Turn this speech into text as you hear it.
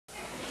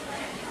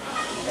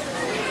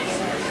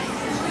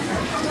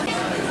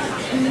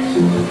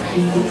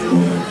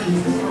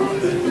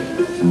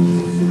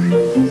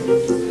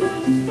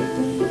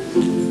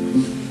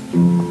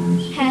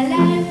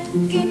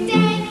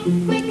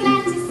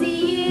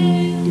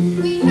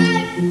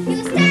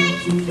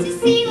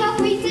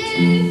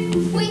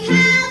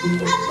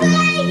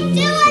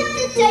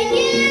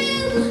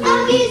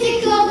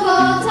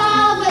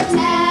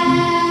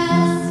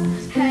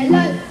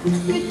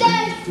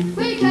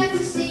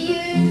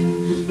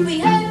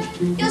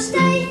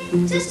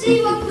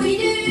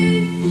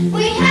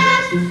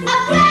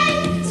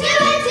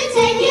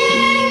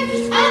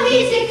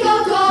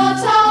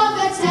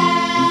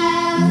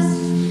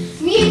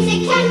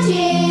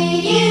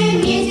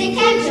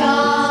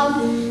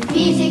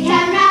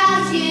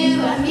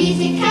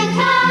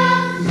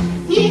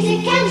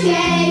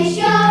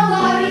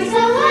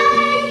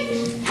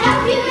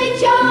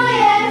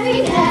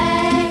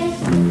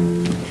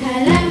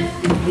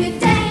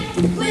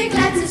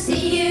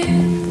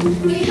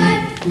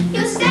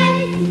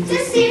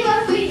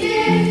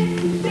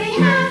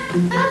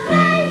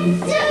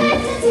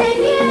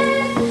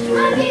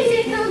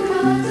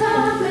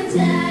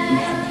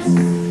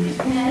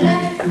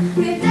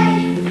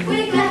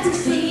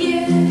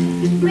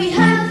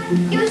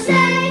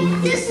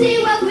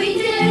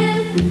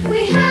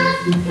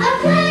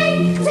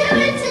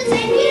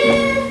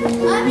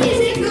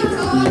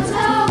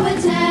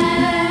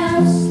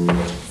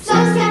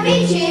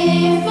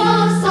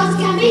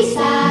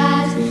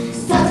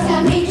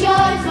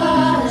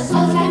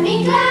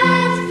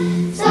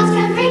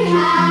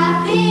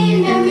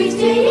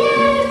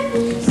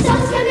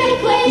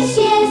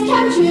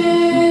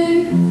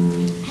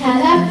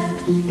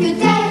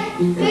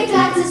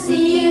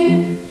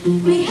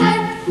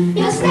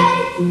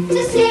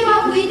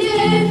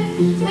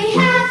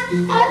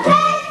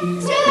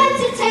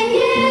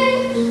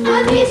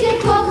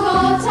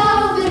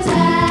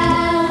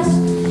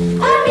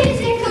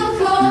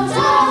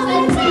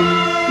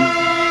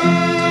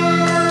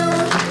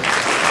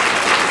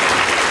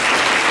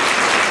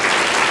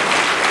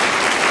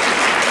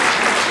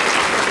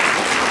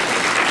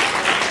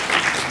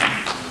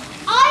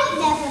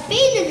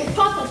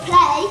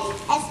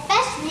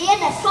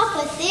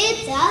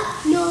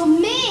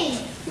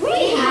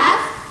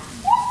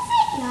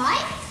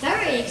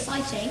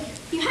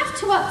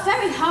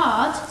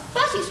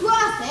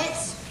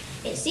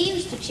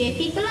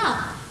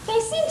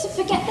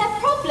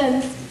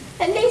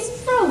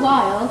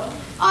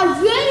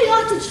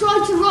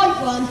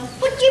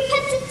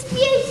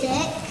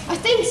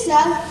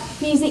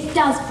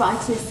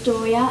Brighten the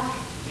story up.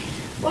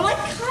 Well, I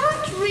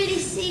can't really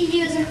see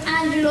you as an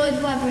Andrew Lloyd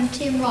Webber and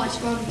Tim Rice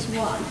rolled into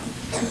one.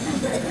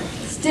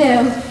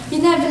 Still,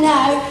 you never know.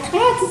 I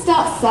had to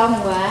start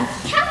somewhere.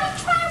 Can we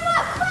try and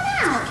work one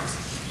out?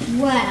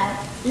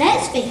 Well,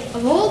 let's think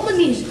of all the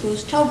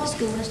musicals Talbot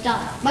School has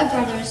done. My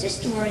brother and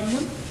sister were in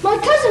them. My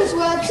cousins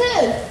were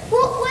too.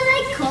 What were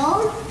they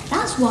called?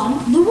 That's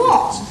one. The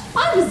what?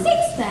 I was 6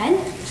 then.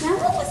 Now,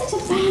 what was it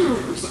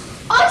about?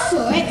 I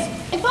saw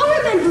it. If I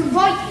remember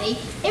rightly,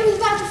 it was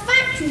about a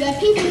factory where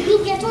people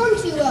didn't get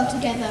on too well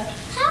together.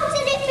 How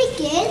did it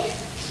begin?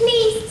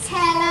 Please tell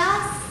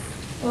us.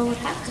 Well, we'd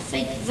have to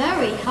think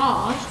very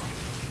hard.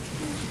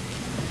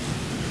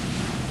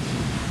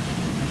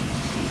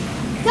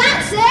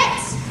 That's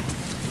it!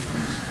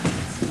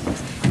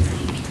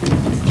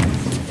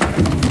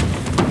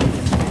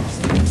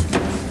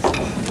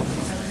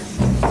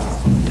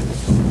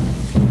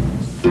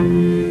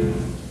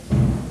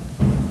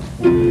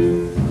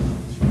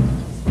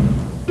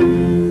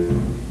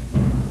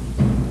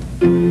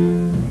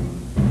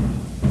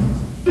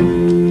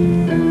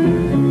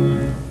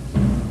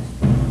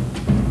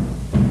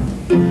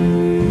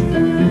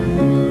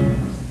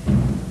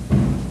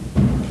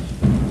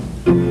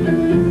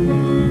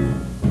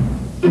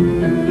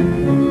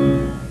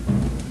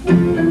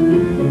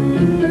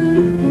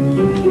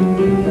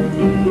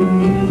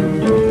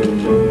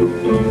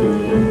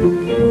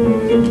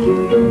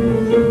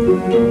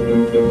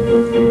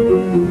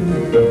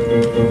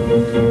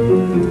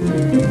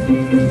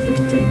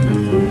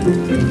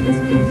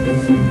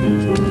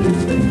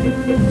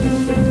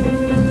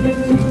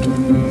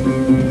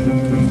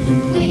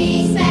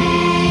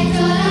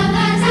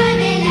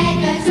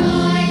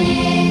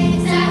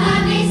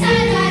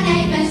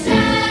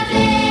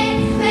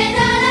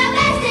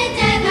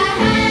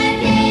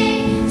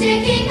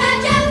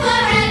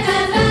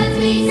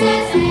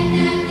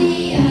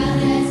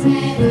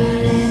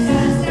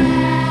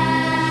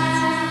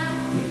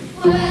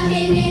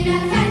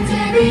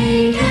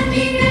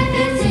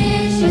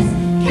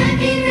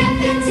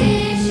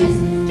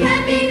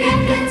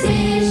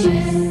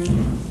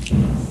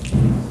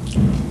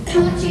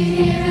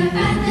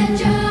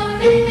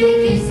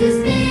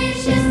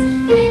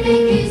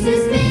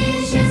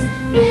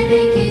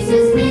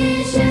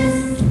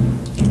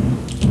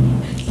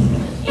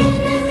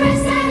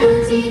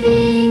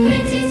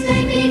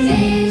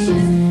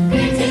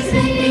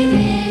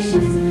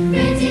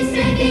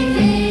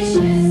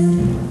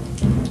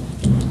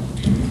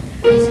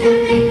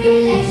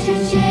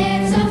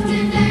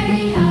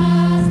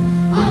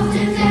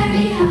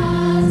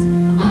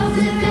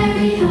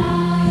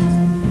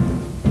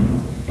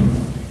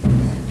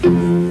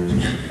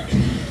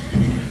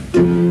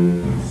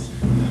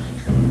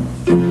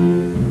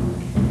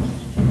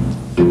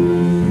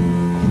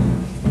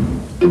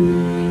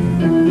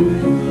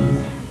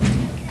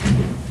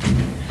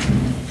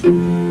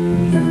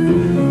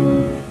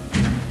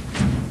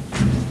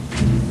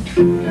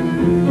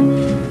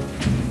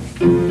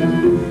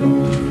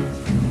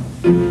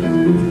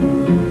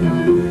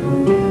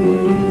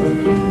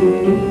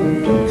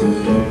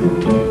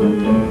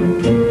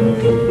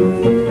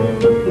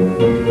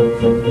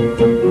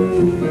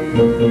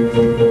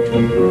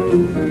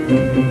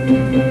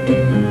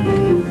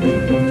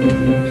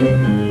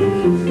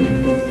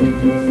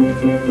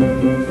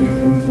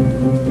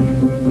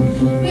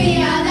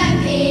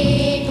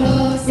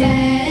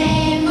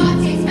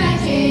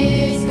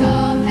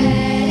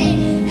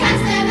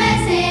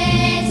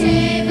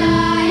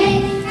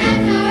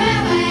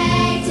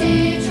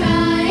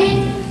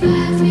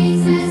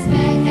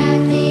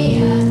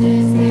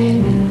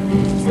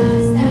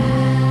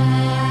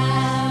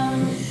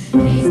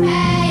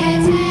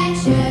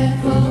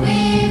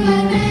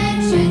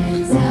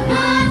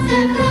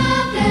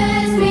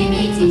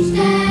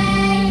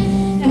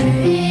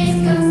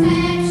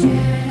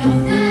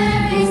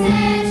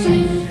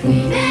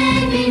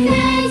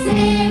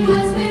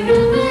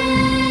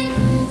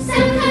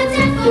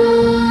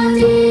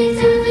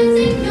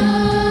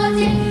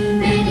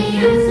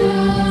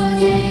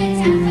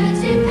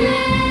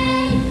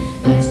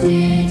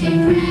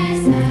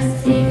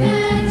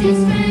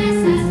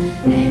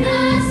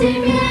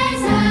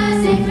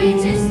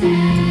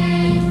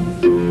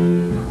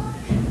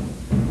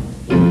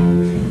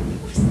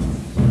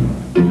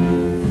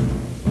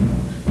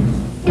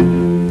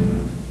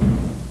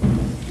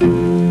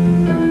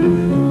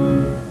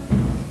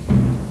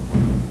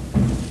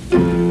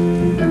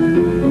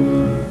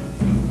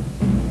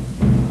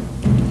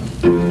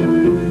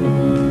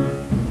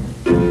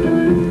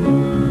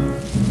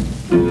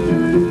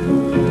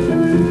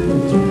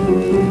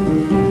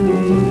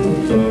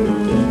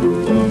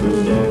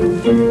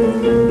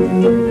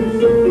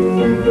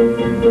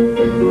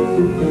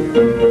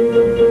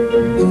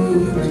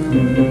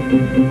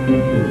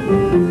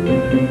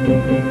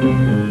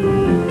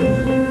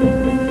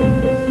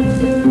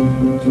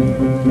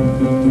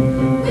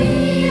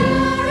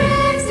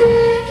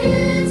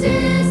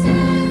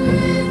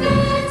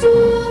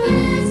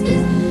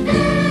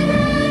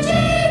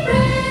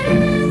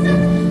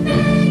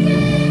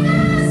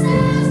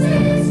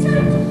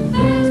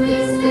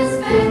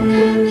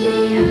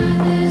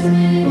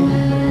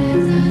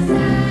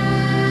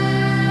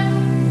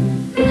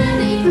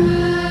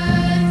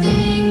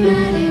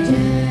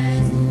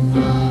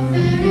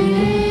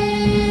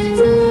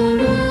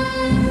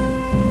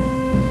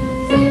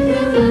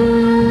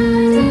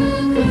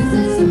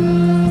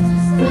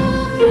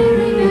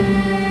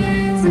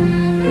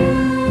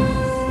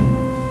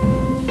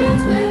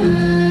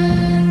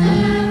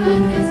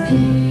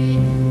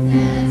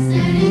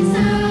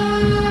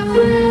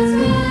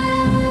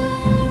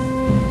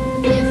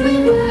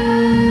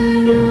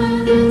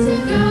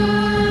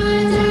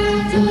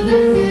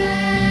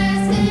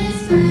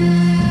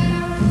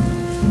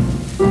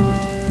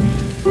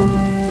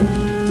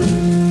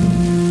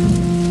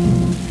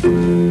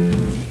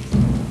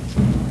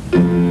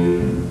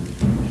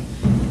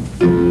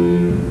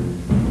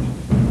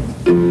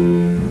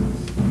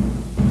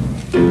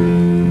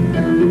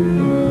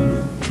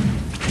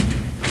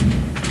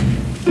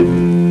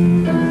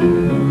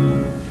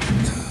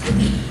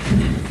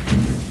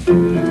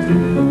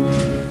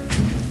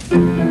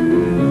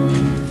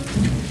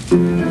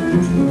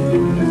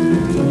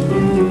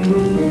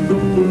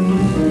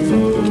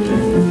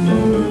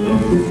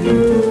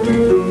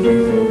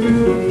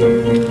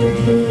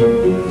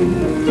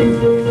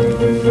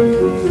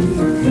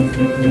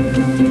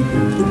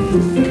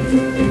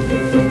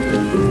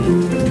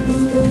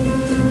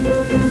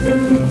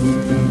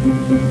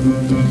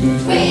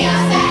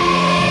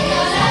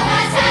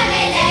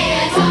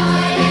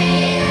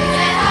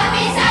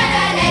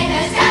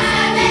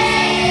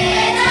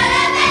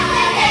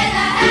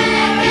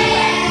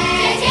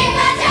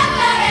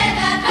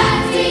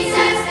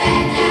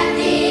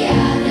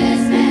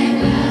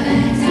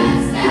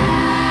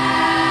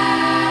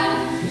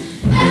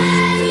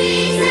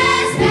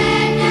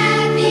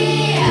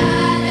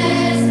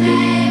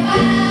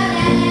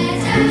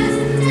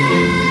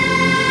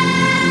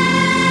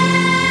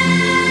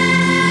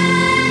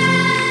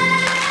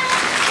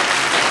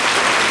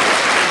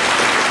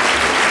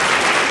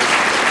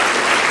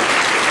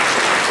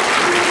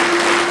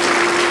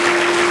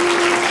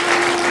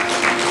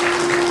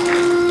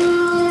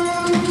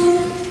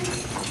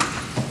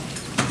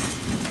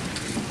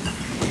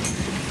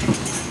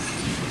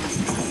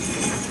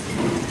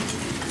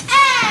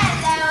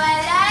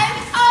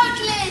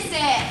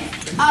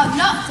 I'll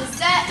not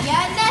desert ya,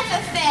 never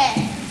fear.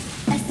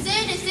 As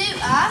soon as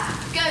Uta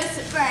goes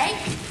to break,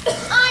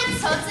 I'm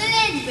toddling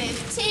in with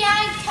tea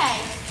and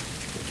cake.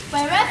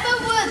 Wherever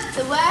would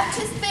the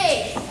workers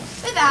be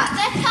without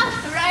their cup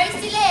of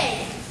rosy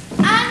lee?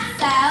 And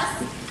sales,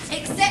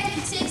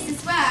 executives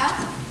as well,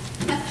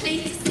 are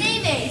pleased to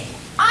see me,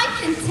 I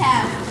can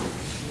tell.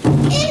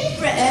 In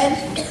Britain,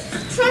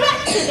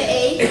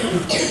 productivity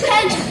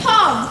depends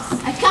upon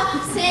a cup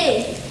of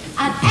tea,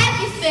 and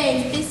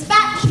everything this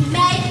factory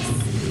makes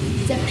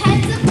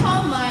depends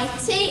upon my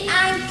tea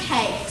and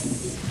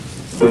cakes.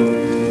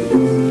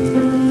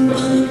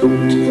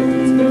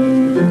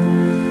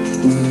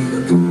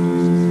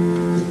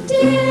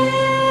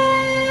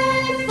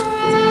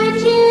 Different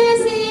you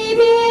see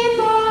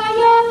before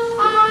your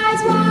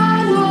eyes,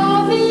 one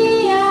of the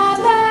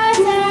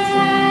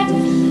opposite.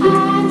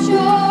 I'm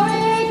sure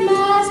it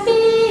must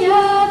be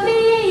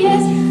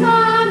obvious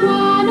I'm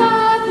one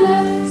of the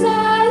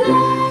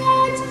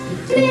selected.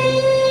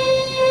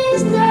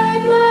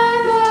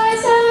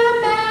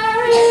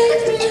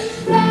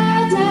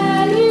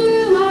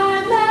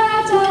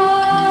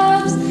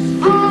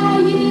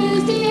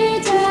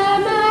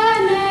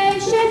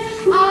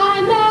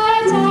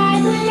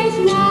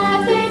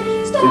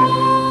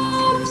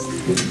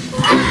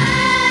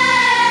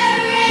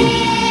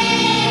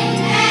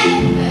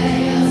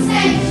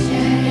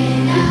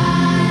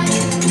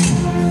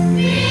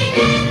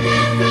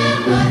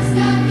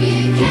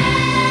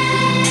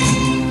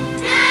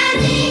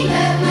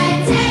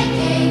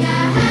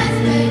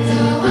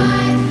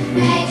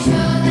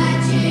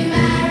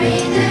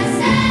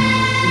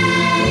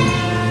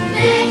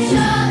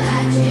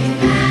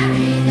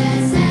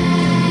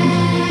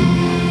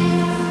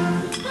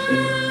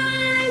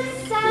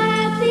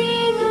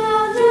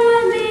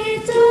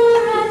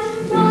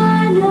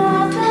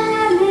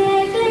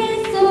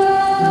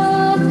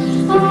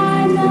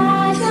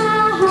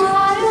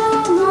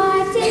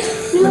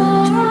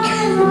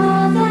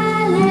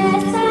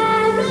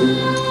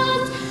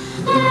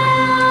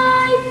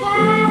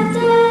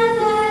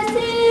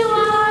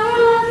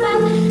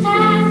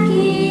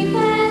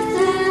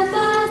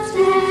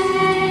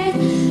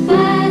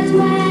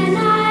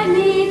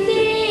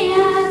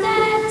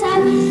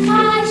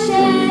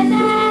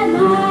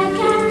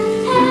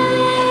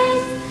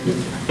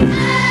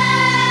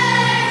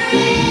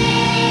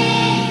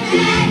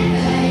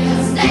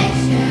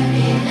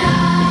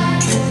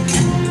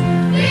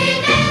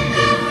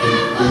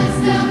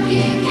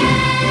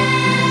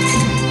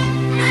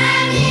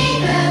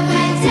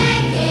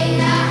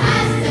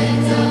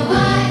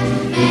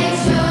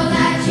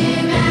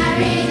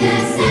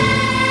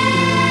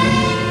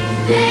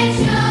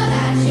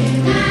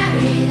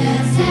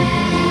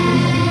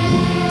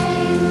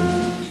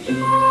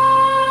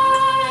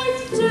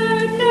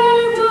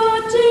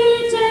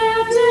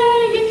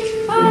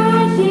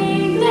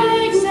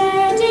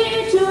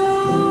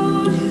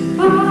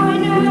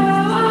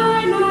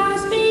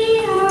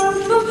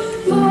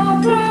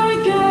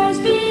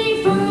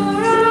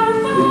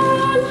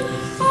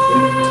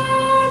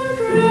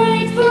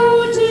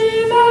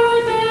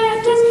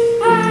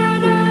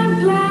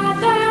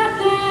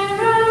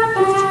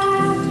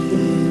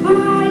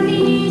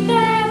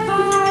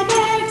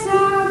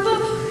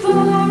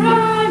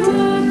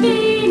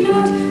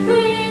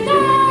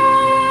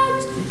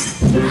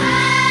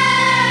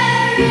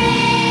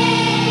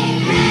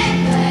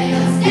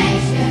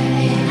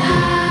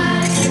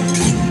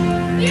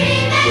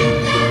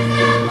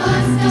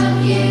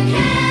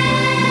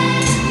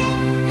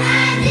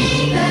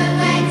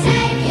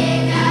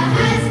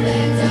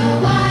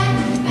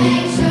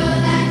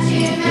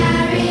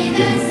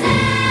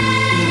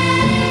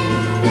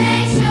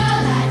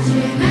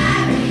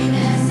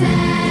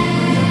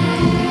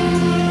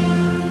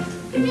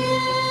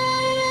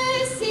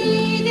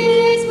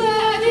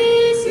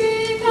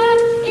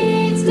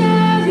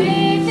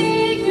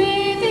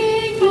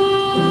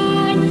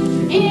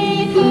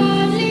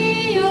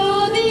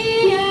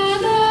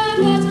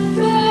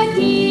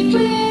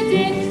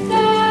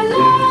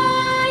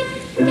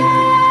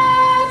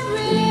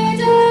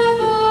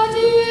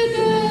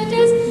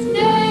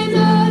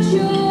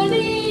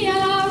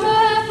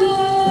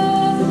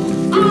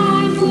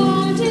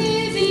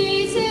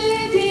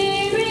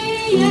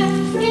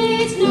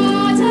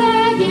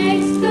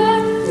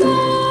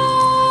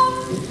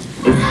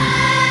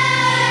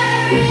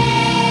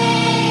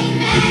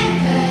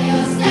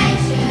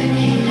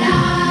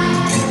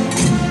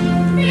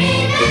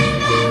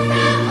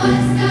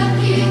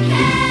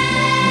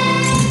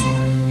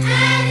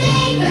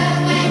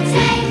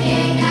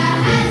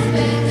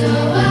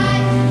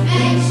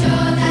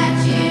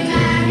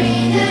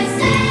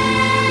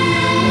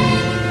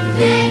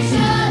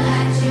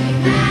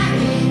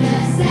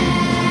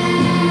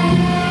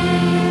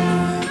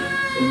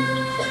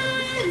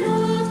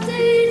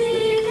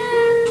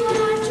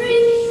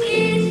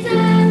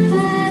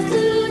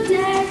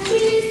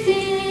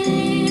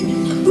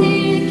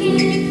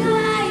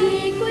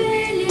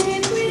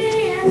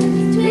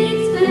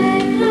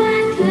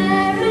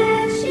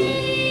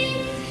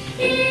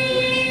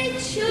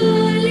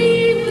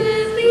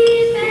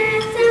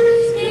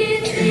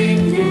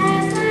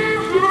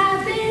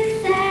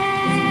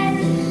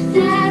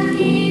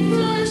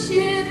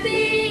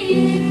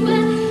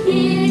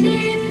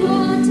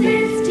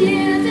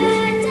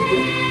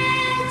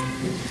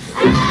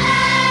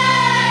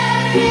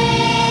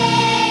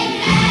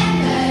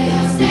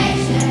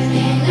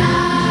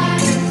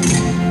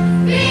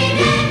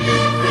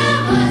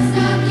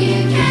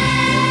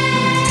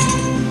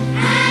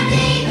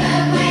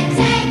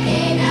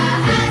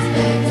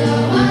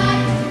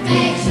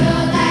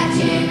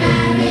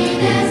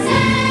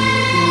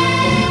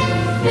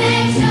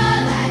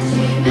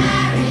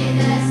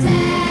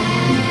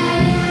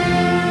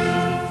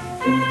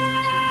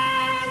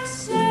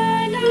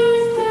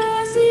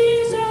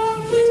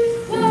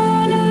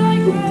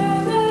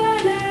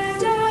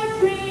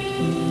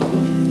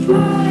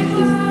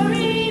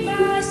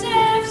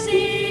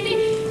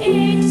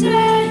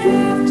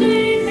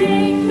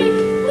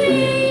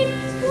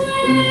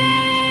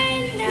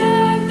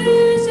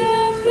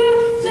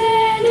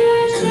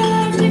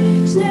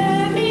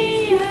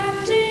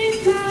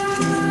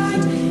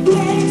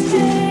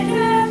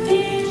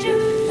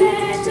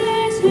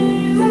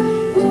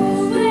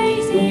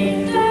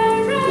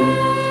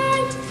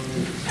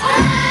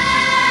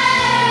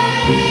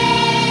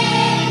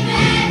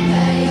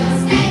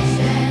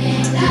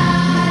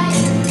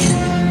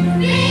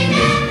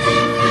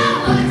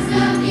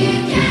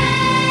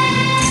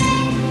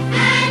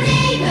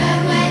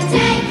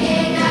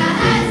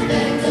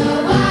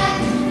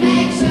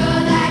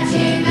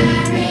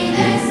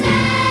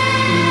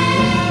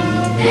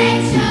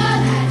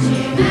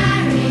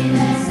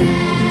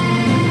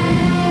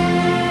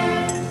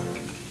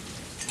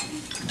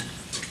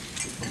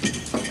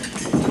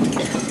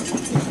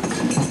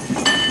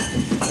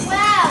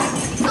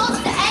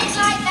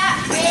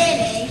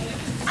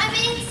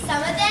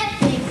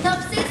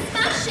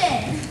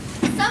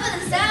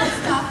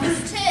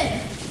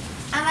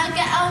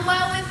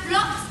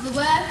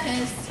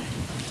 workers.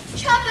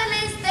 Trouble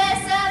is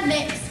there's a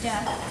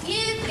mixture.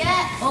 You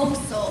get all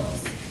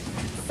sorts.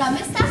 Some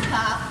is stuck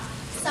up,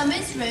 some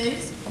is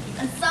rude,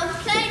 and some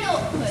plain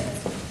awkward.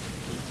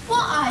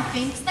 What I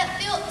think is that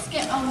they ought to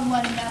get on with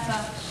one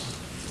another.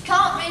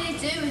 Can't really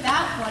do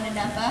without one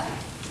another.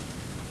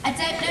 I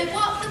don't know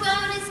what the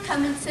world is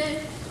coming to.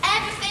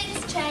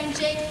 Everything's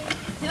changing.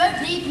 They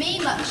won't need me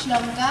much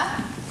longer.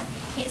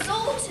 It's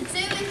all to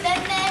do with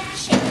them there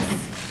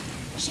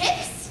chips.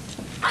 Chips?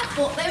 I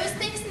thought there was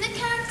things in the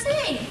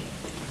canteen.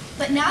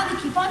 But now they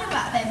keep on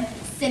about them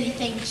silly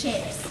thing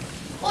chips.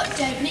 What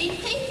don't need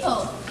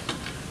people?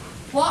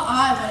 What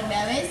I want to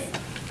know is,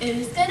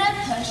 who's gonna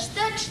push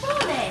the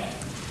trolley?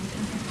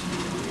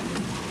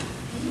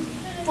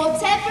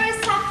 Whatever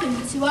has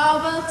happened to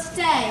our world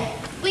today,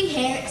 we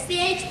hear it's the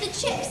age of the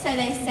chip, so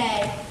they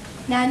say.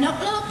 Now, not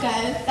long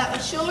ago, that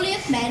would surely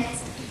have meant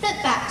that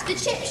back to the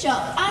chip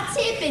shop our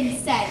tea had been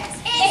sent.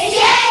 It's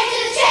the age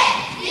of the chip!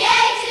 The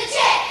age of the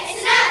chip! It's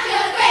enough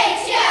you're great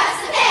to give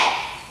us a bit!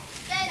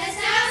 There's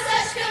now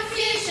such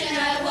confusion,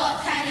 oh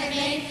what can it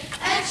mean?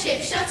 A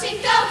chip shot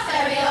in golf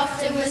very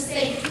often was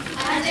seen.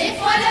 And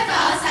if one of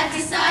us had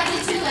decided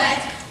to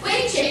wed,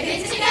 we'd chip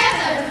it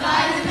together and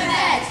buy them a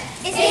bed.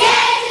 It's the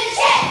age of the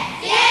chip!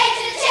 The age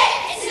of the chip!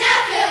 It's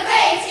enough you're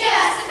great to give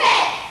us a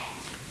bit!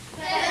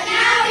 But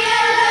now we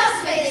are lost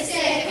with the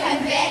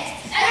silicone bit.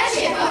 A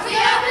chip off the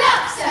old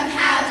block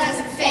somehow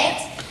doesn't fit.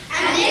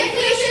 And if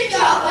we should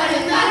drop one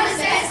of Mother's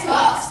best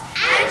blocks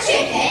and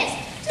chip it,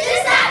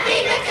 does that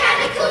mean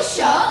mechanical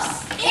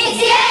shocks? It's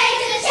the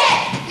age of the chip!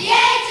 The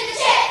age of the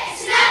chip!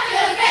 It's enough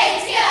you're great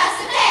to give us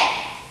a bit!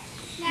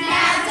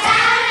 Now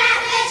down at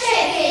the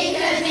chipping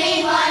could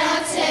mean one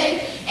or two.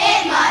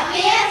 It might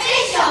be a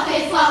fish shop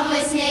if one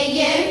was near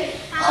you.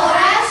 Or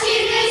else you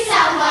knew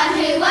someone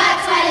who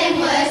worked well in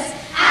woods.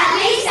 At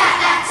least at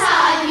that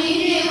time you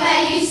knew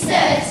where you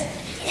stood.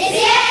 It's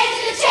the age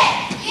of the chip!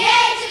 The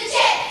age of the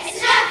chip!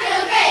 It's enough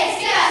you're great to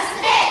give us a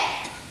bit!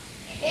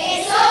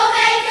 It's all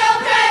made for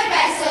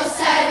progress, or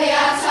so we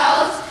are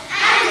told.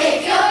 And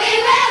if you're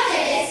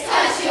bewildered, it's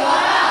 'cause you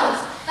are old.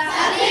 But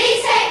please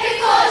take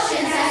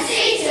precautions and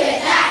see to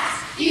it that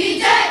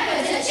you don't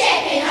put a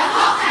chip in a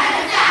hot can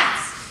of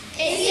that.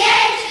 It's the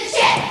age of the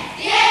chip!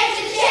 The age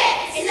of the chip!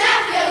 It's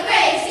enough you're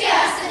great to give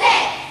us a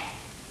bit!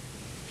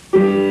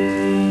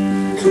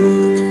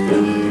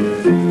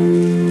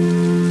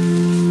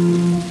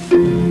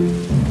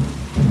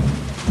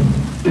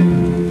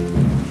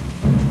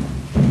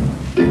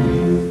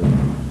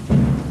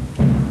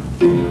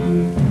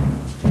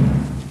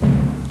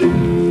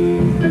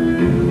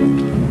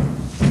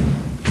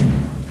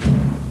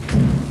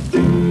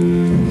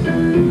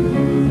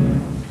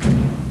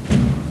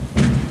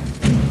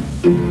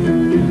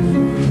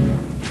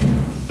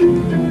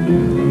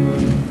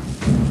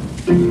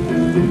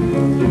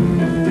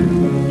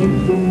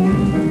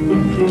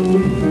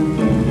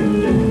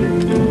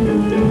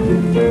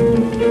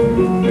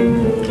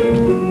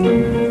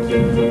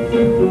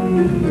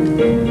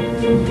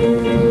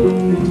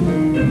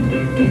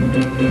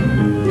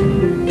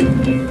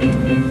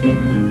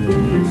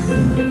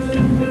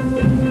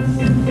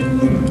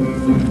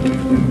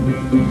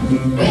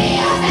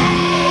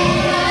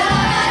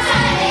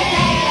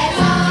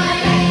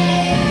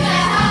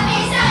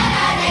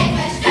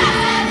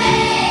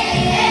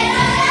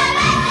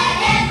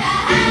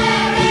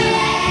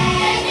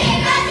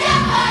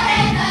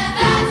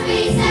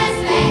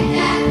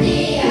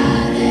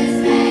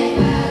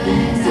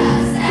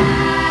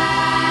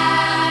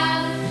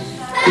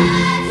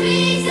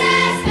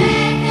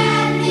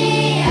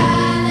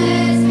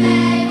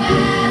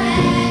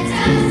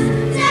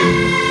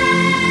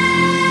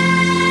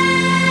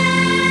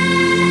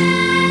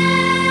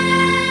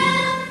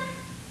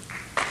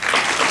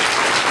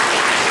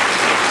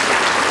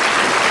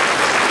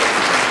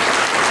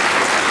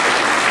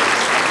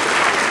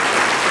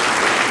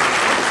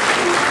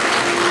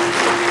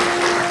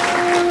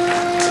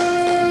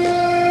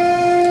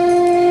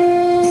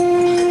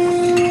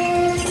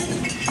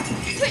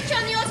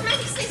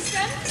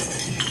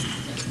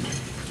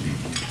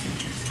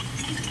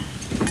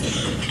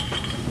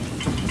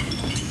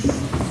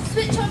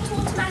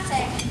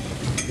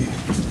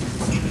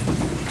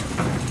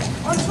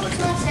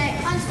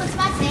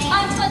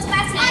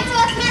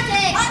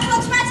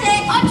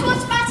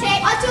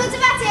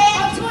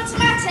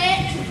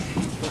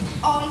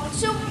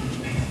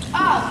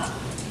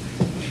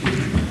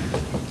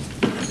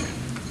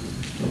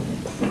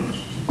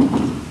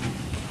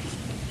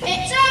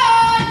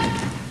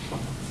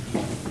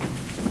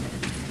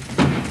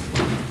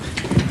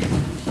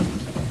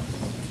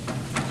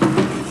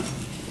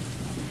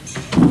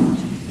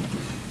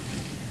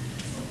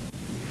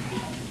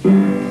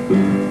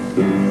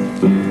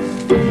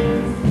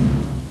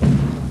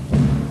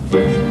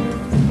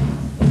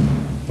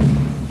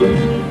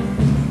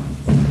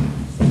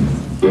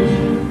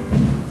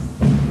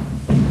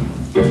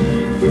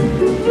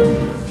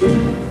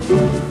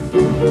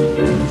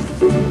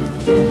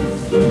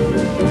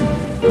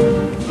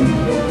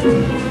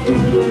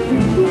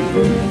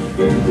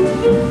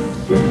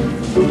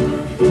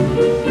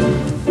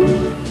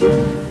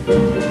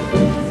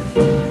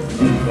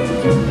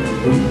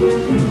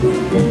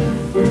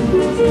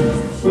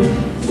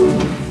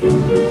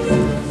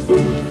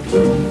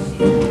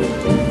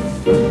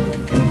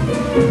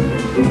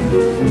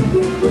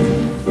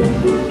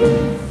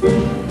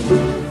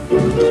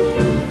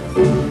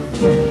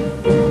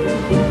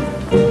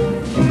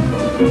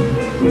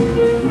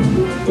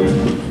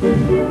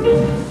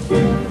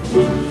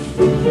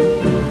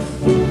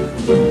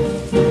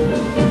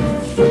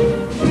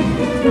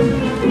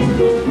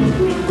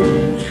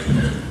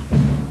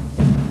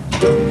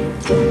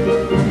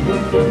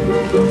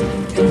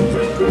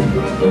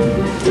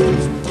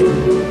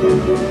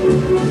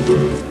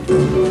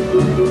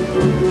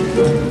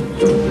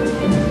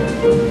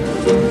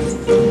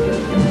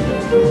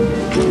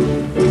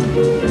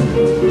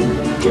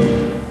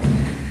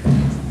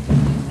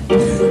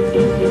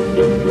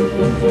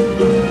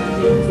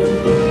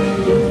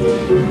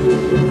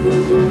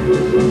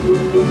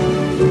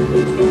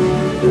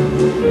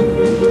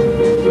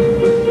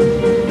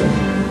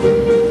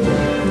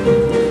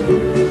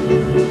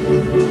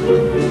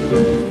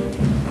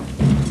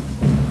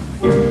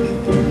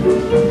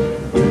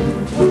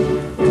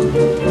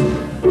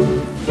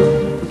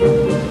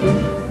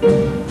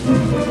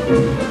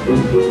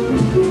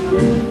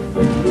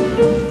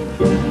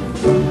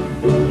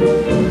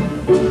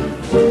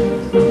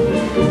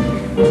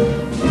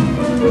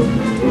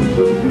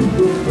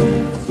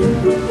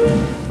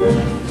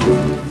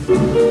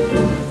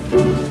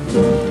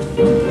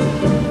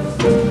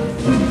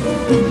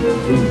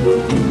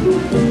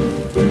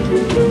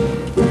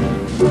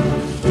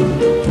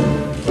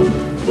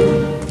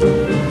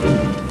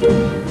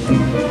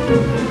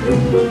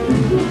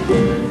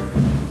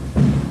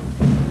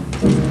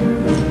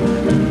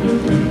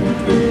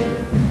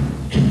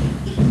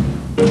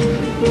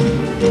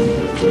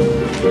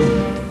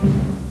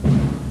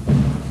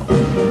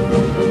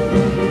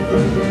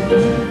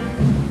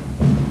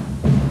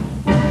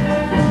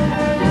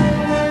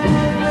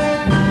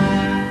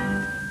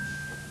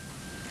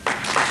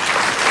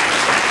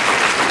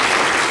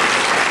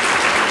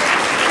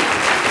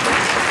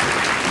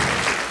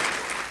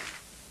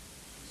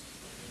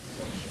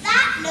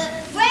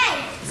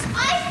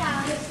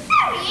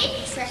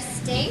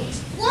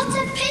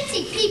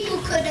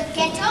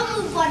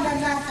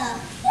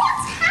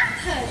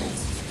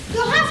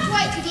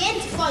 wait till the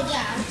end to find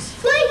out.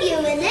 Were you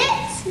in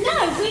it? No,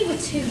 we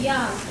were too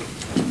young.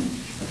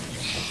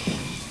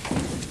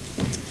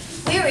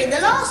 We were in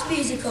the last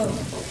musical.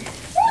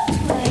 What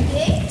were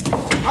you?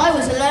 I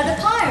was a learner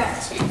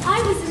pirate. I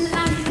was in the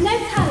land with no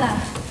colour.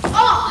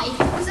 I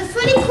was a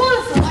fully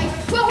qualified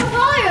proper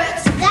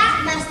pirate.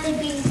 That must have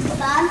been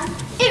fun.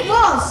 It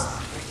was.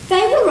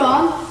 They were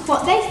on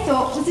what they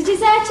thought was a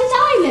deserted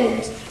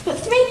island, but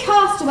 3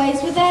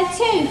 castaways were there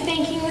too,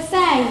 thinking the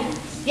same.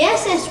 The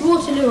SS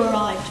Waterloo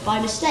arrived by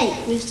mistake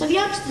with some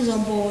youngsters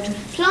on board,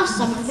 plus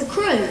some of the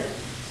crew.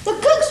 The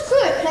cook's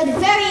cruet played a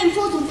very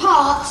important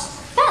part.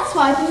 That's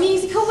why the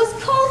musical was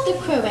called The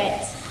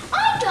Cruet.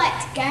 I'd like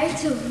to go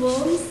to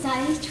warm,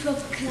 sunny,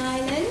 tropical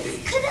islands.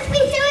 Couldn't we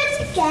do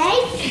it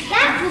again?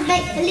 That would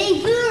make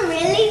believe we were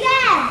really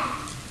there.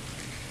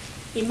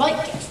 You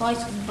might get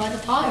frightened by the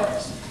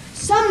pirates.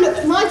 Some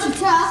looked mighty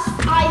tough.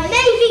 I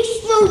may be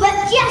small, but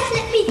just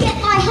let me get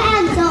my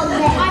hands on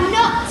them. I'm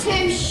not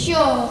too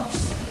sure.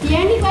 The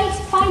only way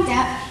to find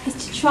out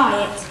is to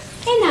try it.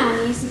 In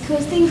our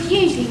musicals, things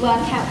usually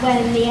work out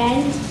well in the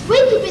end. We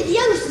could be the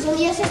youngsters on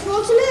the SS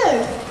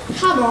Waterloo.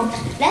 Come on,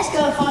 let's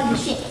go and find the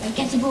ship and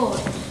get aboard.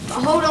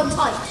 But hold on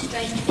tight,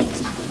 strange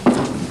things happen.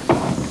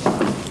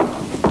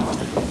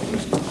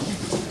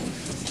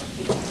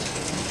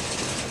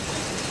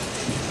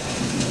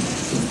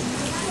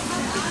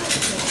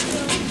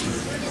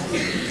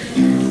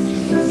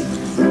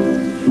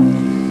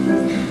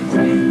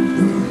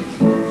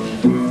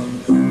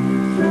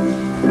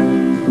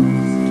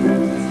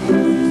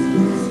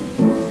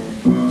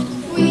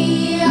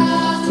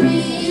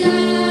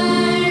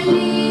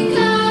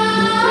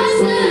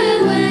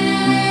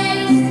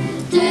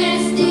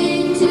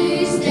 Destined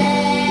to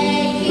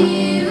stay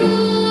here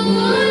all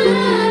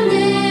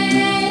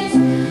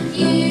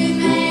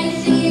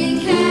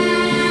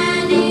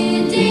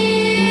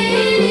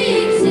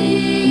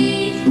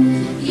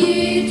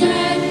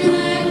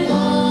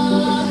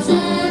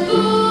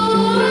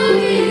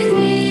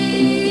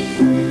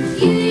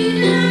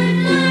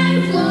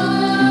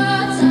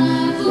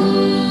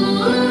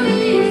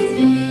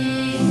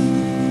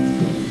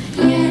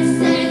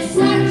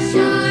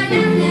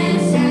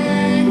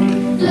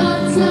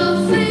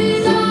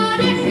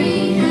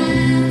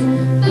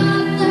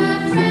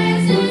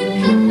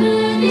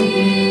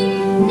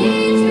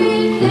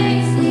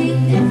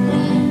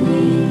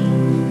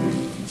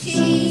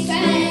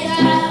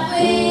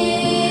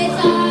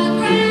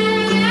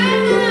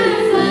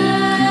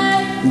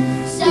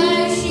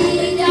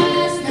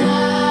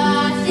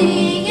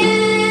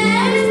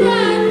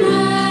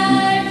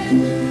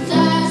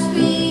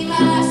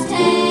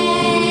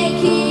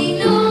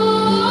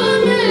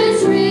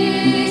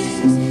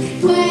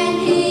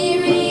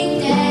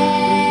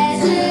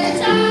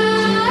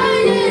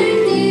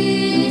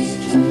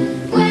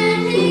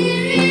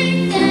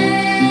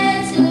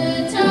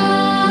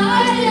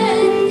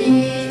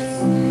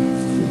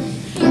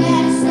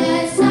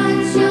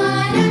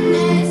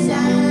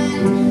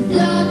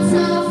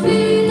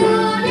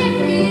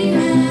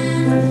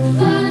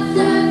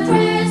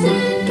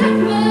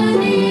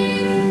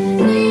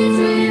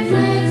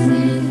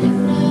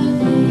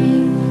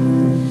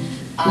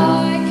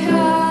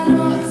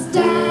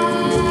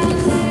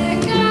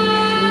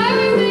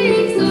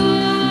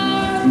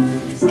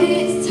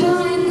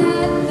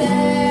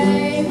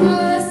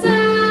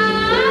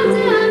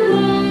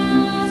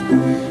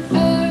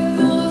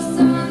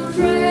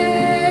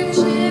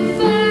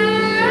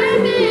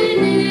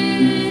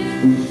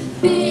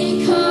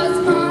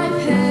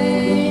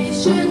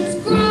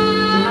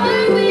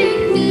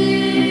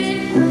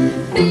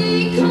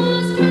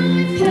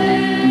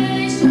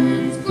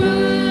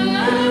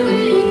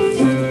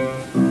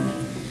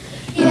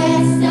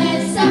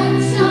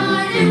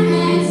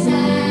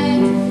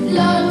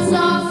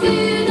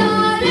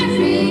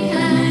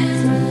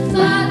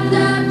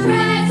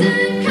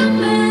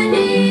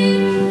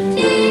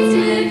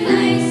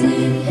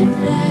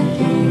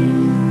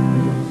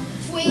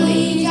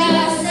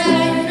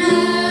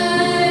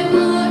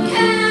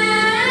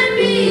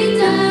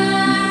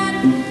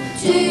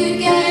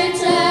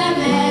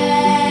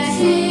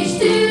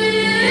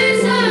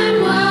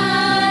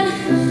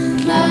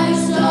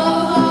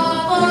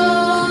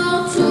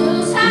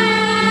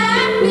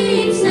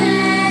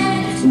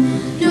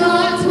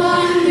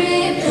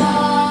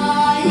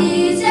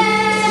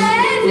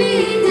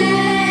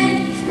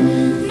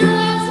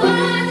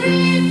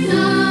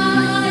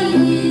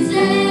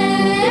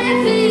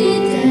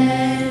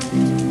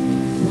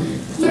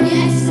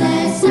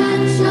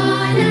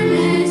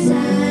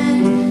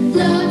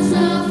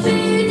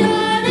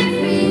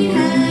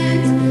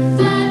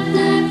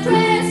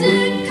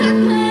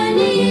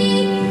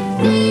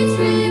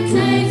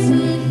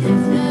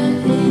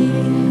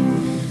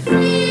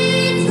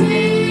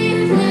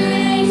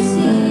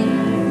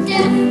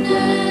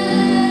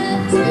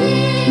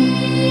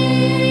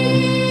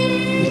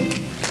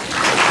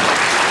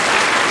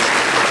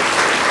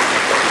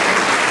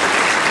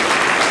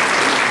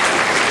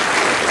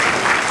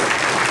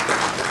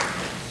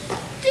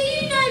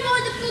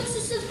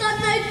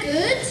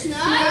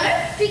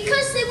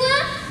because they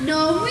were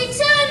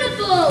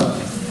non-returnable.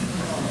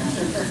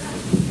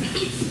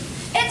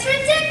 It's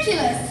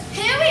ridiculous.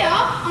 Here we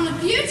are on a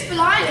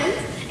beautiful island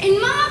in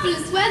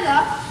marvellous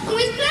weather and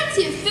with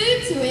plenty of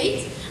food to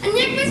eat, and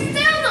yet we're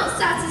still not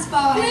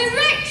satisfied. We're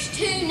rich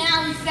too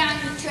now we've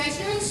found the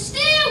treasure, and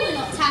still we're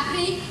not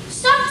happy.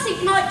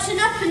 Something might turn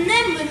up and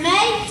then we're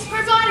made.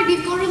 Provided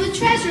we've got all the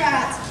treasure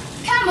out.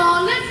 Come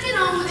on, let's get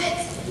on with it.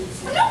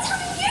 I'm not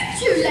telling you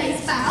two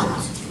lace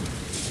about.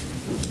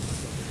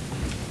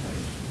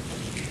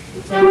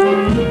 We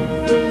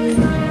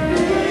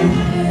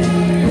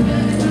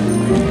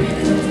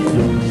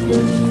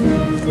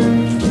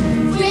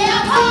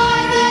are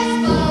pirates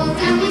bold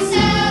and we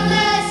sail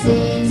the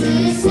sea to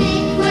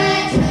seek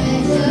where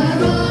treasure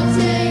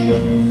rotting.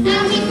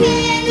 And we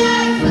fear no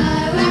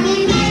foe and we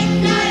make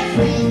no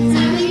friends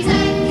and we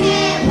don't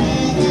care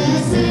where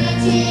they're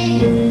searching.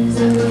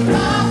 So we're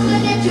off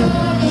with a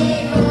Jolly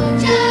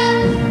Roger,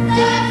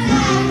 the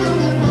flag of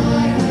the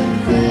pirate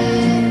crew.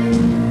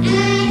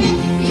 And if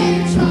you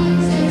try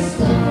to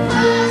stop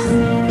us,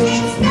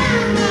 it's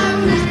down the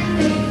rack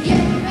with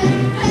you.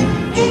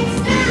 It's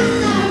down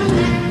the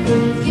rack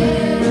with you.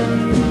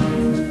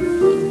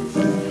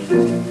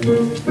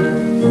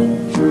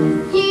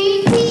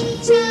 You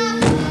picture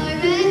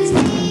pirates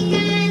big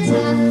and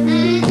tough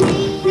and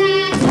think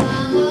that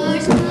summer's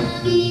coming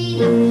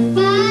up.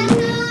 But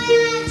I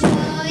am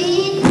trying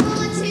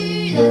not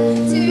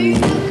to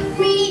look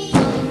pretty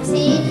bombs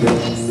in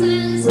this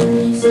sunset.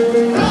 So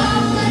we're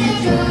off with a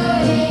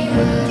Jolly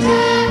Roger,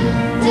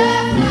 the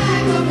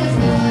flag of the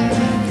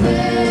pirate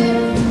crew.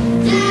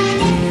 And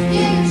if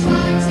you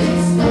try to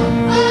stop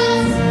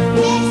us,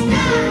 it's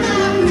down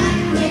the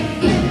rack with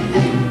you.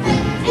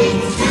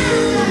 It's down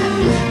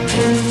the rack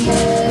with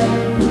you.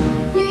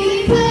 You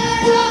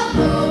put up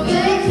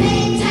Morgan,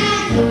 Flint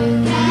and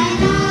Hook and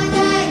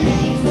other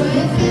names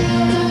were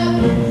filled up,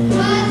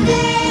 but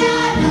they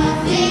are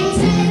nothing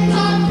to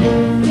compare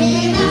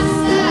with us,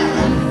 the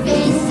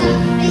roughest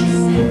toughest.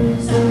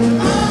 So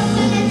we're off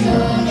with a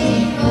Jolly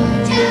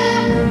Roger,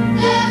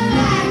 the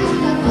flag of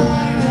the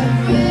pirate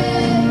crew.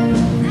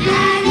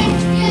 And if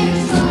you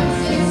try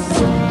to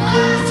stop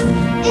us,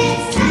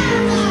 it's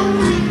down the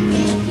rack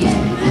with you.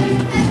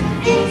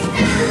 It's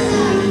down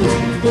the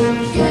rack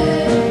with you.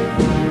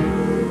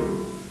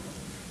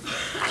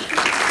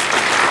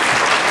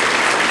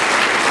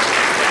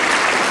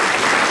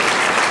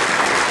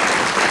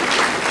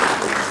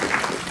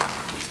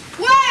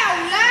 Well,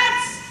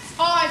 lads,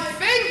 I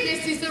think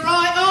this is the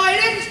right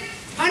island,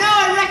 and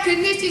I reckon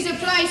this is a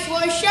place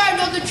where it's shown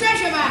on the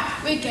treasure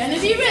map. We're gonna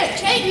be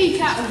rich, ain't we,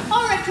 Captain? I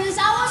reckon as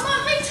how I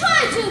might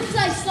retire to a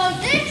place like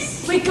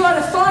this. We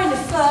gotta find it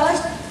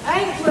first,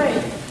 ain't we?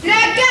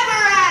 Now gather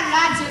around,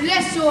 lads, and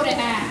let's sort it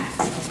out.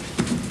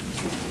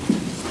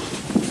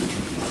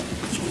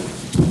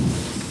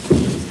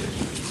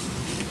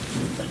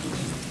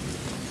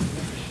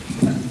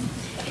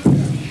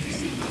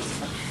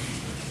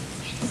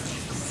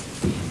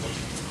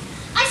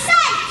 I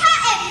say,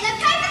 Captain,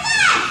 look over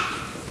there!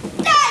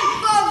 Don't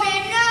bother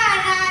now,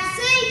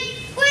 Nancy.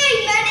 We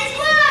men is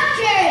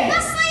working.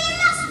 That's why you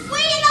must.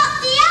 We're not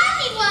the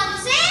only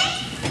ones, eh?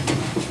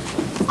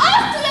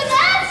 After the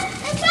lads,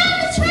 they found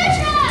the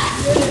treasure.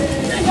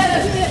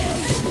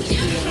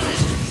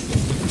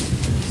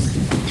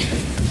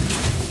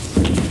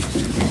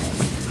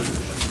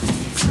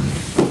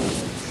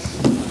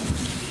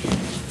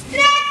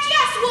 Now,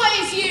 just what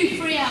is you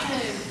three up to?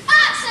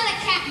 Answer the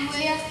captain,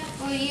 will you?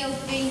 Or you'll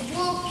be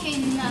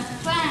walking the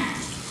plank.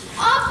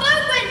 Our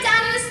boat went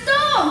down in a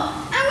storm,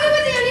 and we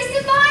were the only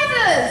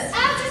survivors.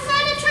 How to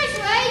find the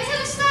treasure, eh?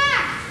 Tell us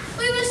that.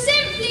 We were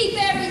simply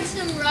burying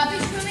some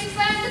rubbish when we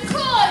found the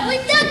coin. We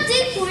dug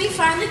deep when we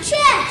found the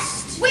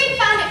chest. We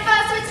found it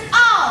first, so it's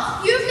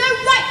ours. You've no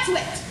right to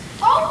it.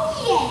 Oh,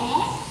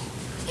 yeah?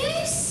 Who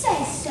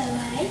says so,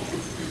 eh?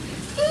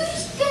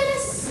 Who's gonna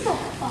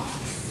stop us?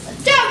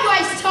 Don't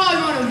waste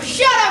time on them.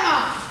 Shut them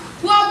up.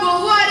 One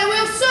more word and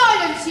we'll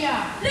silence you.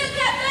 Look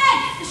at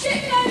that! The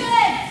ship's over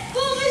there!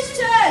 Full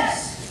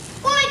visitors!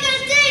 What are you going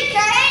to do,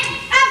 Kane?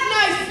 Have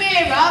no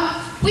fear,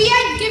 we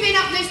ain't giving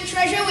up this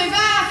treasure with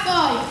our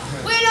fight.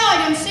 We'll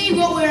hide and see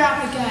what we're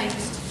up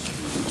against.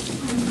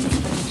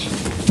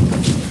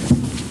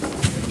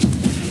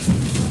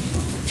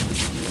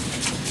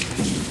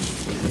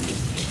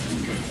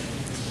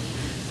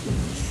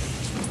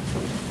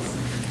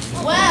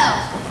 Well,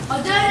 I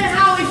don't know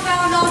how we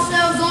found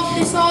ourselves off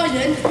this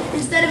island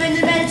instead of in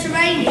the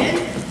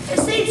Mediterranean. It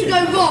seemed to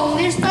go wrong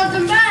this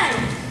doesn't bang.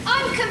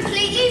 I'm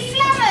completely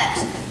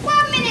flummoxed.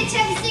 1 minute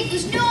everything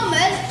was normal,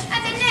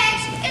 and the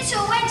next it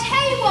all went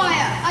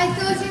haywire. I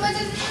thought it was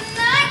a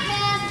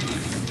nightmare.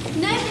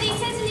 Nobody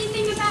says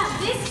anything about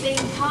this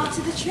being part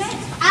of the trip.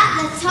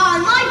 At the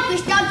time, I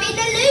wished I'd been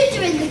the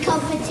loser in the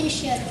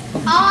competition.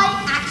 I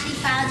actually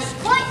found it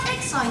quite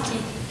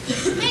exciting.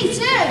 Me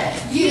too.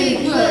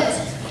 You would.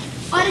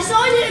 I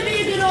decided it'd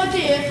be a good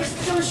idea for us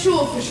to come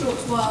ashore for a short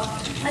while,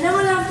 and then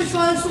we'll have to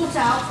try and sort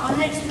out our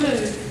next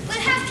move.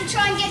 We'll have to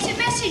try and get a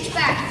message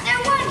back. No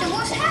wonder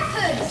what's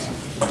happened.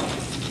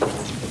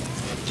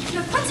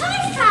 But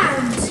I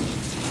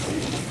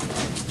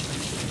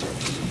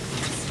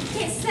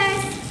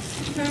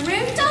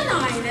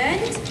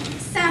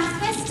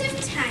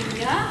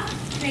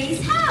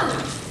Please help.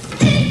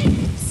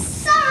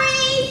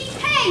 Sorry.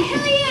 Hey, who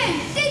are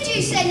you? Did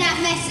you send that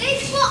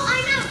message? What?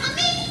 I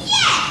mean,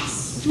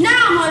 yes.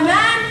 Now, my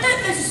man,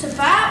 don't mess us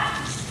about.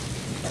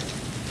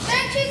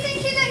 Don't you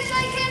think he looks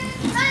like an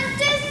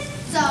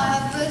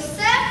undesirable,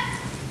 sir?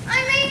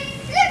 I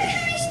mean, look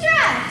how he's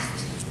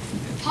dressed.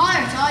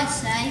 Pirate, I'd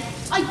say.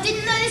 I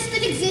didn't know this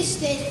still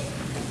existed.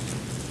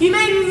 You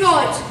may be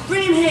right.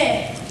 Bring him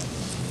here.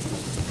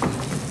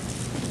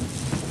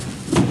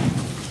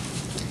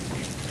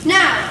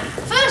 Now,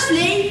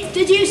 firstly,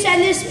 did you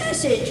send this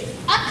message?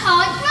 I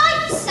can't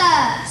write,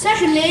 sir.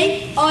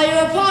 Secondly, are you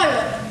a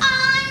pirate?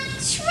 I'm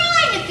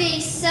trying to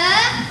be, sir.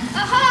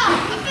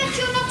 Aha, I bet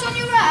you're not on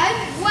your own.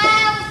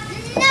 Well,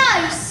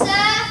 no,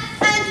 sir.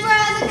 And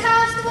where are the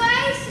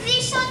castaways? At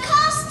least I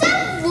cast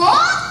them.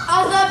 What?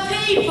 Other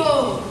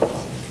people.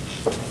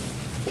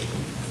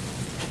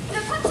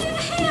 Look what's in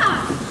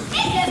here.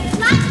 It looks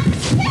like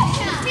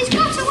Pepper. He's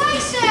got away,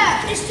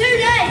 sir. It's too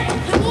late.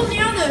 Come on, the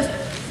others.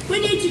 We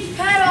need to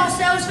prepare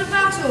ourselves for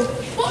battle.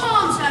 What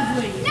arms have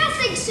we?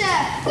 Nothing,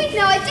 sir. We've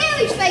no idea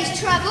we've faced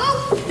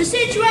trouble. The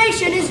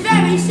situation is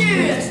very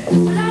serious.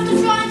 We'll have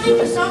to try and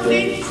think of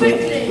something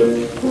quickly.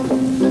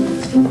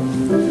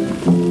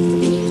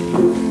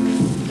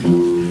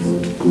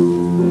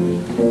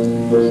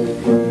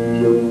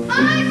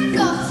 I've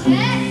got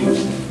it.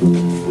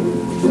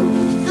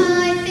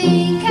 I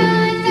think I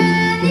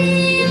found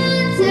the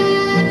answer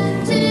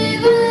to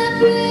a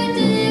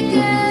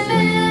predicament.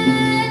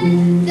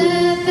 The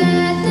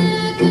fat the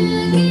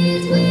cook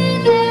is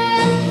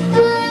without,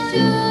 I'm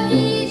sure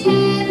he's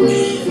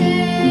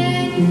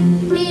everything.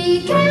 He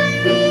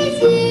carries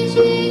his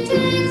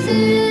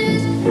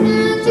utensils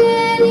and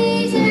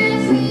jellies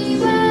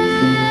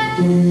everywhere.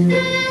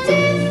 And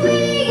if we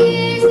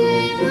use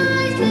them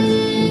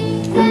wisely,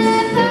 the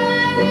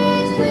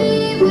pirates we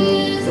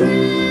will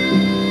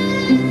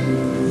thread.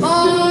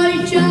 By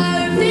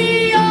Jove,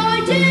 the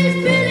idea's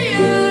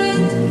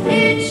brilliant.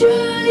 It's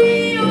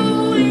surely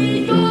all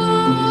we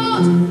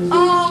got.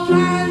 I'll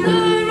plan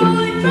the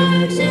right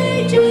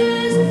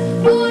procedures.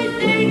 I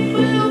think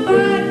we'll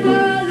back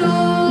the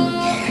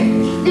lot.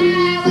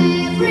 Now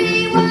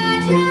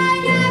everyone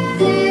line up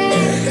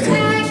there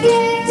and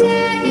get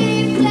an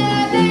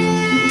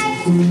implement.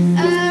 A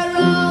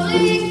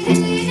rolling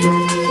pin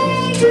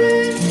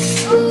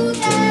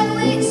although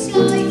it's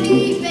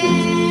slightly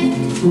bent.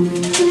 The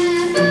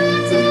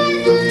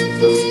button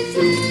of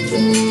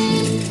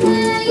utensils, the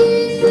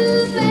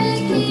useful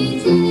fake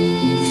it in.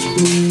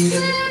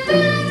 We'll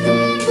bring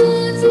them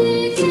all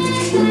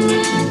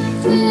together,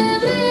 we'll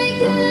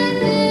make a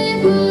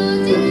little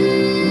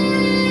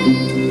din.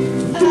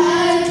 Oh,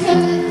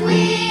 cook,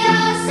 we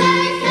are so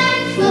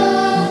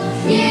thankful,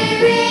 you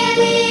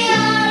really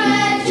are a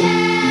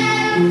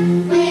gem.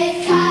 With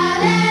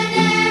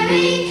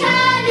culinary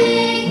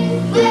cunning,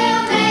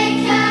 we'll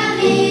make a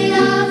meal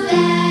of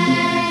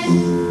them.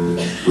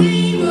 We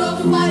will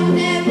fight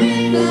them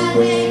with a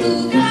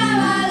little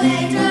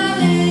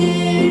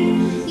go-a-later-in.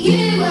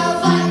 You will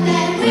find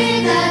them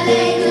with a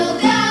little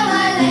go, a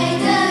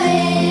little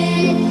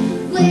in.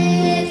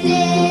 With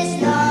this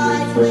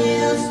knife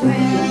we'll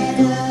spread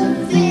them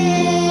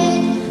thin.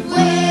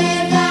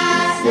 With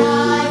that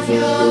knife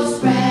you'll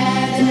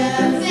spread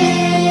them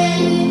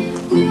thin.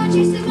 We will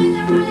chase them with a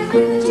rolling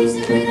pin. We will chase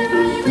them with a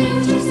rolling pin.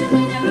 We will chase them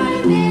with a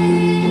rolling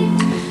pin.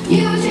 You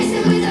will chase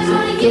them with a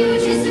rolling. You will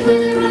chase them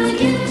with a rolling.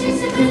 You will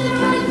chase them with a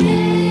rolling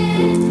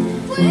pin.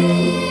 We will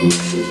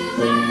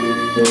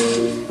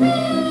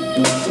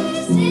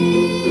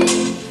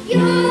resist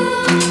your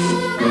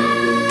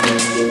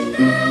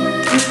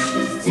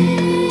majesty.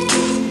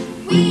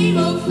 We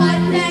will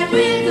fight them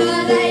with a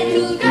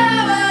little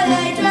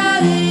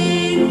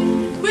go-a-later-in.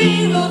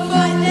 We will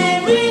fight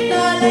them with a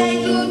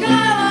little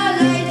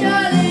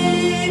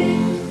go-a-later-in.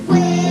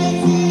 With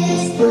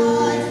this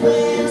knife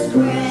we'll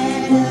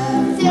spread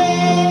them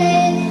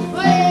thin.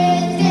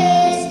 With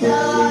this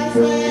knife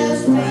we'll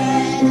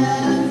spread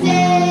them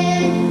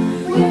thin.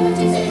 We will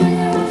chase them with a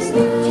rolling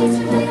pin. We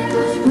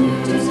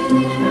will chase them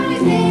with a rolling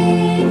pin.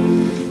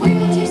 We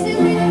will chase them with a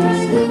rolling pin.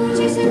 We will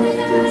chase them with a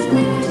rolling pin. We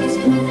will chase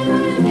them with a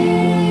rolling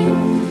pin.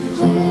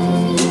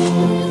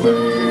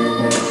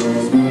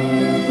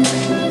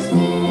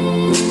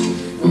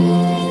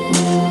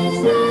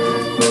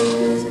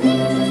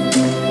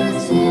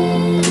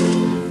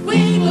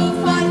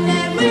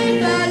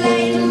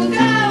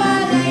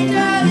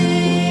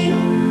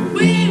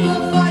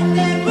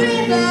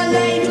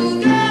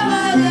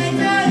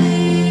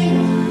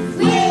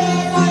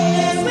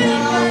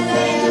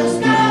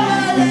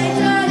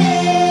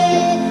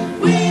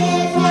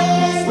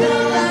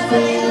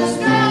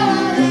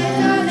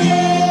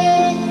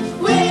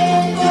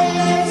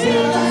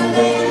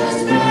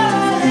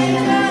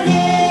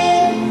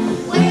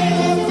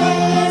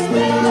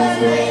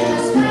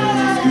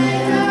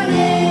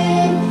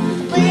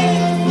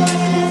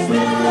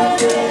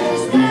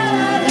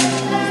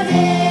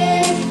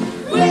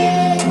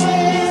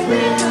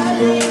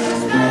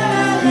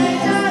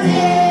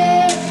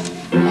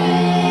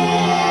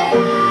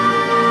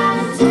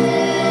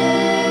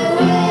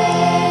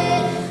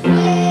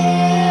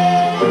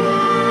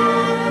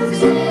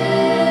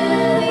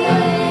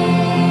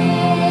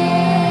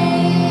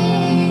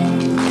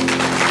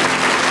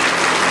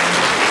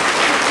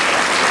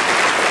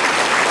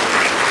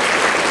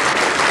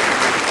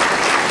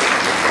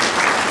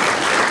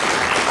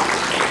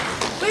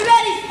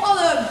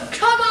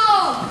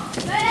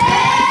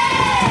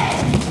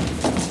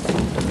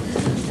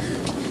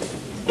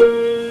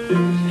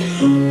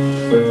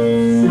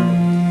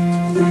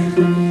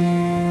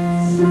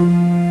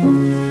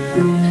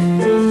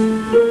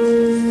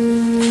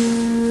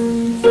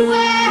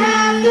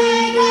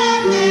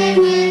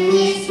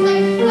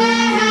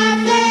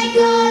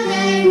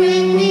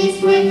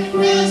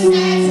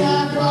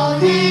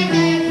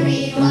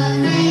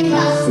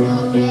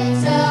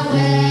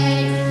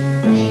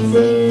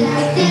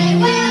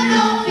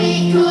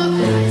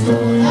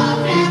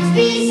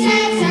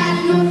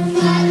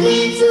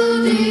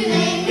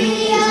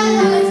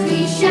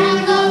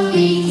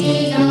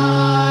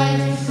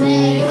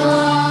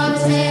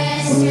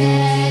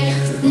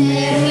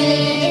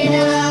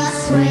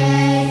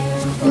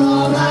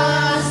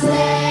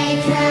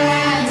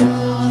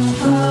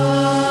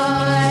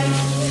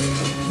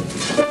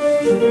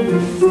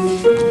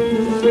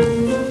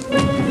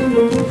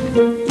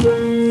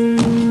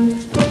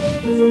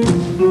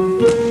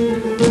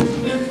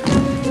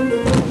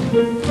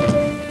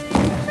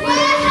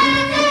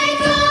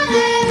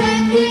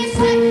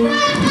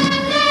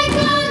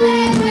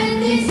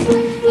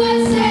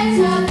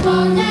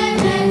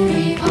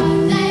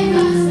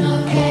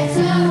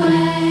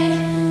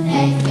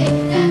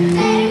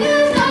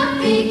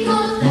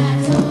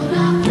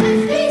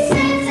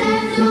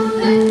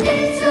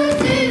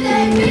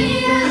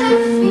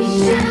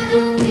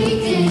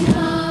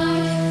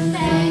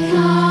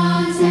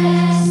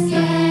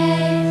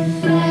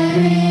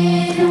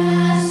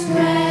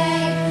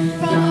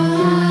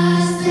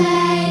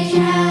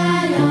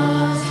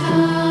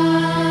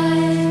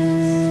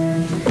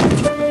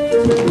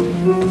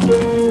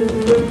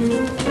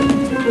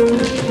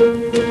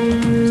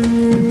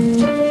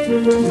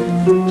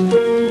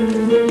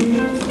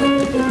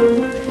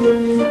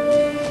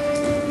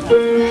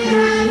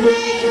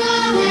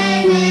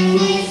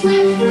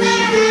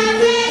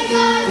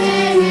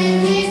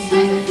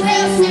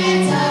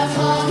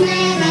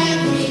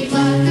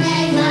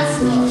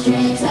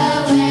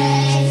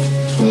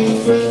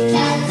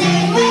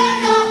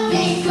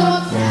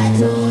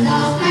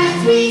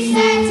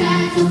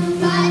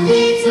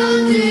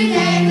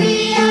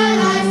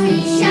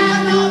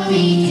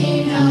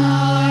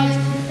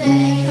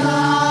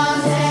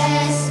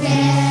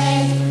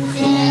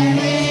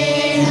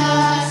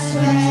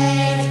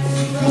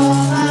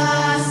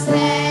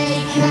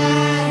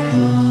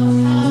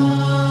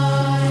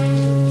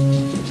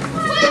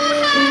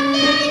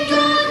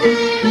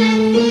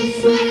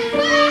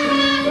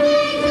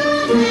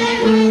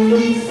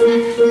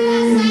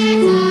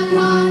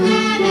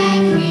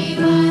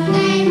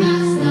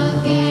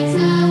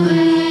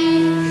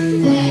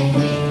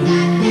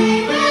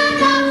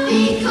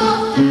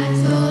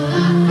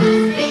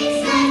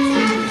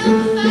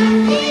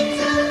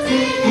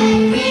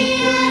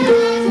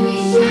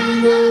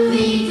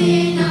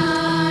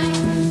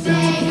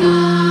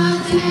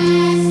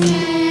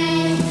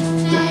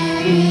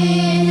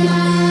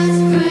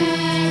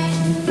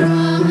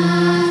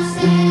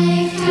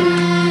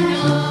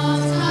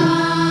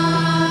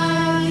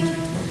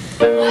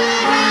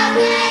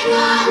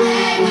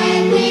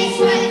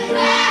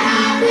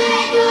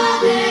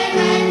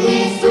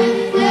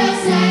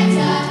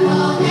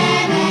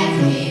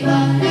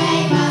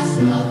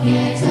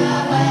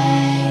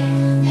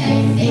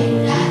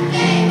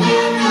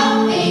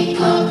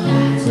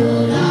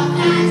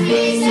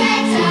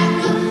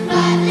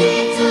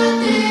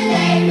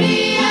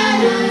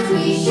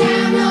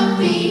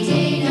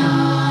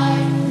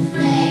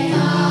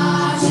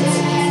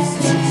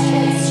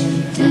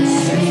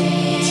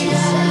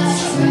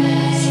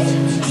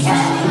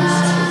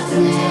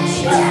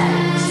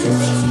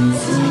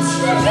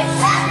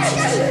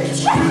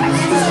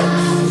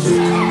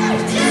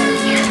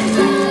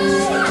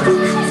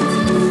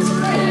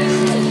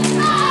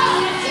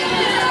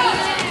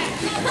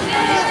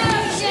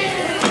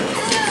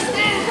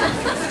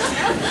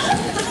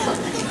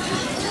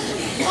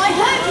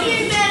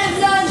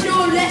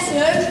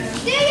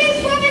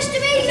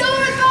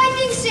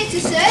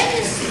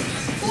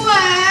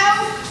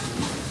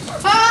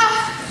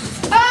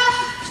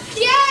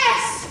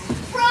 Yes!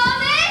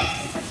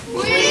 Promise?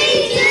 We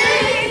do!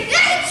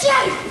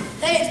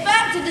 Then it's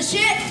back to the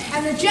ship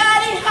and the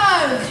journey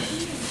home.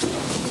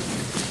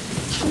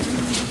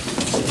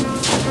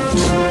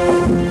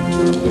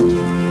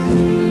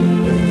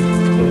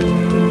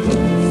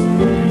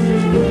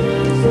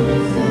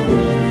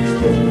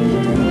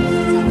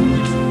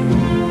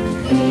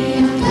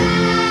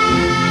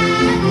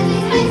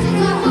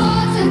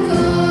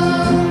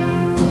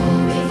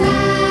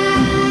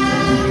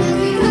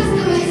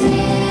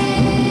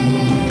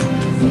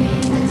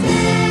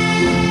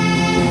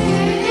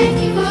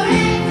 For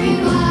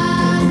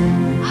everyone,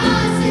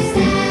 our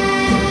sister.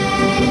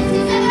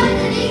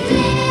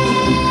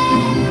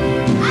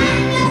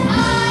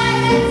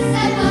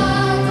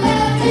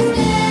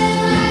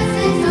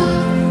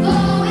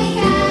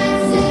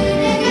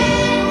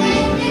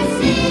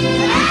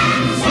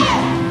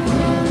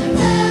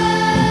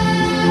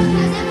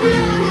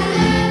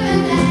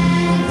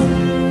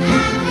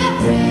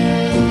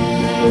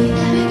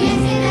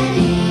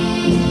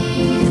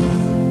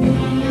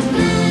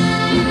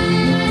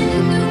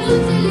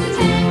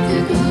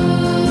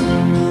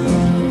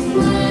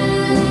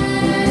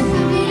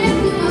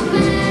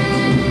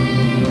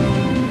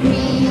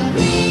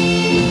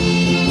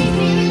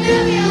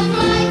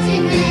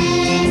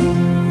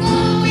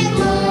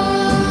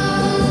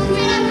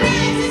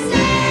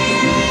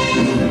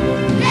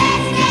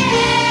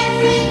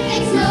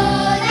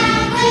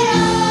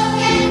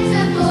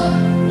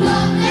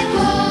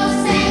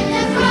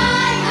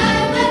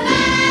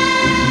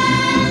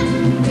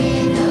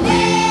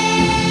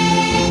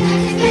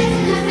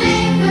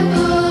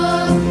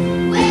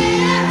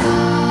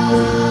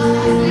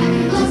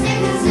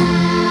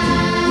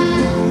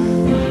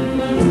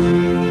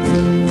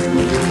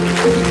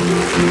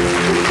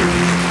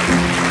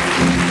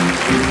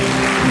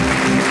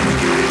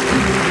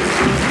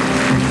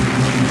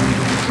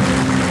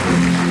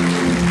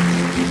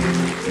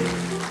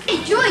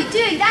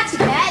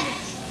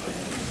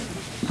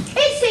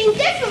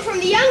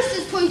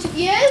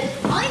 you?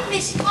 I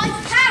miss my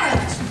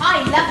parrot.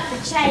 I love the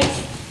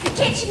chase. The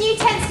kitchen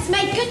utensils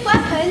made good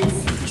weapons.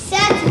 We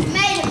certainly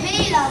made a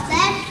meal of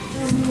them.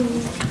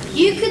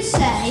 You could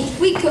say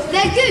we cooked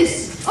their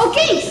goose. Or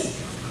geese.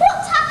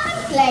 What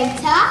happened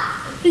later?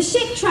 The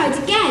ship tried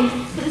again,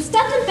 but the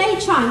Studland Bay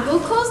Triangle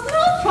caused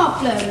more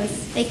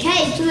problems. They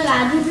came to the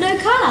land with no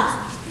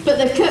colour. But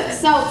the cook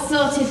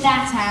sorted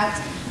that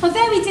out,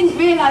 although he didn't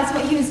realise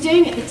what he was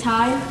doing at the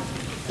time.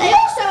 They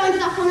also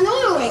ended up on an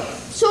oil rig,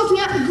 sorting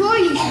out the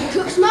broilies for the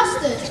cook's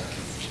mustard.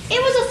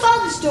 It was a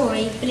fun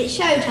story, but it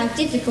showed how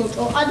difficult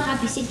or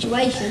unhappy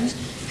situations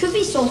could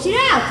be sorted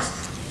out.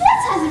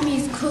 What other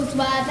musicals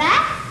were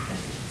there?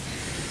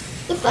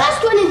 The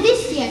first one in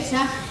this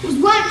theatre was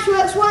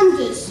Waxworks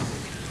Wonders.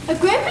 A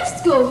group of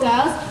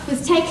schoolgirls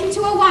was taken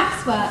to a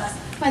waxworks,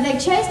 where they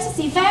chose to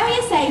see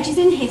various ages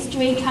in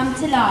history come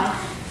to life.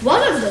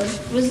 One of them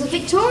was the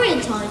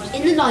Victorian times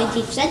in the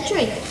 19th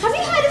century. Have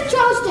you heard of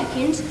Charles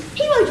Dickens?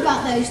 He wrote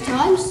about those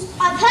times.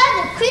 I've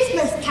heard of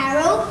Christmas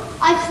Carol.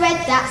 I've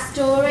read that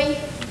story.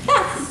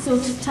 That's the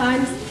sort of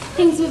times.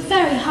 Things were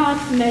very hard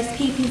for most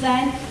people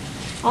then.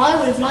 I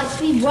would have liked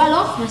to be well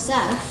off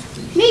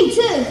myself. Me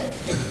too.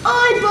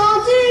 I'm born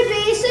to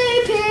be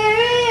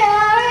superior,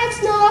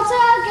 it's not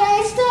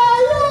against the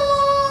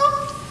law.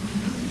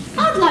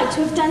 I'd like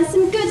to have done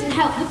some good and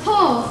helped the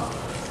poor.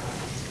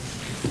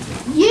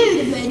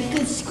 You'd have made a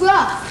good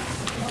scruff.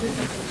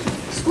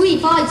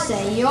 Squeep, I'd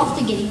say. You're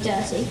often getting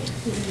dirty.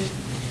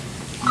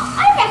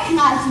 I reckon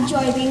I'd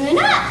enjoy being an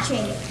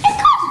urchin. It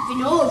can't have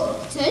been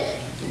Orpington.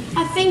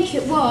 I think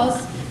it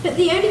was, but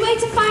the only way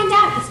to find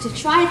out is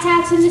to try it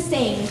out in the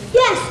scene.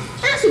 Yes,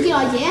 that's a good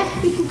idea.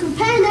 We can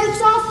compare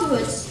notes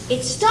afterwards.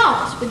 It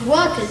starts with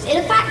workers in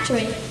a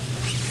factory.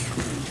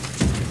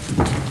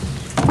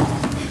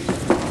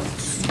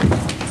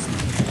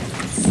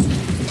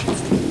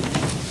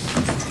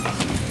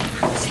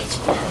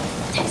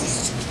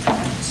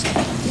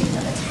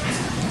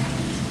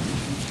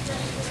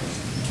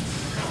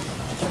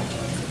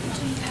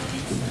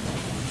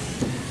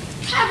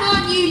 Come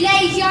on, you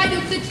lazy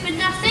idle good for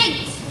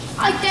nothing.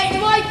 I don't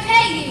know I'd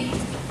pay you.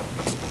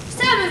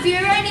 Some of you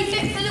are only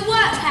fit for the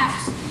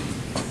workhouse.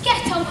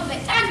 Get on with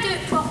it and do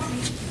it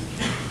properly.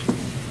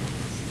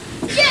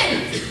 You!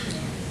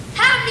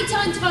 How many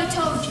times have I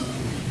told you?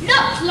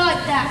 Not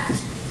like that.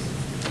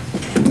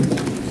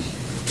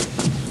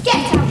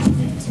 Get out of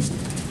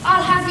it.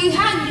 I'll have you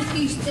hanged if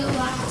you still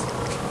act.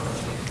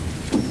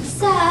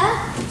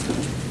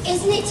 Sir,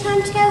 isn't it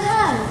time to go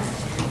home?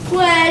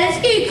 Well,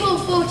 if you call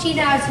 14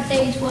 hours a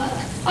day's work,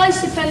 I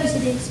suppose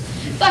it is.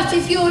 But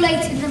if you're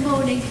late in the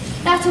morning,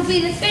 that'll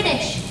be the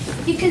finish.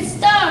 You can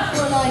starve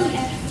for all I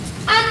care.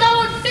 And I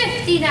want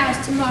 15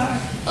 hours tomorrow,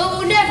 or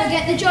we'll never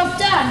get the job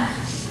done.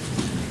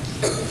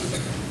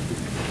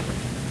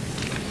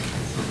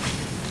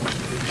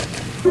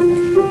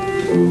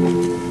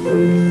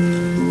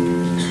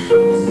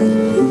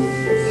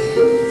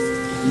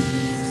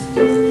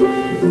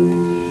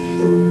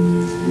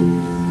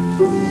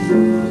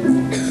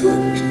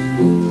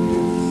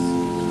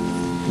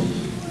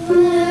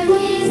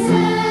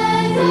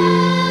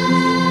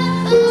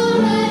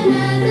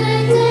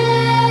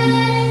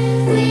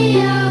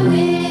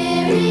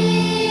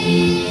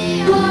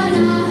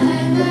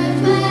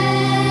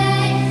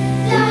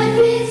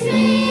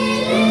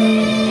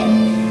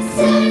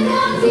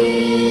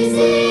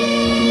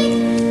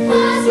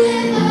 Was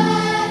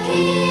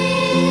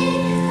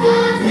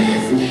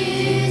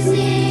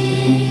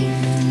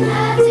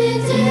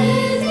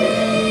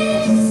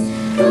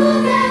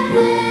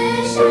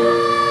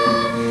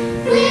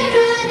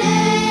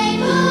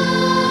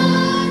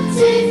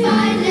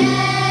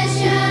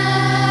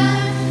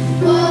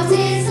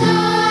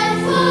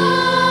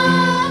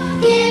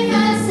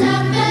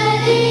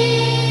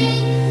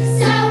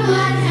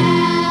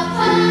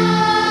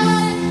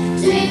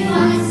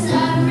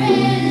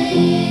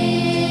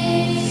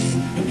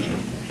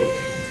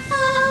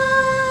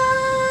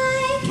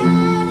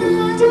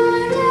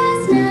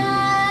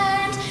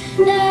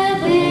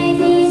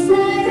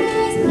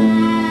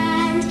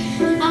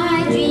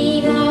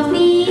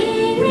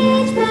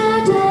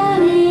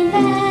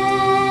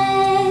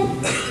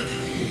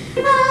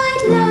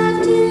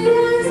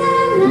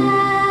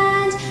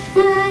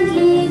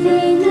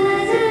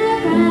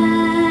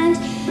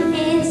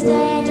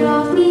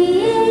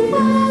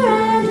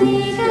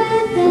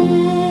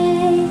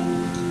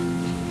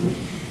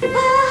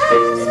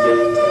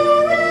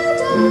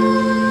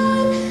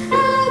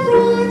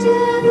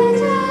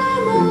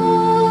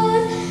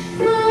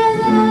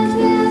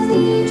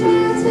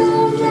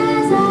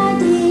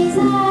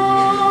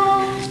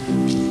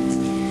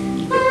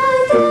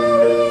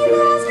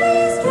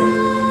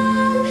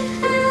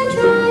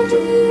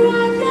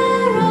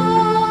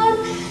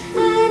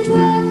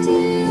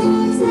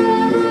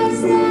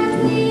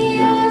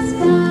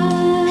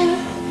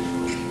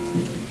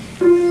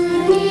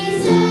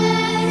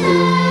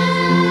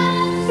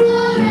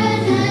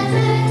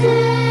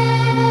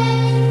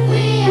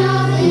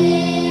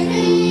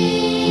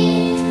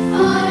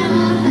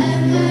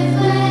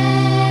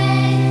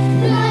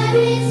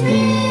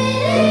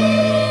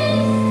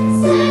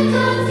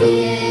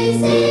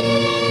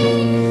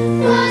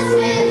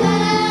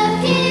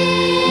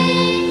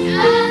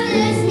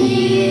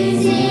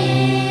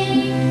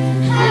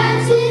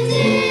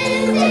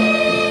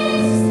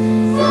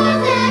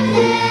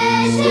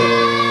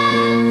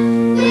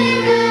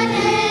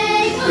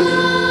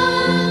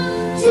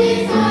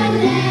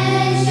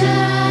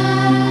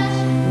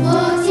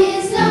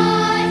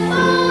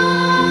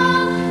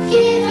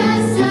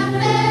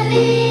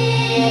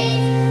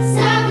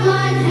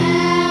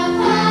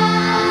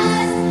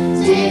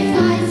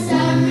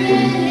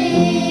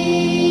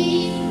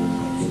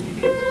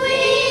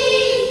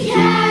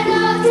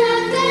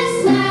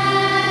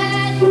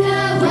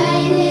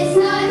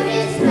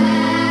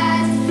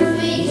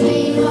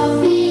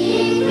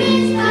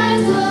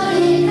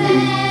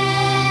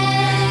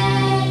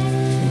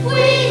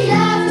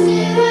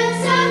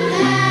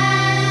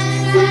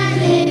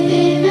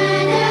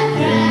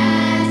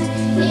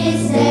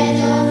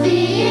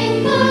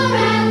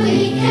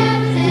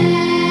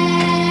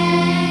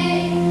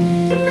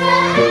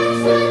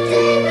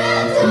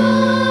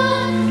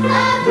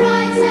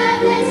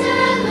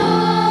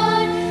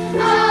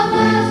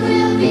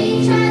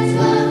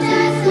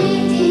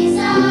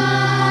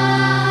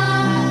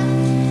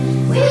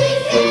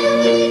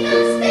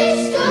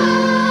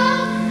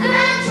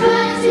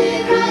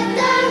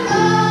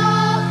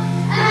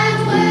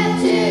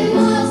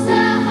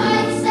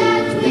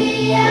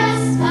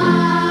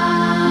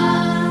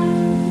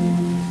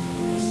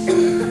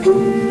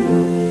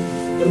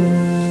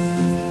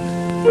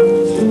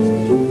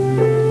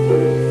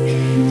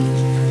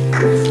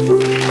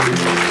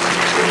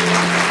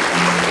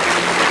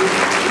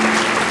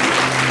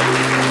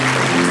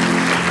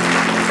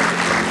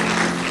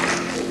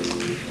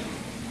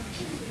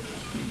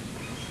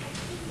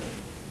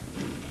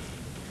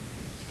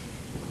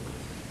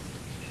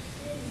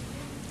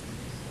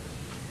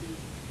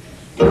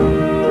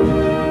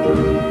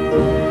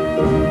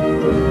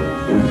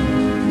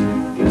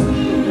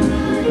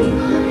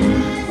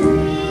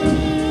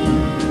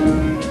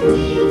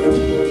Thank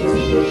you.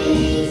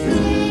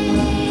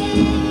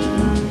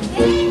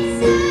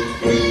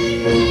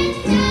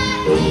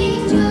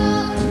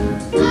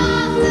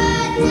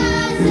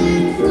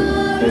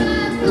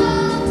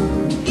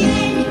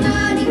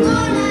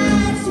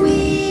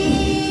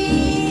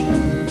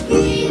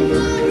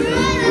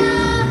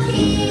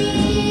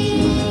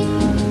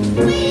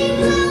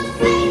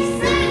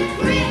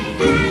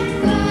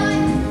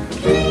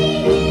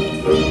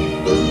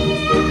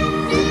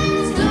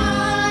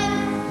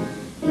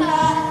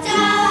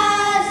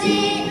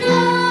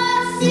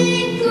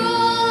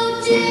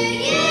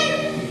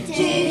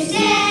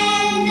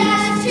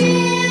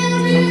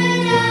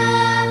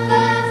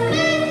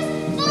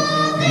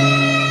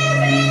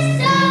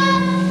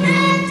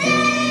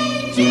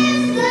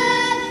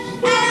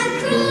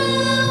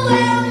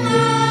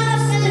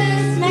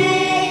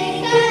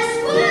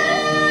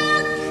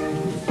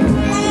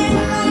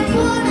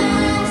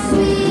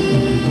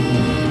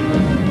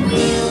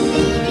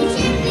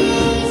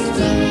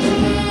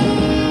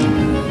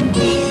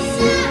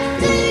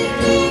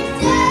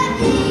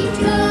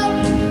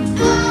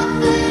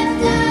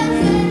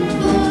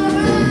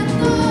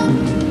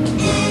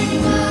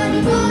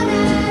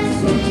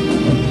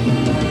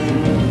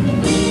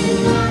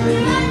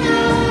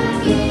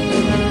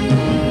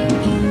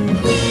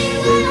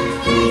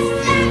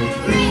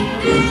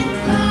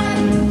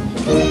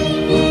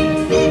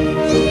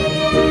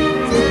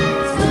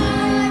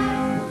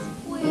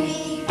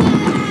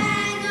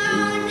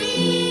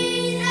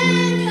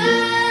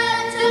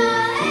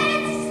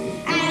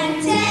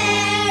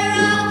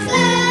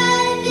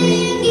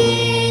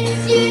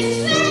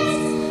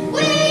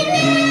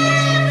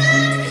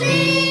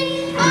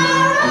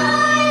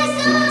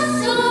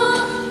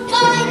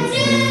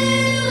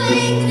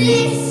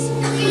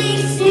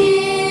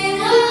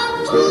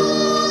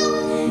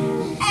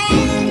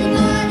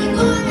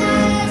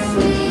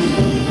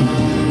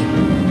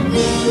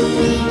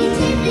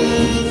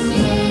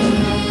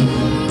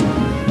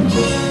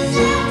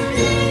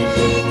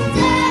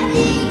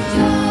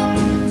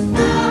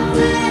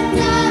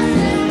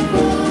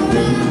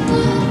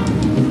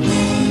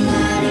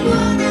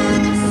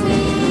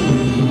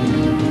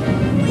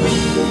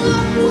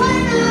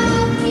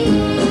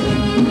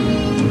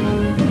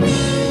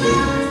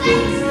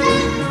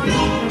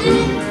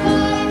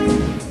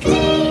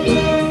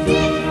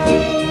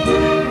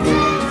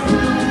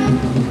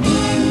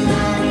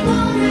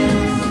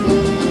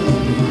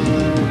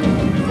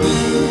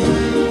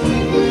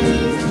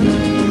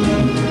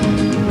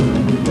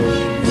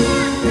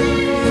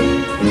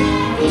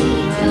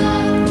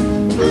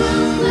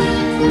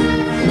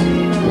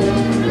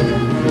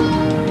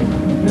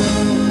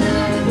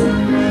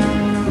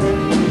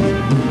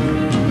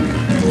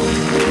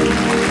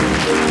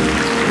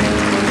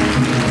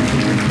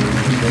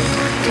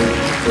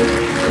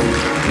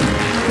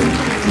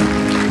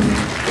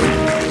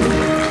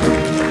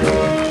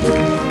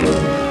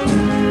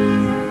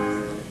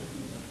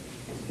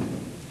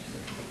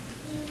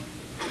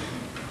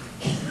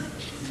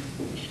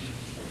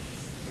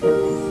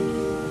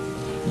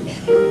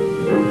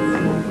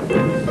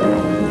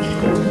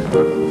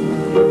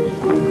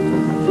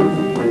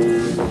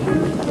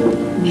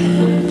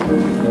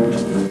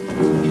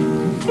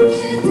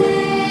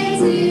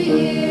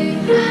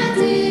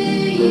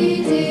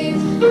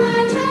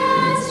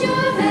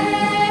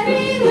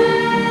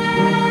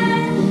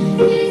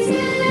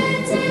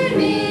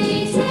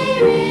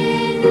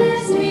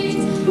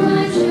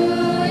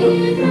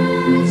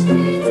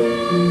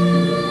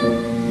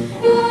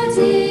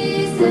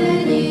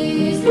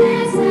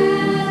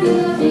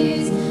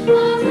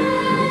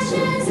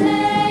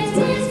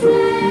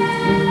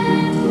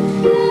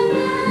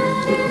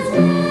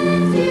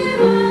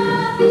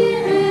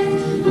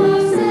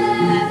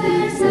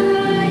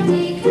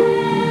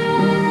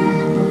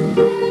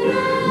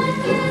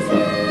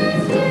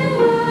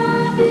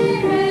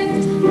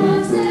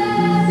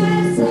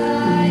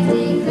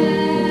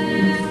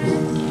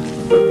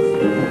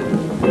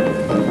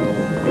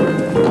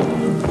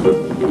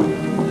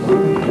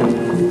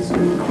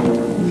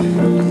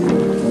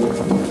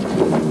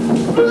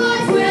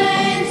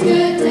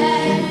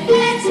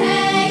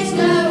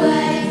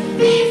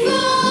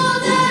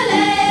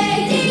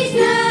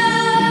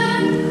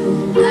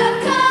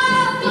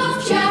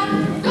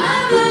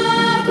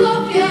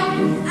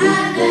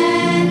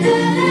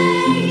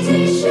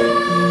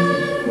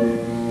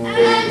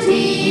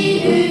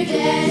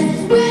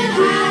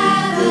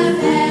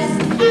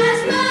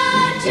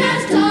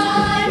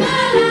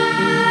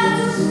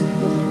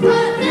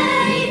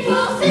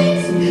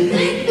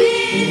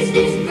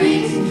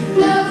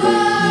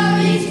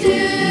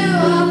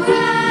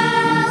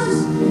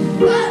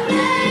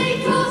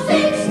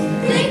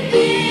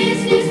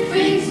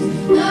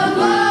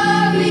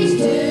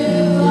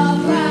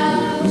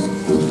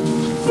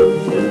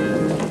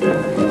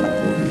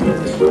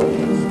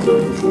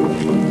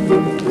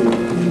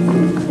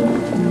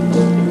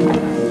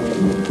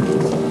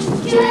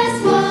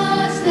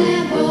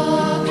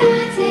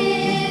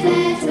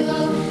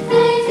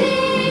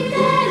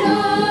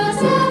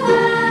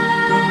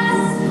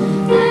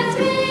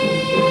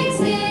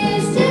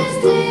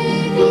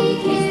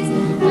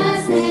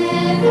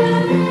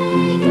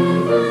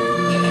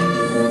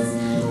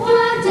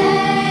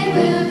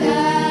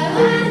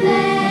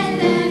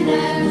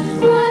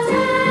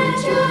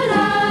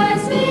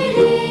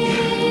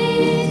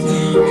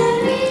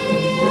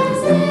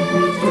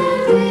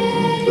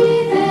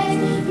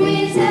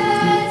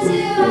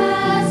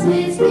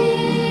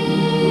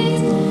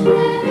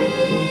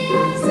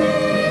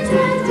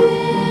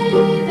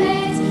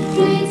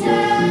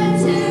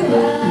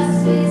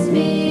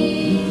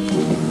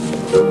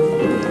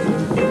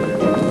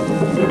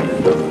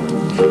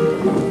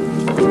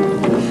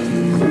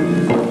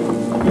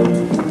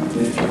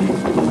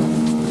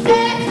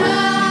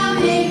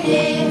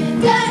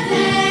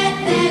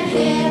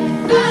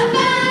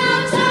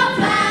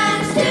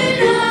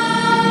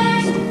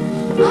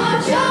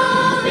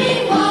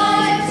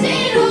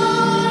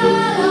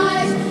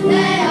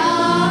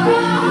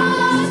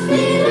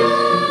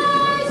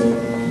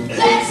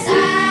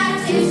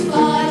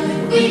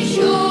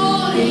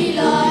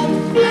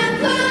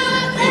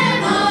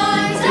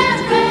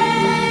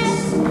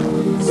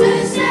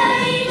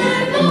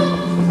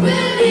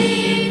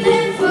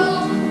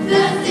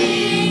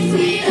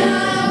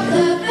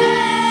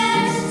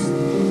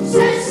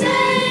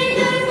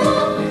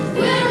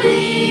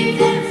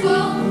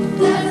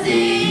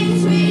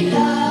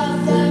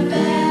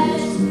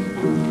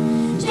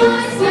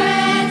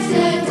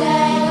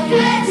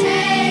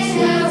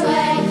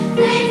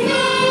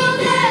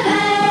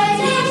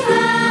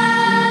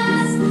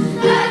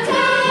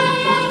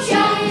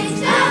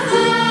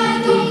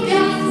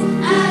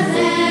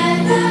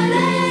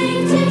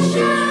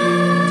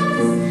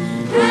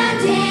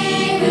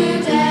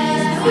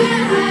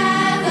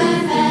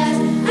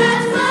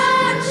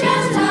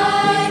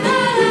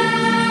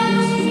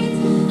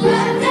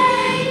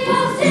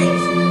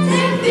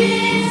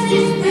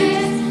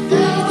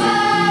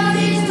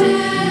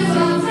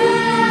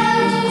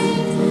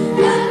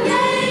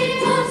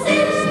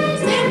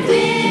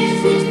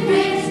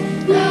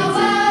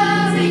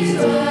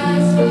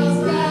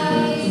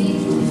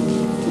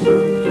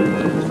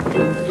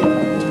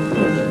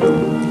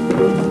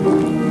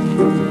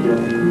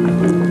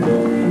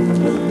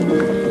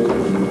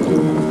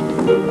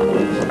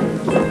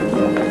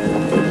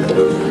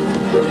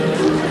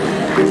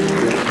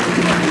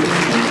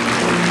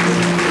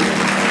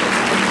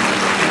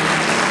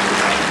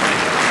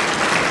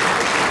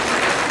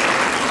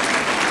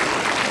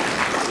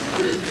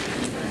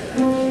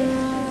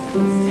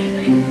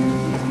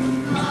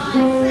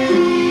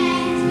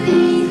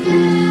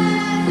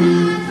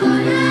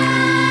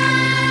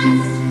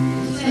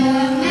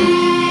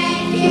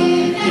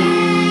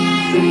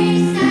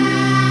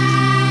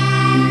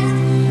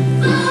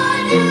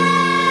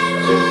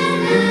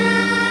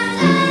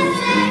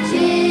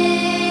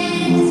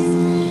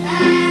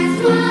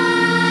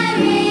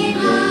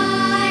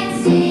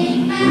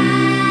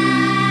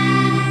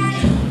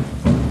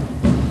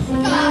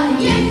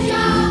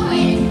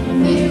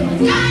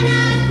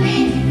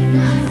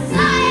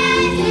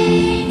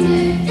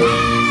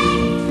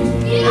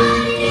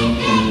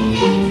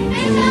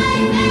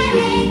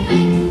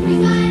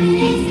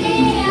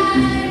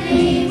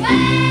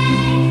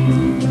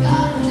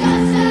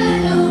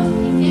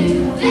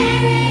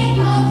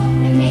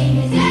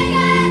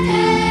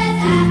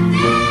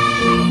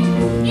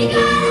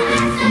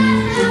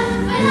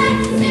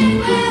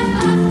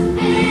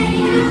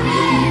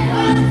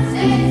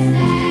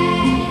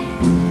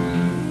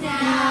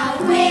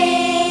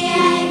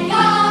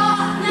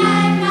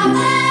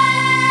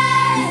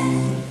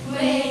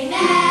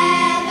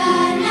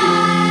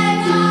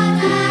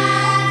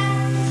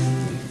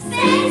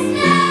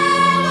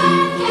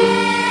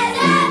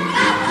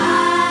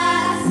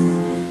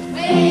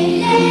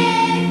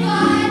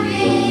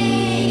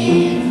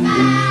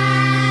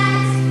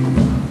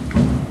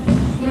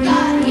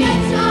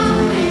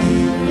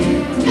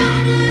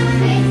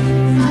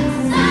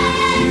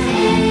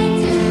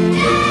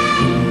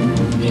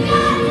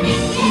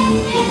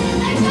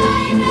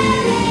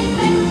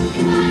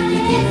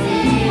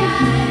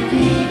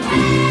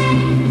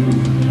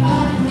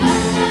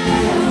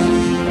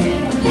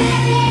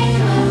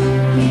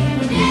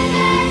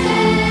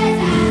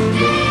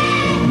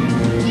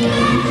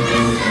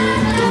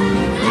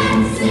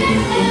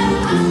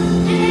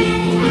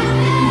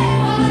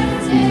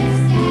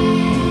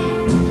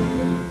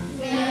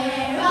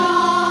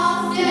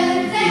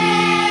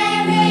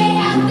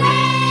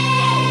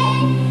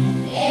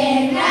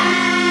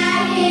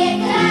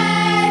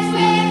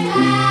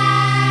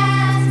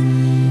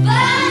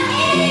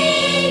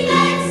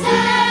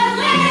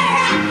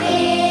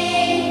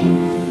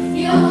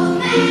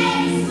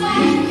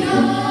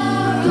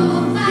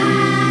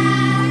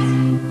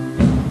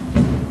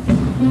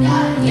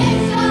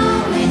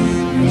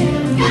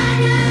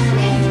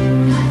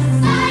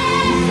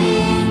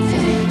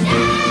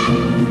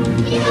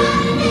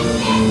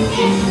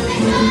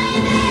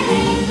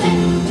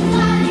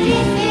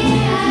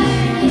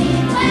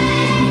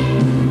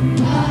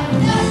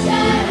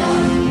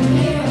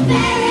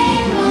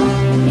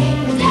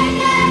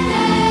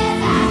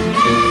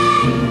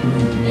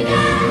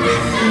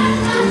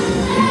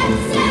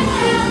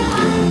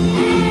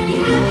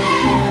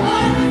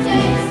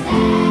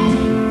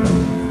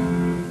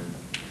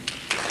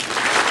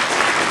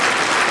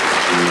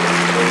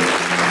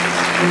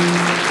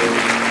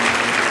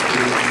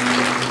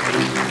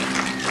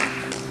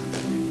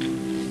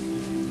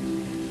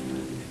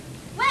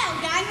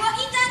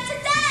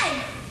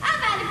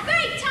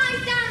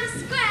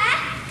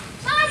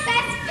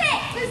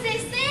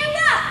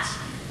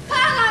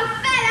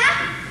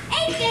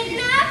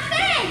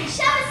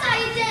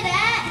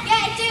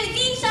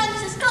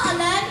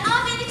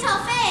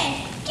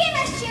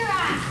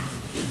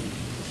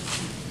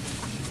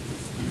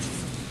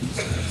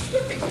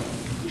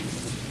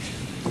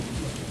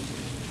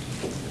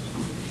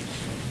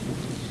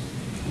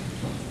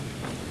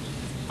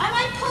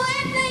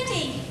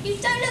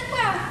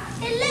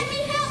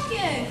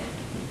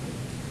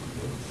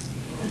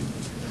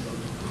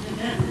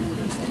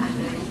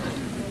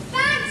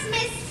 Thanks,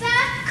 mister.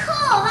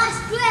 Cool, that's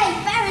great.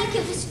 Very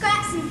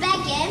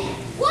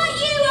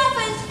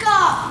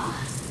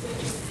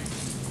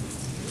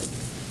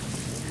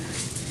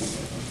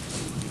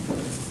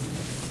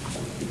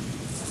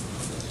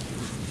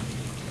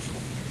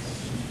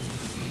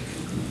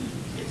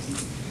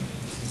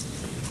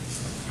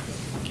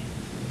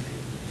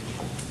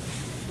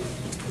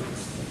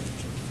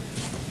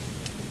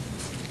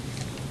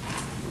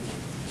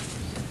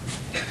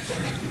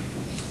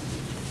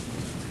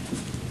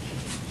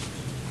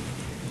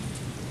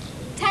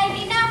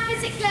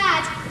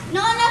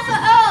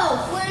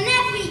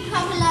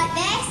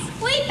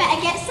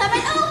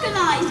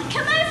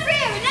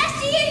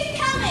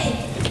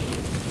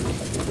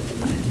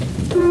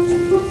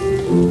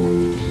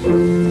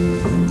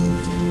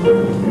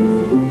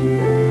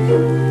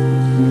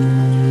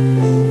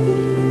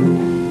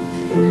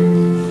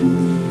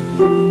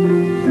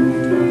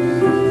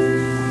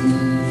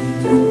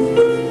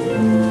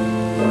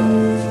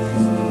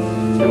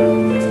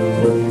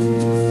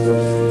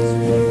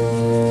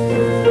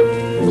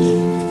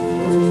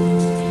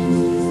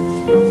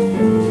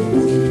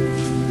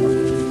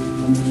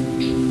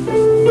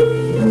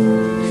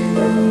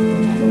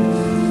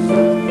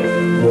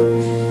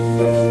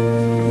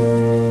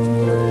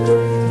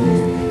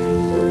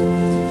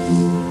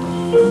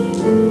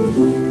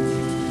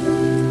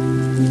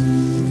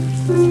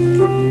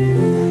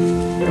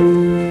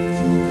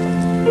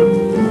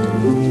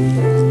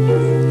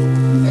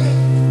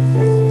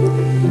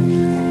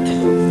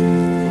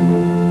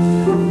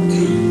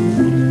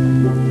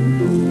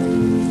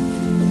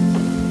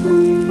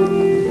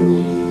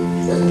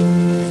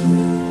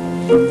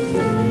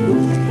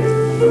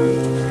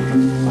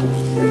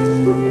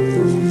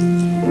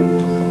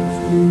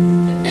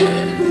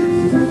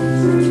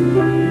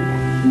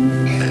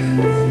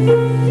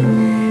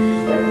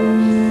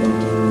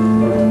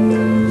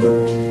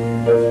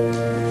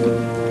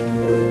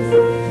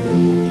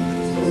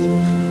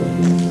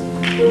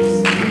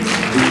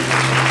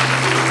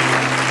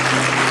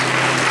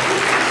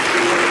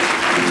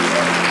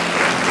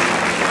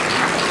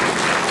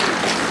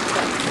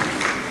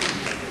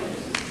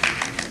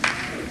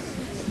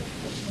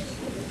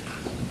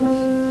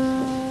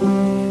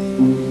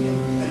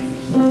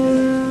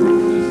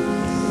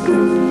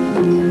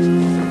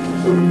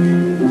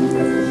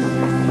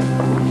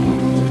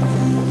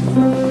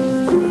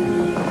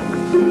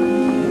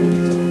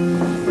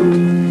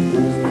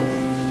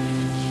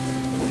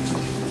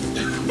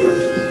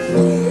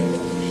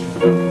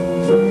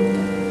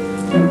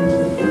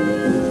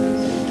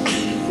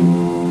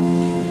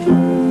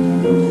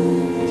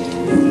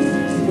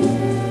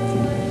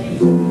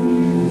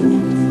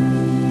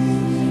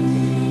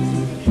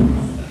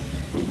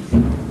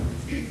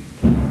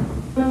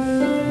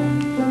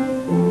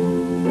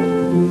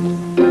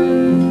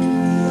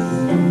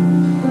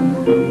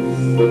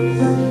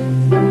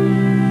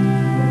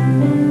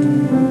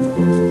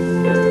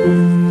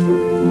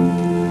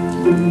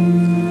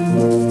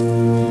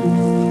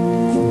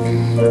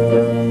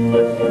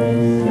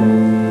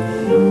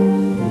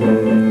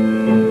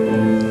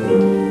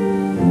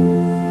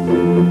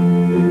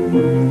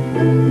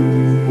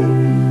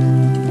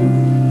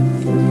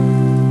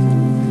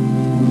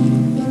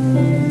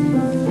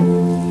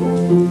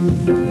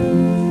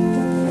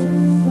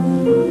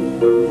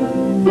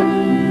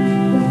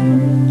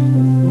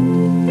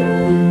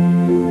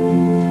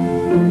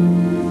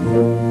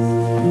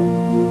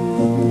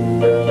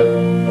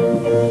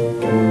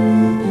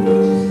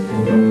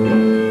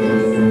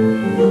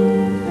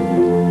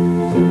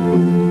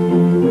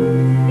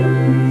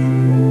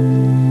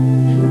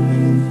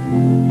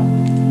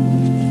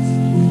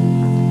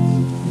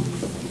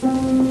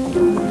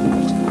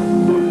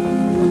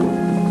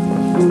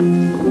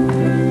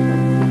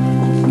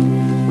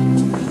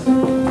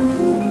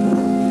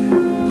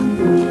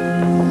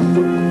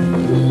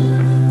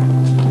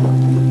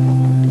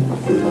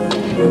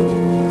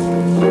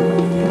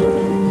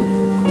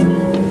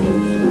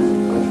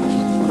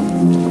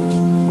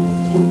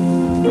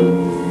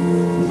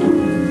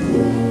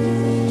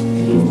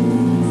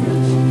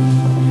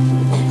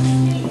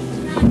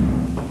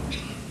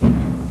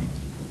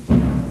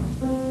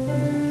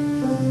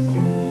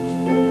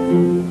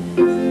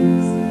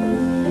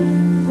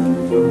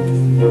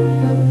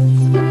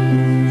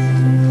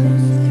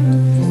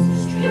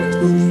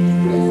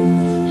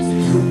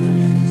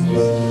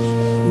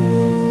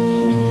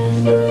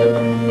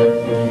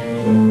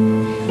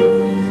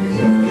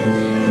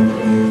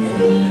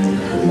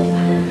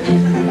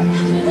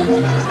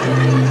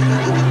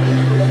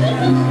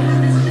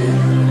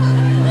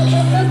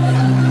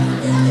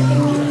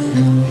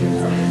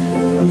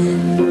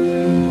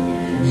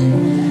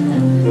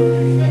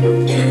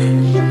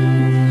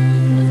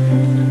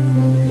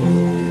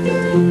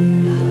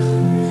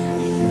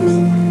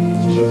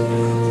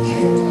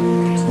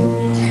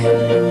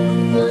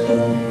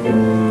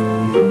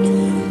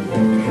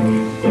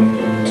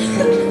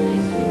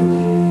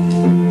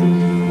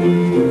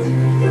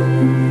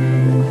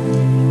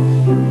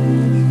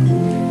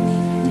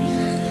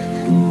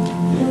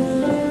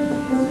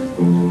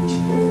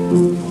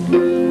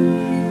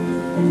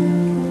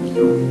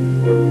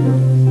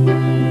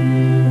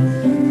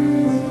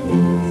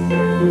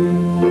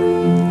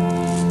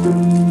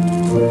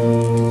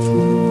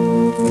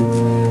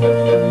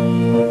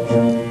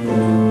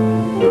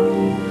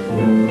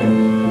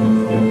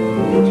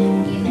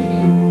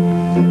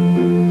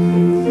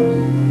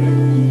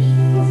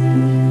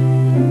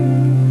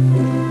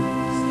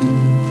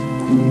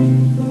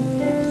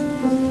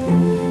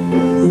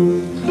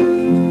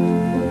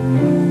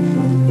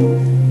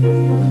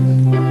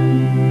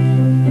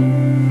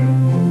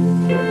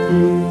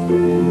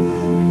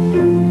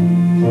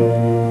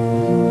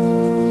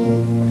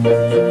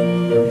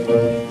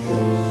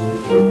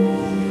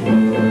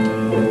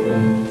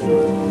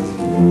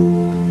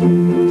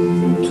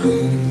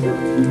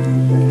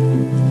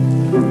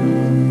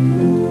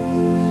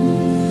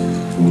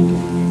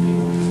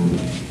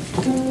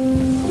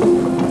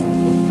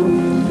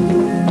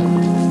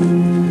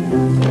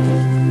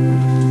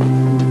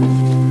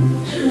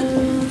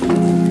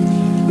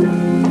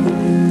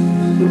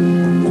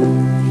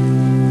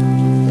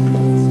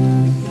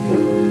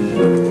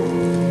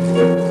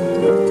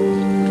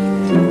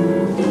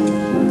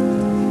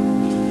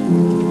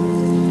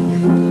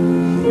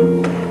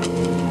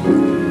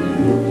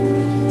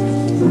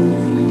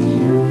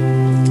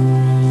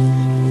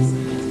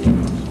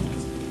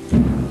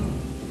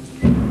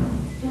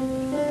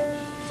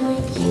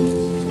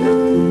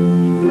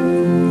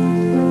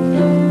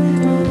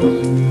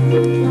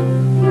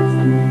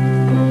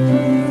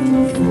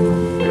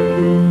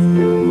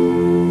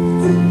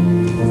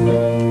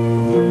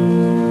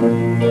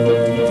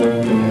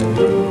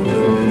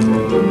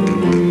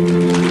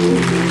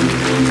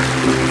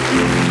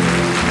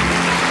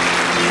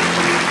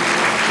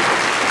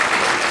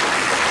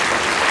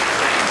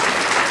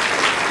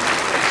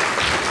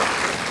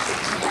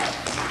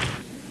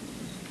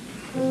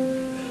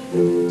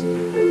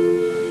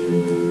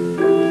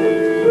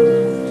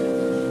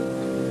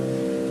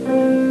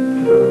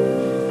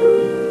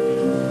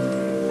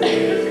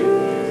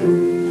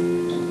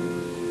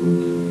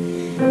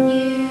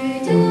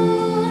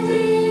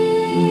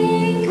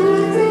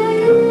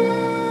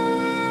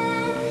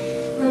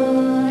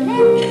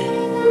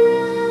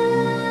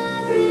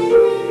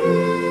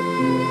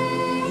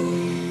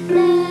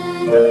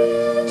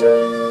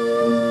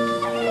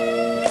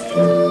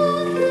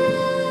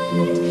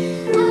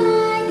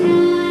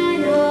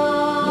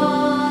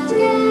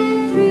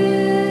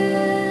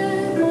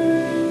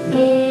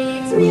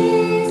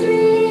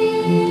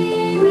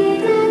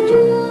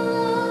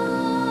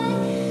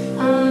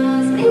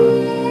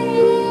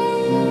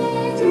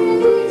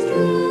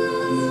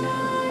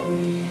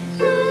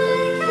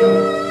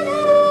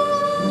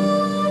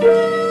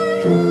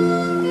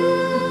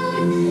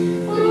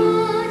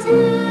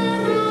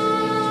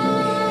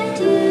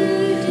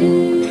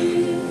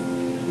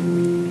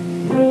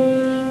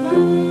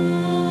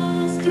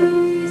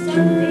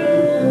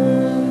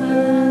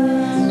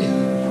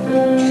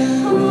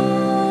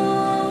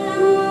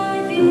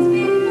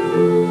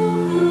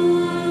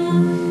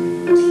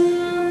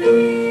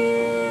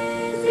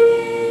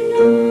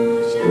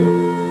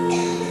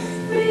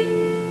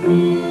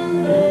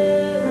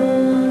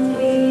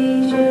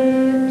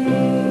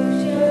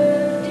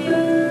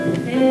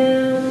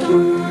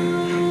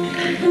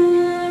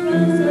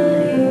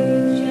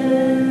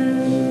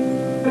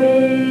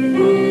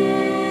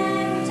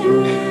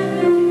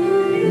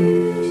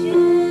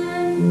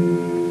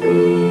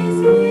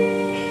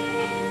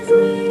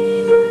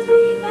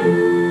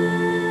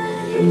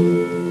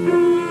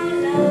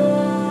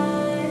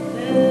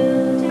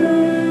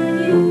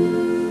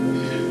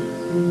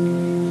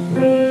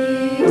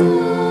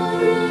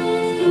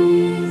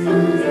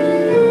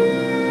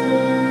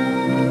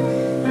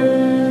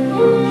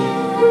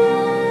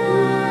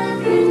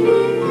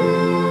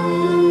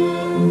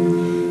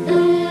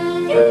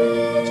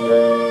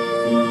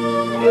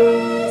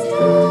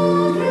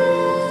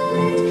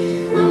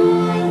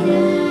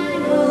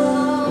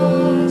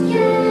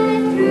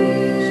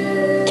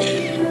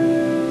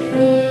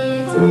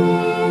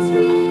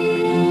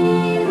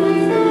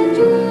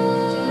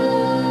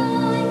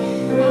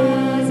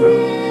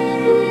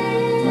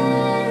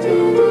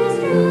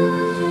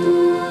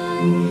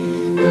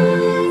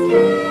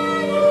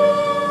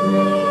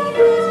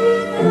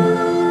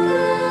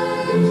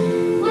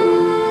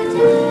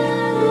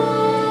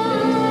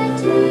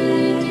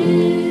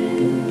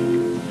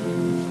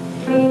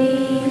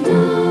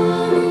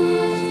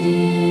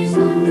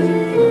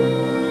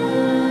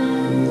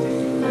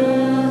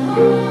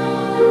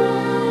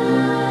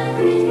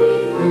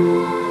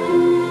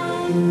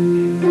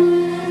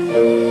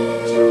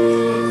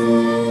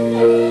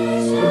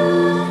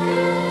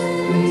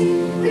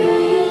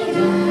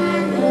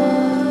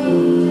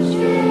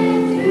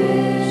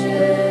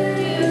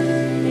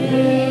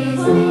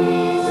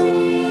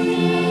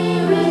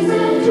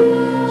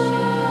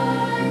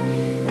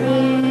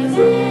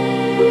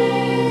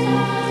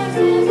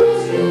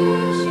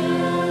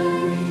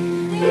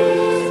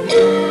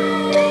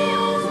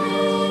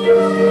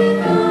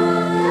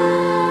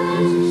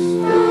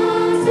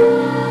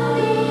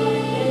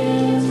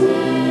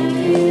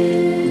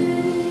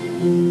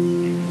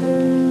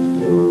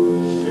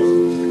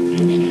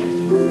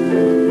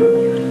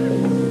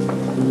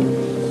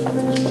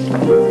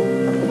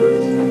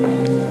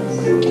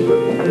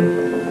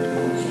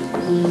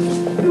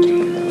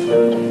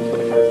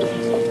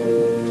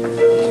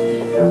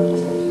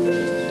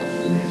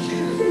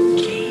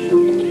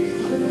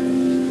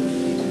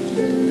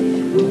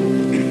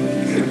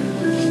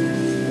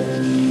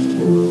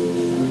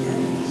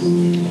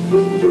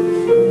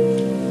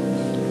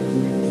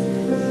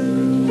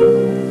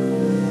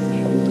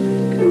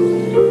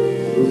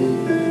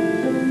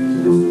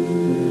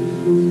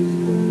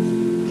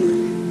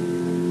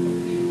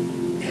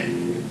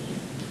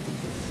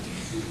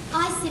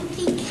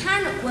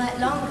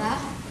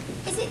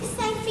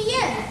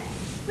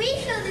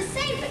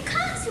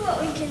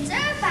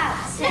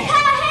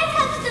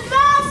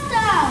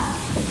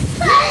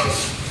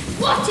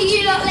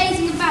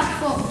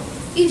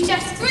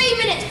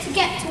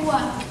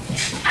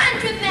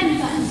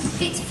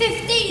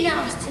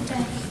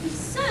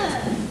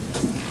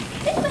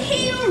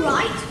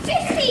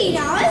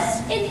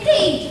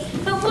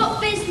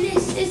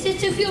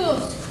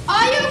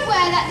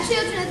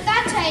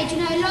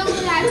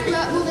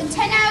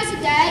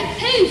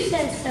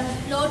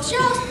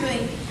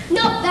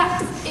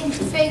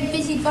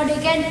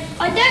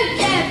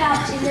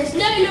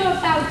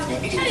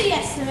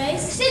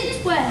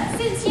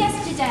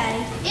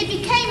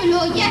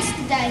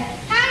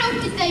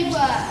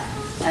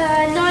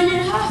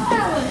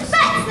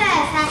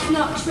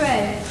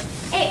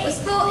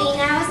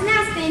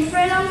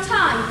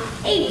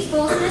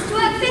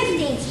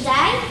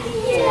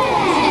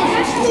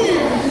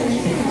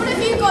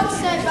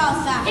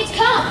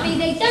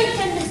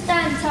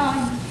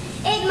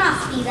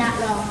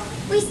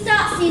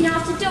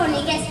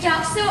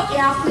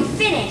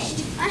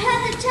I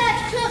heard the church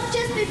clock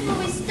just before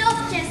we started.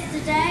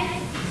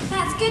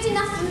 good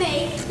enough for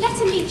me. Let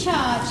him be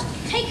charged.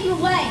 Take him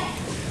away.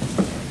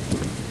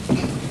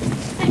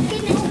 Thank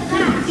goodness for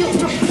that.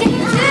 You've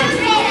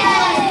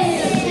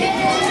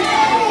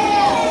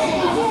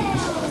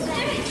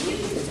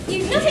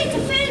nothing to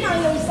fear now,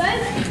 young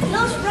folk.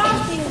 Lord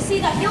Raspberry will see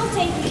that you're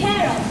taken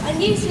care of, and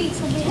new sweets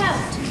will be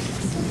helped.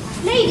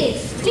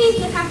 Ladies, please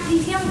look after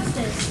these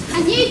youngsters.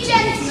 And you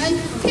gentlemen,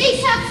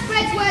 please help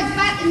spread word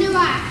about the new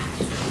act.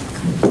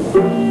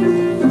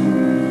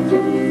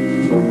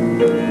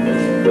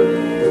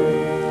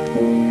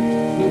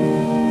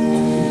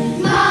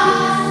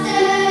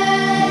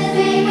 Masters,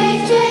 we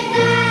wish to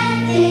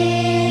thank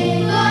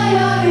thee for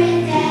your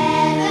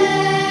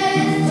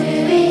endeavours to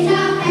ease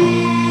our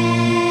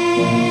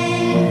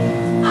pain.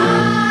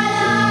 Our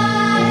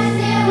lives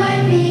it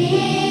won't be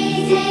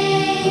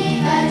easy,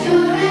 but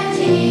your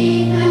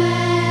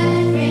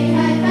achievements bring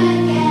hope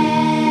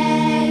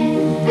again.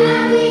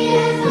 And we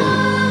look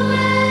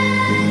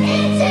forward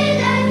into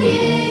the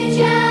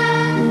future,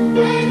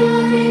 when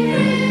more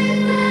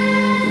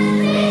improvement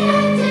we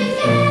hope to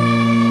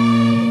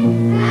gain.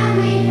 And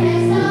we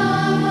press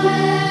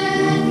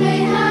onward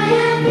with high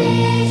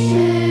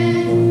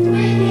ambition,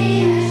 with the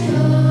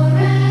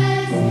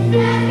assurance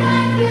that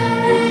life will reign.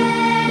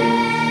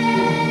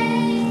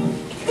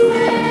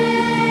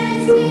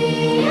 Friends, we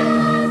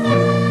are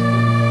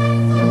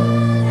thankful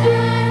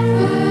that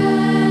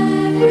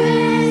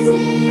progress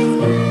is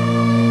made.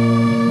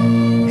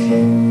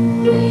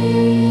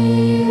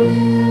 We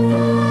will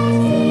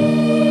fight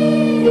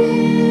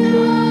even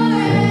our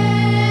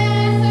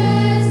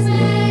efforts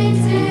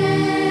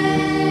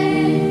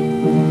maintain.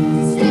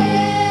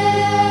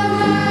 Still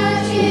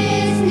much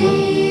is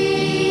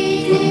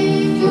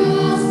needed,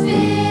 your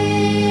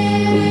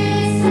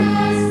spirit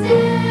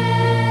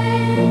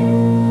sustain.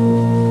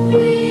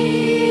 We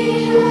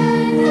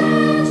hope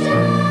that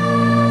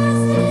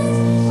justice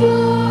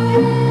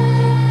forever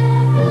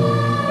will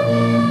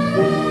reign.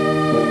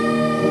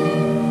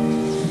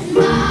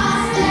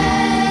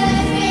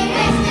 Masters, we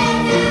wish to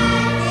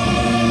thank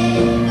thee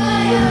for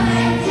your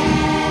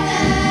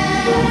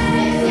endeavours to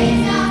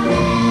ease our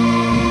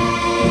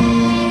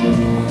pain.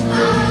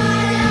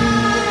 Our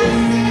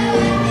lives it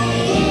won't be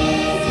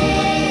easy,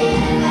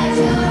 but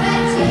your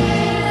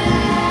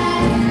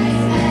achievements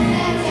bring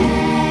hope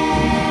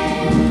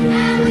again.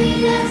 And we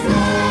look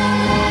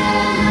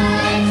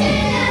forward into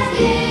the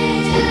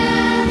future,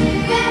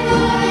 where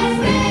more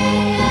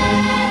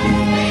improvement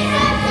we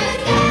hope to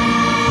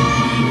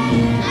gain.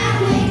 And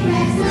we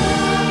press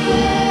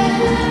onward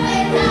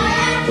with high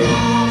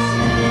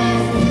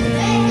ambitions,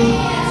 with the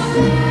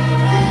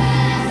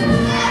assurance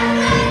that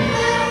life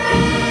will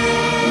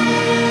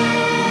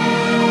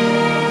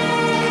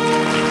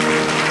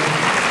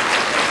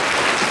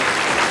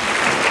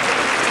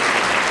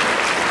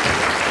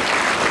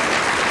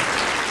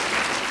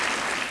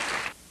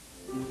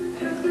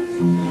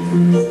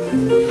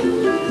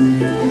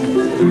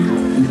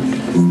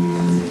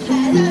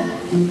Hello,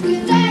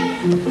 good day,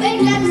 we're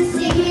glad to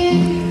see you.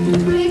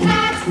 We're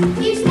glad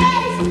you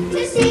stayed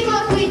to see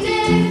what we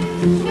do.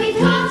 We've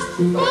got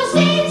more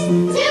scenes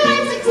to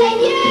entertain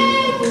you.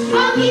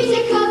 Our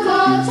musical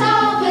called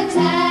Talbot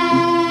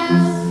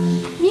Tales.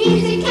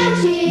 Music can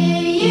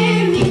cheer you,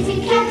 music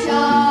can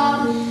charm,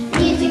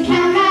 music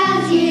can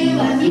rouse you,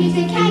 and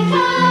music can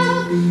calm.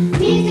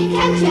 Music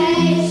can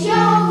chase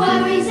your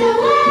worries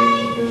away,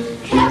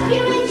 help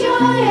you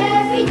enjoy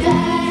every day.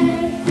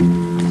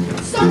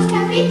 Songs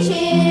can be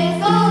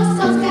cheerful,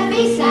 songs can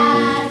be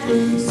sad,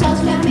 songs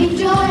can be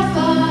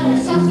joyful, and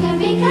songs can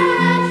be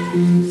glad.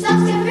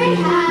 Songs can bring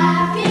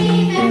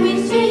happy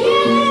memories to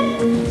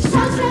you,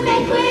 songs can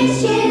make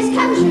wishes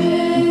come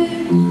true.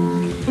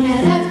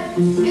 Hello,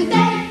 good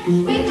day,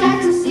 we're glad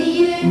to see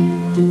you.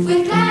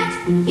 We're glad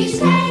you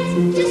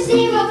stayed to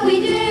see what we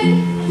do.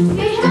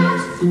 We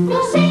have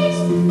more scenes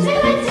to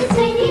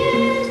entertain you.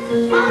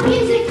 Our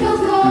musical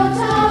called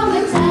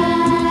Talbot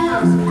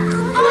Tales.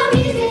 Our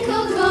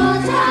musical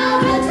called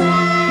Talbot Tales.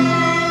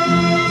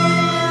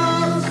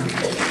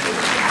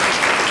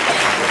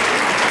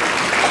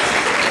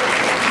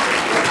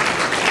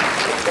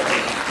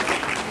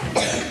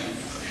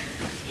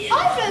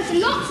 I've learned a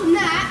lot from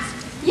that.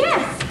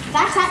 Yes,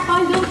 that act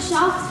by Lord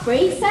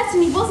Shaftesbury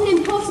certainly was an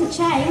important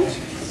change.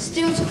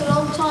 Still took a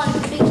long time for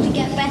things to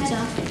get better.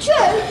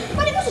 True,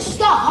 but it was a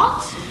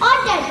start. I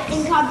don't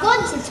think I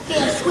wanted to be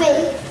a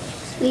squeak.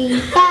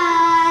 We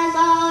bang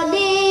our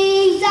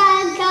knees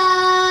and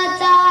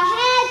cut our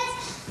heads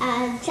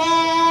and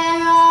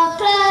tear our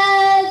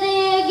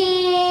clothing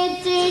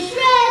into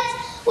shreds.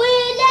 We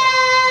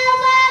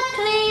never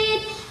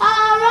clean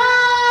our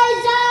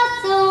eyes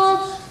at all.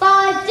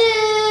 By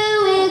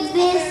doing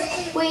this,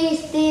 we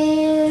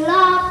still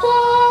are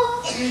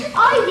poor.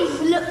 I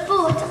even look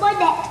forward to my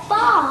next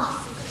bath.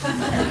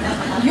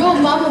 Your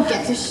mum will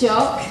get a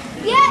shock.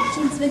 The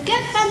Urchins were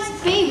good fun to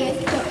be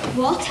with, but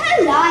what a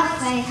life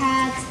they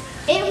had.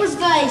 It was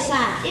very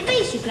sad. It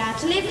makes you glad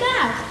to live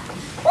now.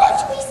 What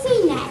do we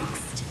see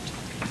next?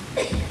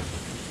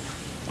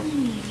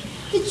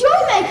 The Joy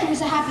Maker was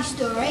a happy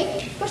story.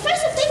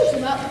 Professor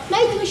Thingsworth Hancock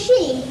made the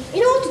machine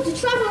in order to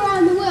travel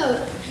around the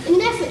world in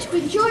an effort to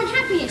bring joy and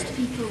happiness to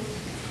people.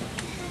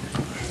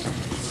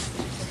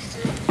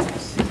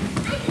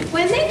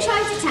 When they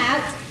tried it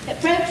out,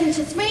 it broke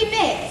into 3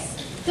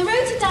 bits. The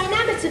rotor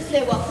dynamometer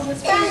flew off and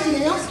was found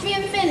in an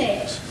Austrian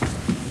village.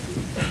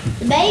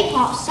 The main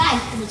part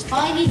sank and was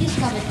finally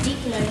discovered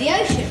deep below the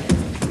ocean.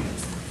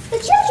 The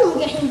children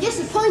were getting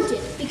disappointed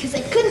because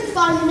they couldn't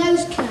find the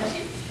nose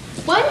cone.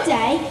 One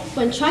day,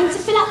 when trying to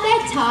fill up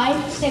their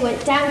time, they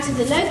went down to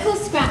the local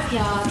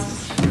scrapyard.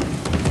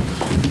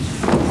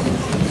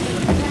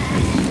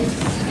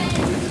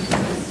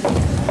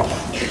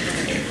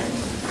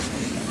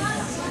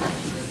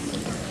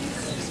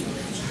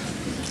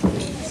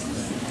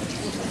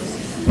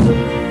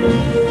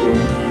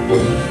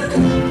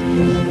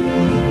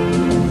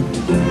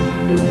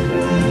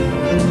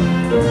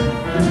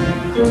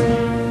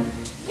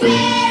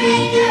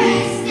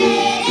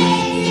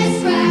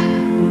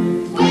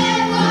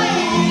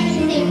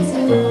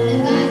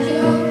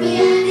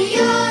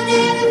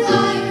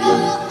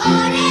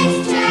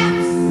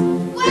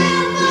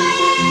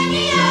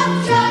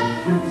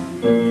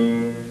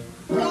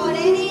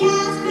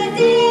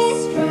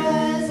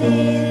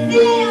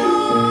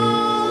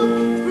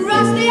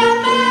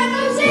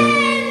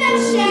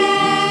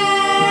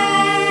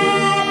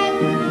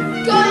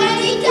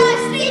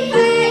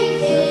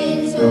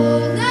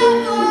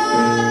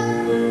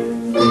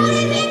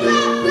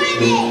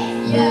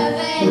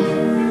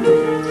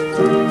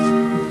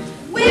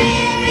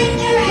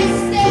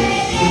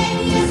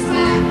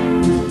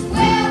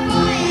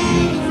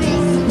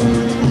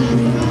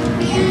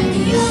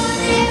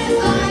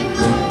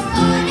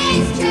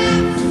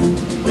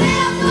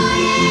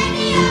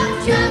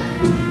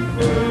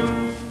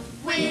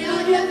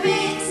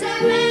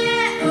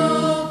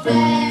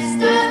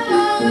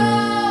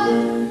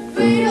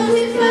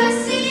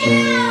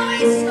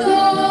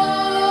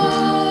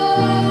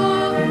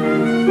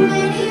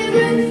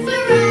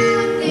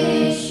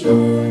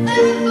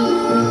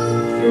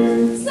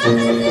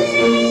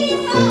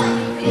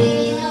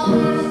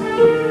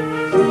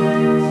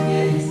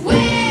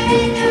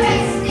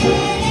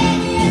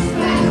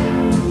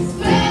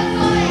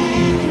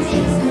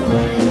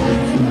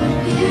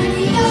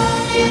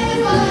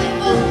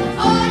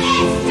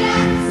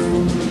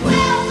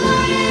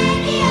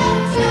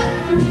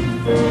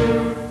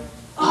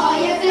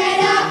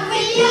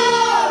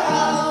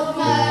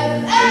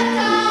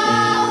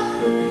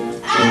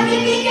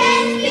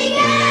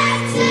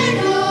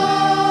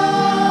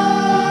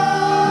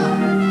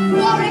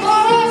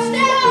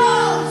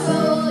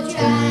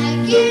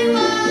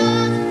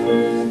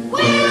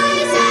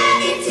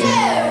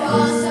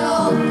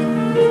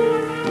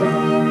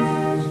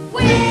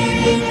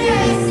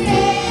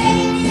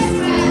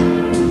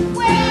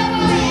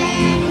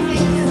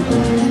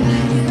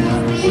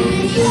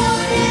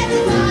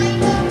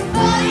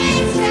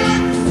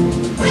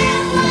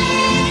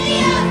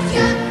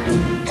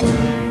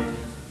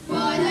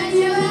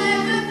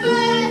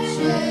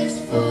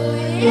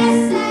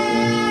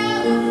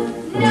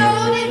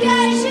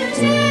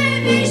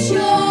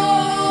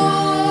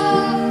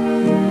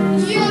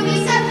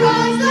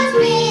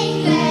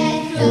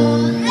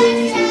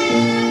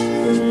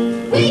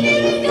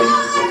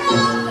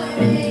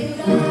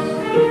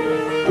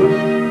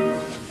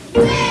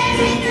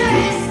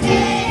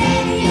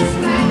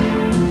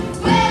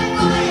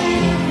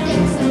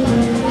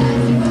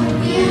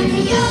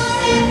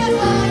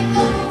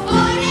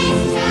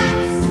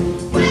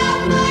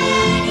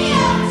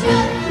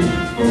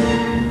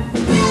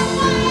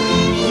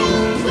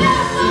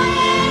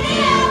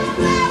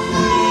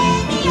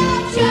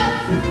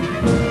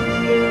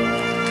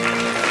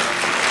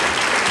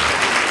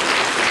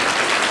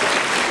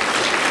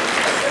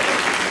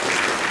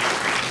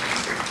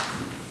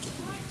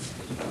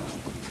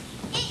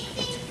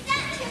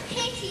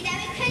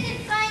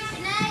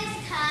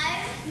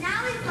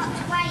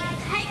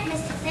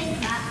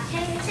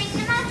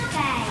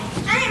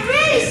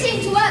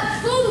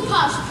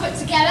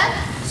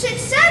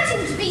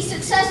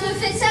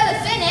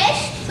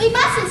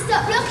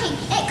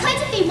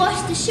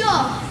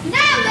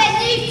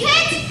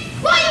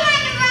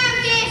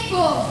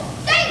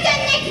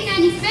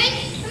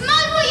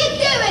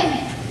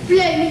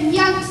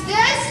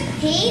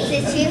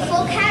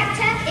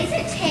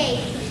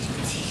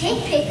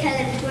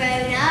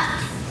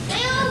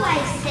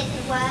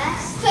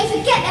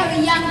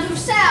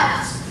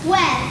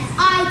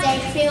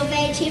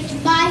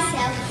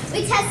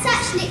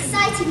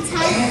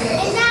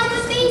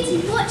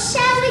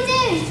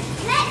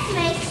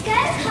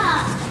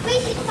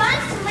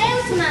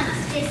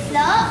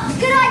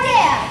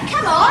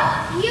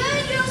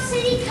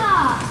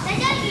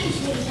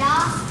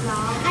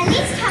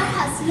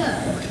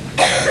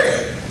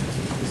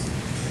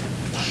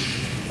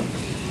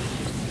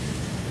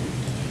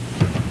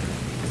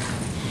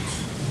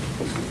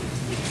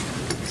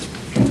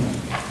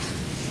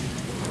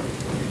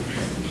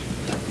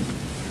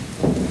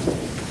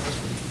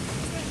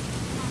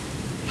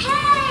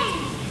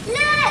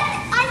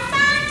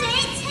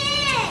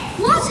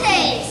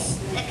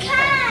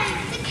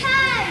 The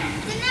cone!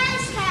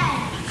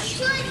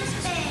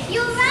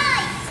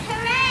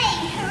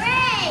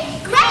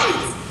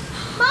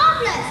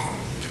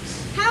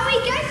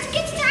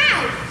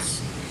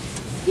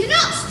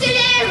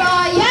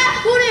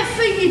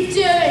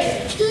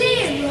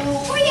 Clear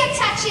all. What are you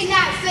touching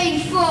that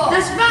thing for?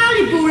 That's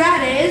valuable,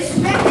 that is.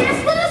 Reckon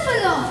it's worth a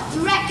lot.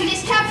 Reckon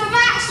it's come from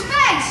outer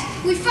space.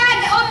 We found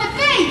it on the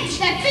beach.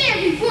 Now, beer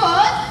we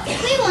would.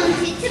 We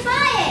wanted to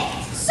buy it.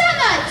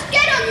 Summers,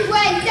 get on your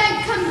way and don't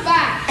come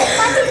back.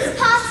 But it's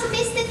part of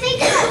Mr.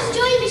 Thinkup's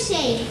joy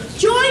machine.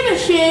 Joy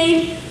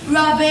machine?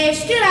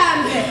 Rubbish. Get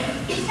out of it.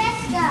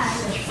 Let's go.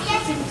 It's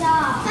getting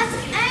dark. But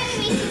if only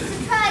we can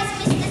surprise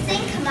Mr.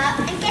 Thinkup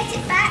and get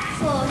it back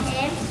for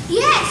him.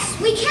 Yes,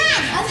 we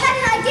can. I've had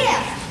an idea.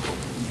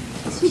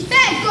 We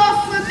better go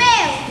off for a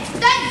meal.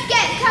 Don't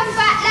forget to come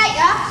back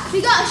later.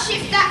 We got to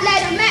shift that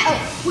load of metal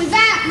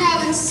without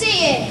no one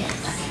seeing.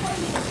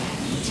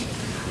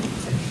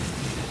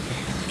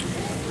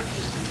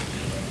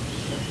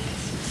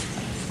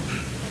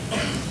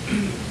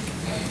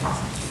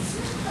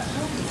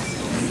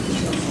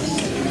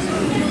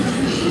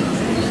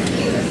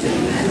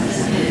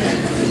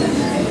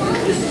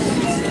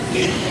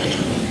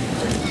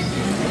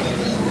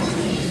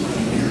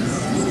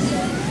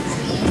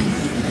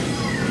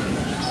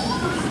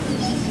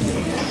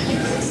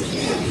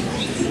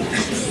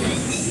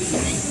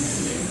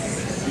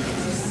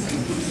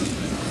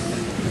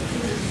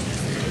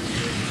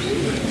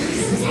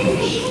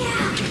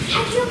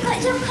 Have you got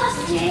your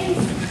costume?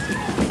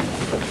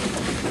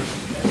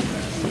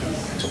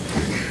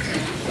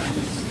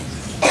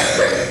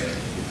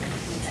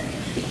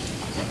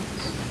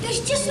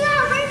 There's just no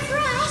room for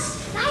us.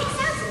 Lights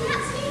out and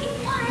that's really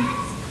quiet.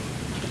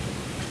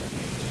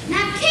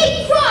 Now keep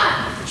quiet.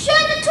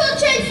 Shine the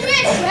torch in for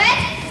infrared.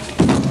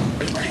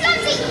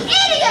 Clumsy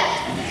idiot!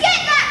 Get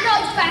that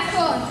light back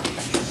on.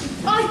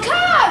 I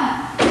can't.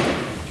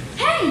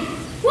 Hey,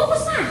 what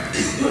was that?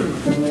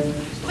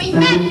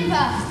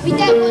 Remember, we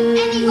don't want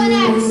anyone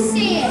else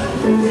seeing.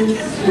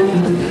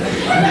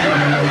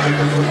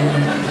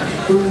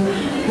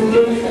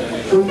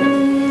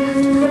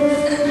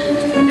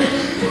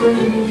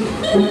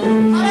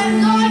 I don't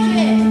like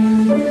it.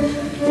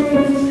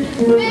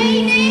 Me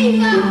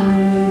neither.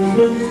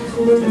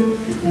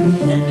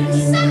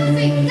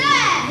 Something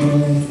there.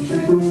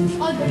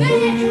 I bet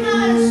it's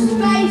another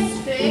space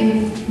thing.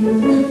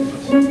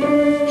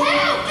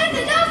 Help! There's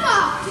another.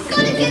 We've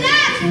got to get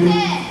out of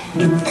here.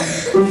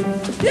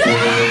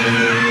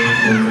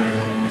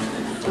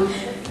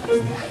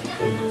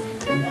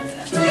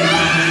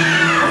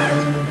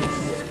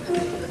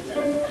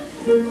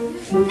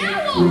 Now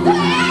what?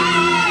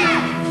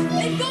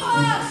 They've got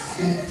us!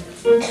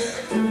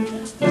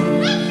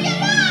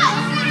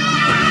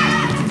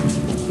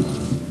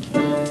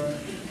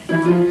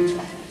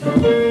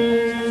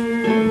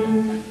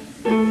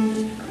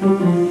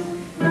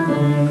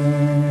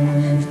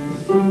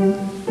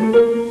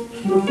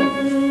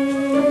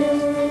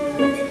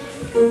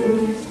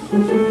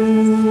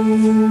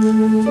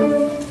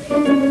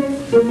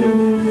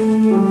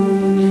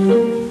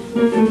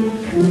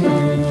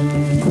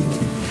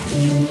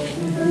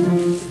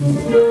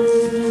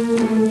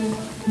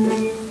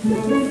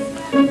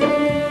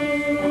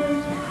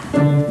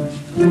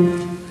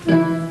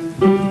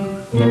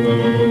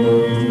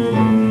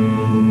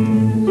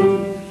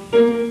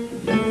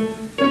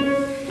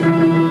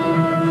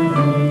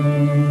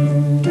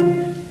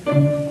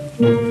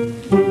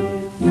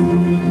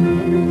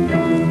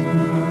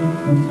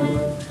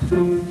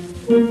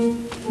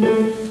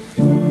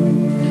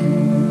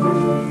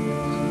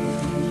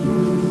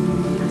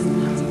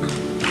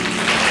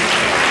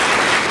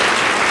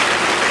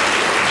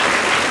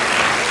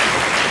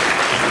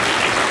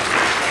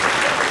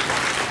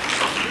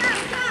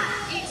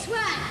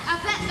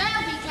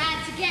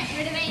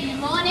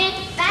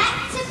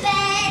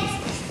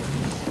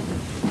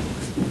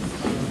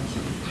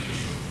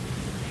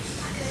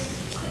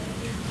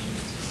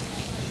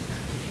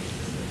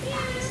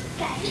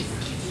 Up your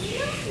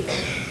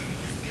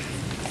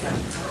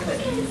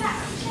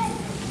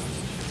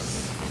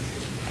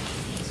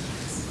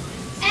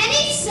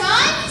Any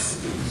signs?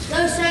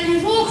 Don't say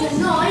any walk at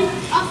night.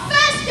 Our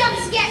first job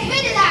is to get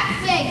rid of that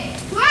thing.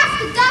 We'll have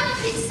to dump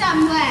it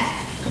somewhere.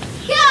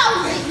 Get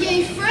on with it,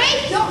 you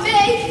three. Not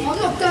me. I'm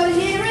not going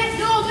near it.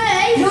 Nor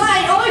me. No,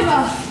 I ain't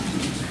either.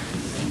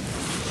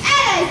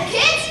 Hello,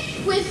 kids.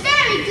 We're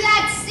very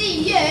glad to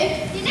see you.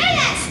 You know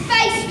that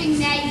space thing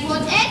they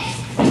wanted?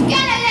 We're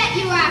gonna let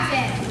you have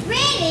it.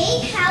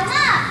 Really? How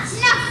much?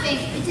 Nothing.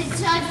 It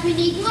decides we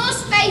need more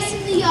space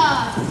in the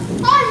yard.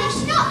 Olive,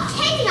 you're not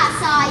kidding us,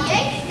 are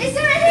you? Is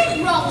there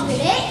anything wrong with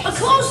it? Of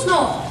course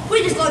not.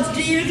 We just like to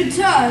do you a good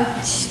turn.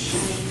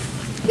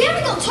 We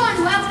haven't got time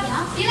to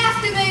help you. You'll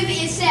have to move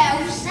it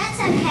yourselves. That's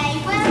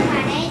okay, we'll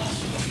manage.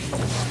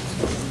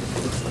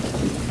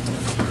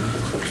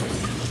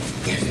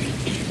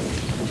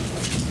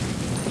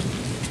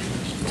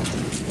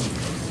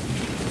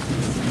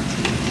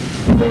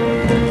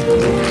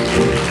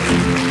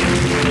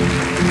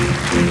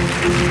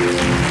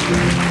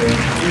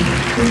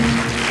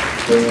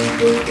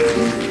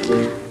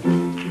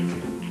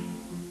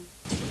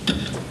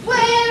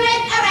 We're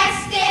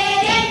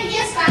interested in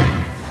your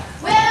span.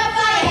 We'll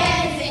buy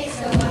anything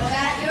so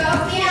that you're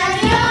open and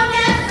you'll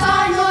never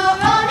find more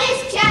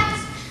honest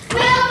chaps.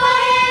 We'll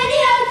buy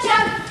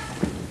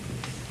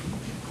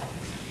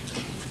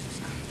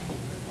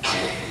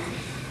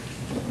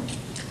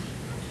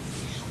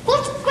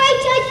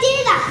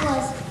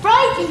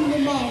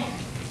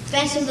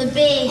guess of the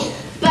big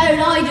bone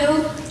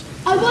idol.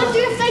 I wonder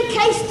if they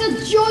cased the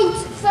joint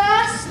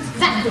first.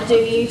 That would do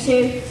you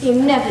two. You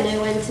never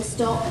know when to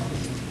stop.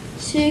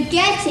 To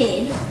get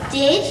in,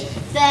 did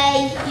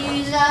they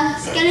use a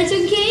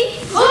skeleton key?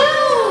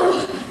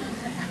 Oh!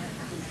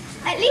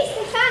 At least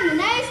they found the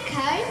nose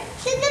cone.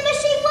 Did the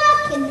machine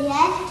work in the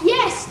end?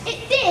 Yes,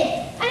 it did.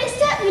 And it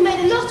certainly made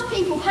a lot of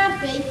people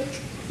happy.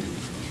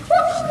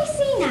 What can we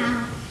see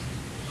now?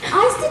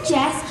 I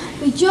suggest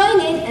we join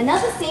in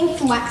another thing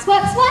from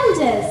Waxworks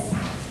Wonders.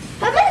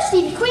 Her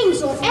Majesty the Queen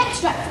saw an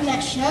extract from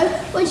that show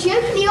when she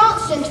opened the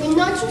Arts Centre in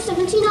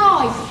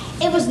 1979.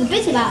 It was the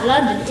bit about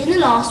London in the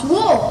last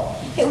war.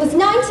 It was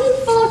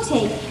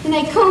 1940 and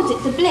they called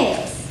it the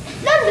Blitz.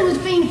 London was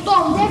being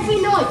bombed every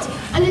night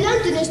and the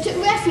Londoners took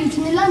refuge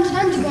in the London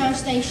Underground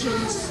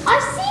stations.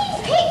 I've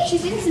seen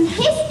pictures in some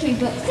history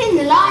books in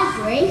the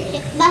library.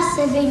 It must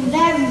have been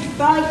very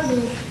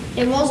frightening.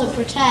 It wasn't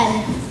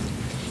pretend.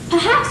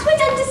 Perhaps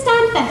we'd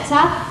understand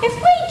better if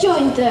we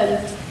joined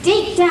them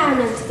deep down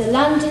into the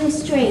London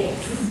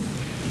streets.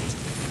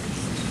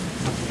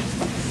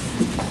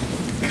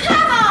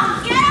 Come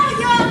on, get on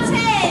your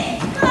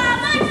team!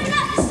 Mine's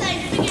not the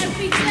same thing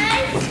every day.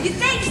 You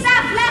think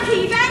South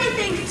lucky if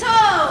anything at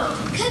all?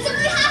 Couldn't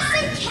we have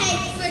some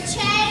cake for a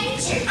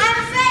change? I'm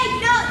afraid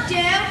not,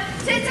 Jill,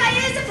 since I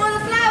used up all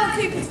the flower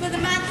coupons for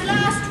the month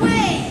last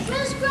week.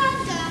 Where's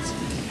Grandad?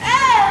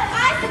 Oh,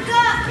 I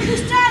forgot.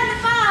 He's down the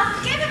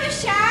bath. Give him a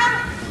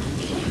shout.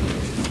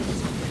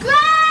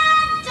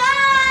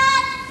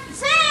 Grandad!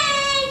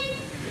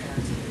 See?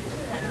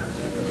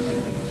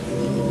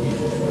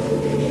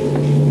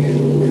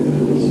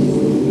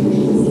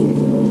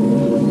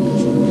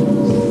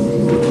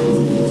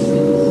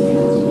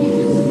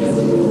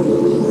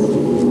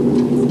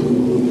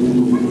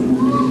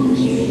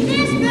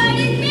 This road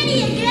is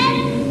Minnie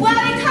again. Well,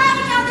 we can't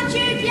get on the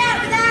tube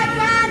yet without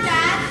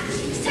Grandad.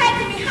 It's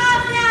taken me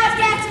half an hour to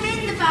get him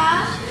in the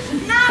bath.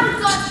 Now we've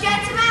got to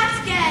get him out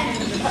again.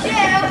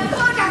 Jill,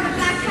 pull down the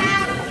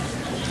blackout.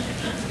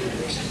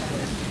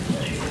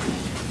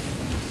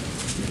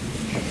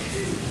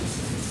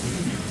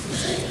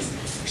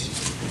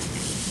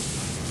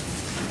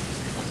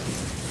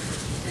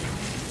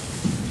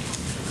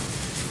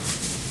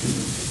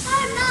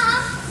 Oh,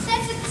 Mum,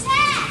 there's a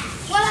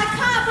test. Well, I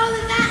can't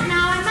bother that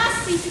now. I must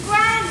be to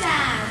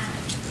Grandad.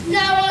 No,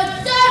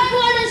 I don't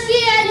want to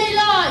see any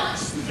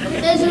lights.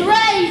 There's a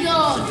raid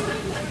on.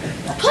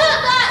 Put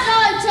that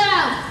light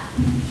out.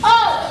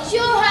 Oh, it's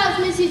your house,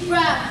 Mrs.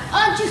 Brown.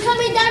 Aren't you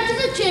coming down to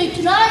the tube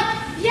tonight?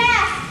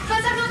 Yes,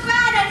 because I've got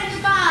Grandad in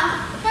the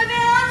bath. But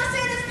we'll on as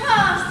soon as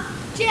possible.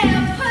 Jill,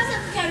 put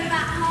some going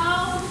back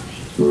home.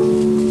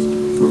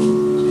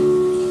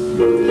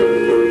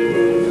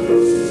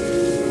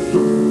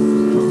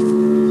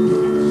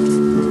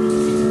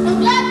 I'm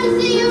glad to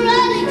see you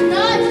early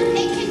tonight.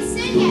 It can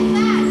soon get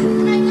back,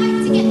 and I'd like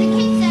to get the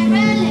kids there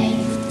early.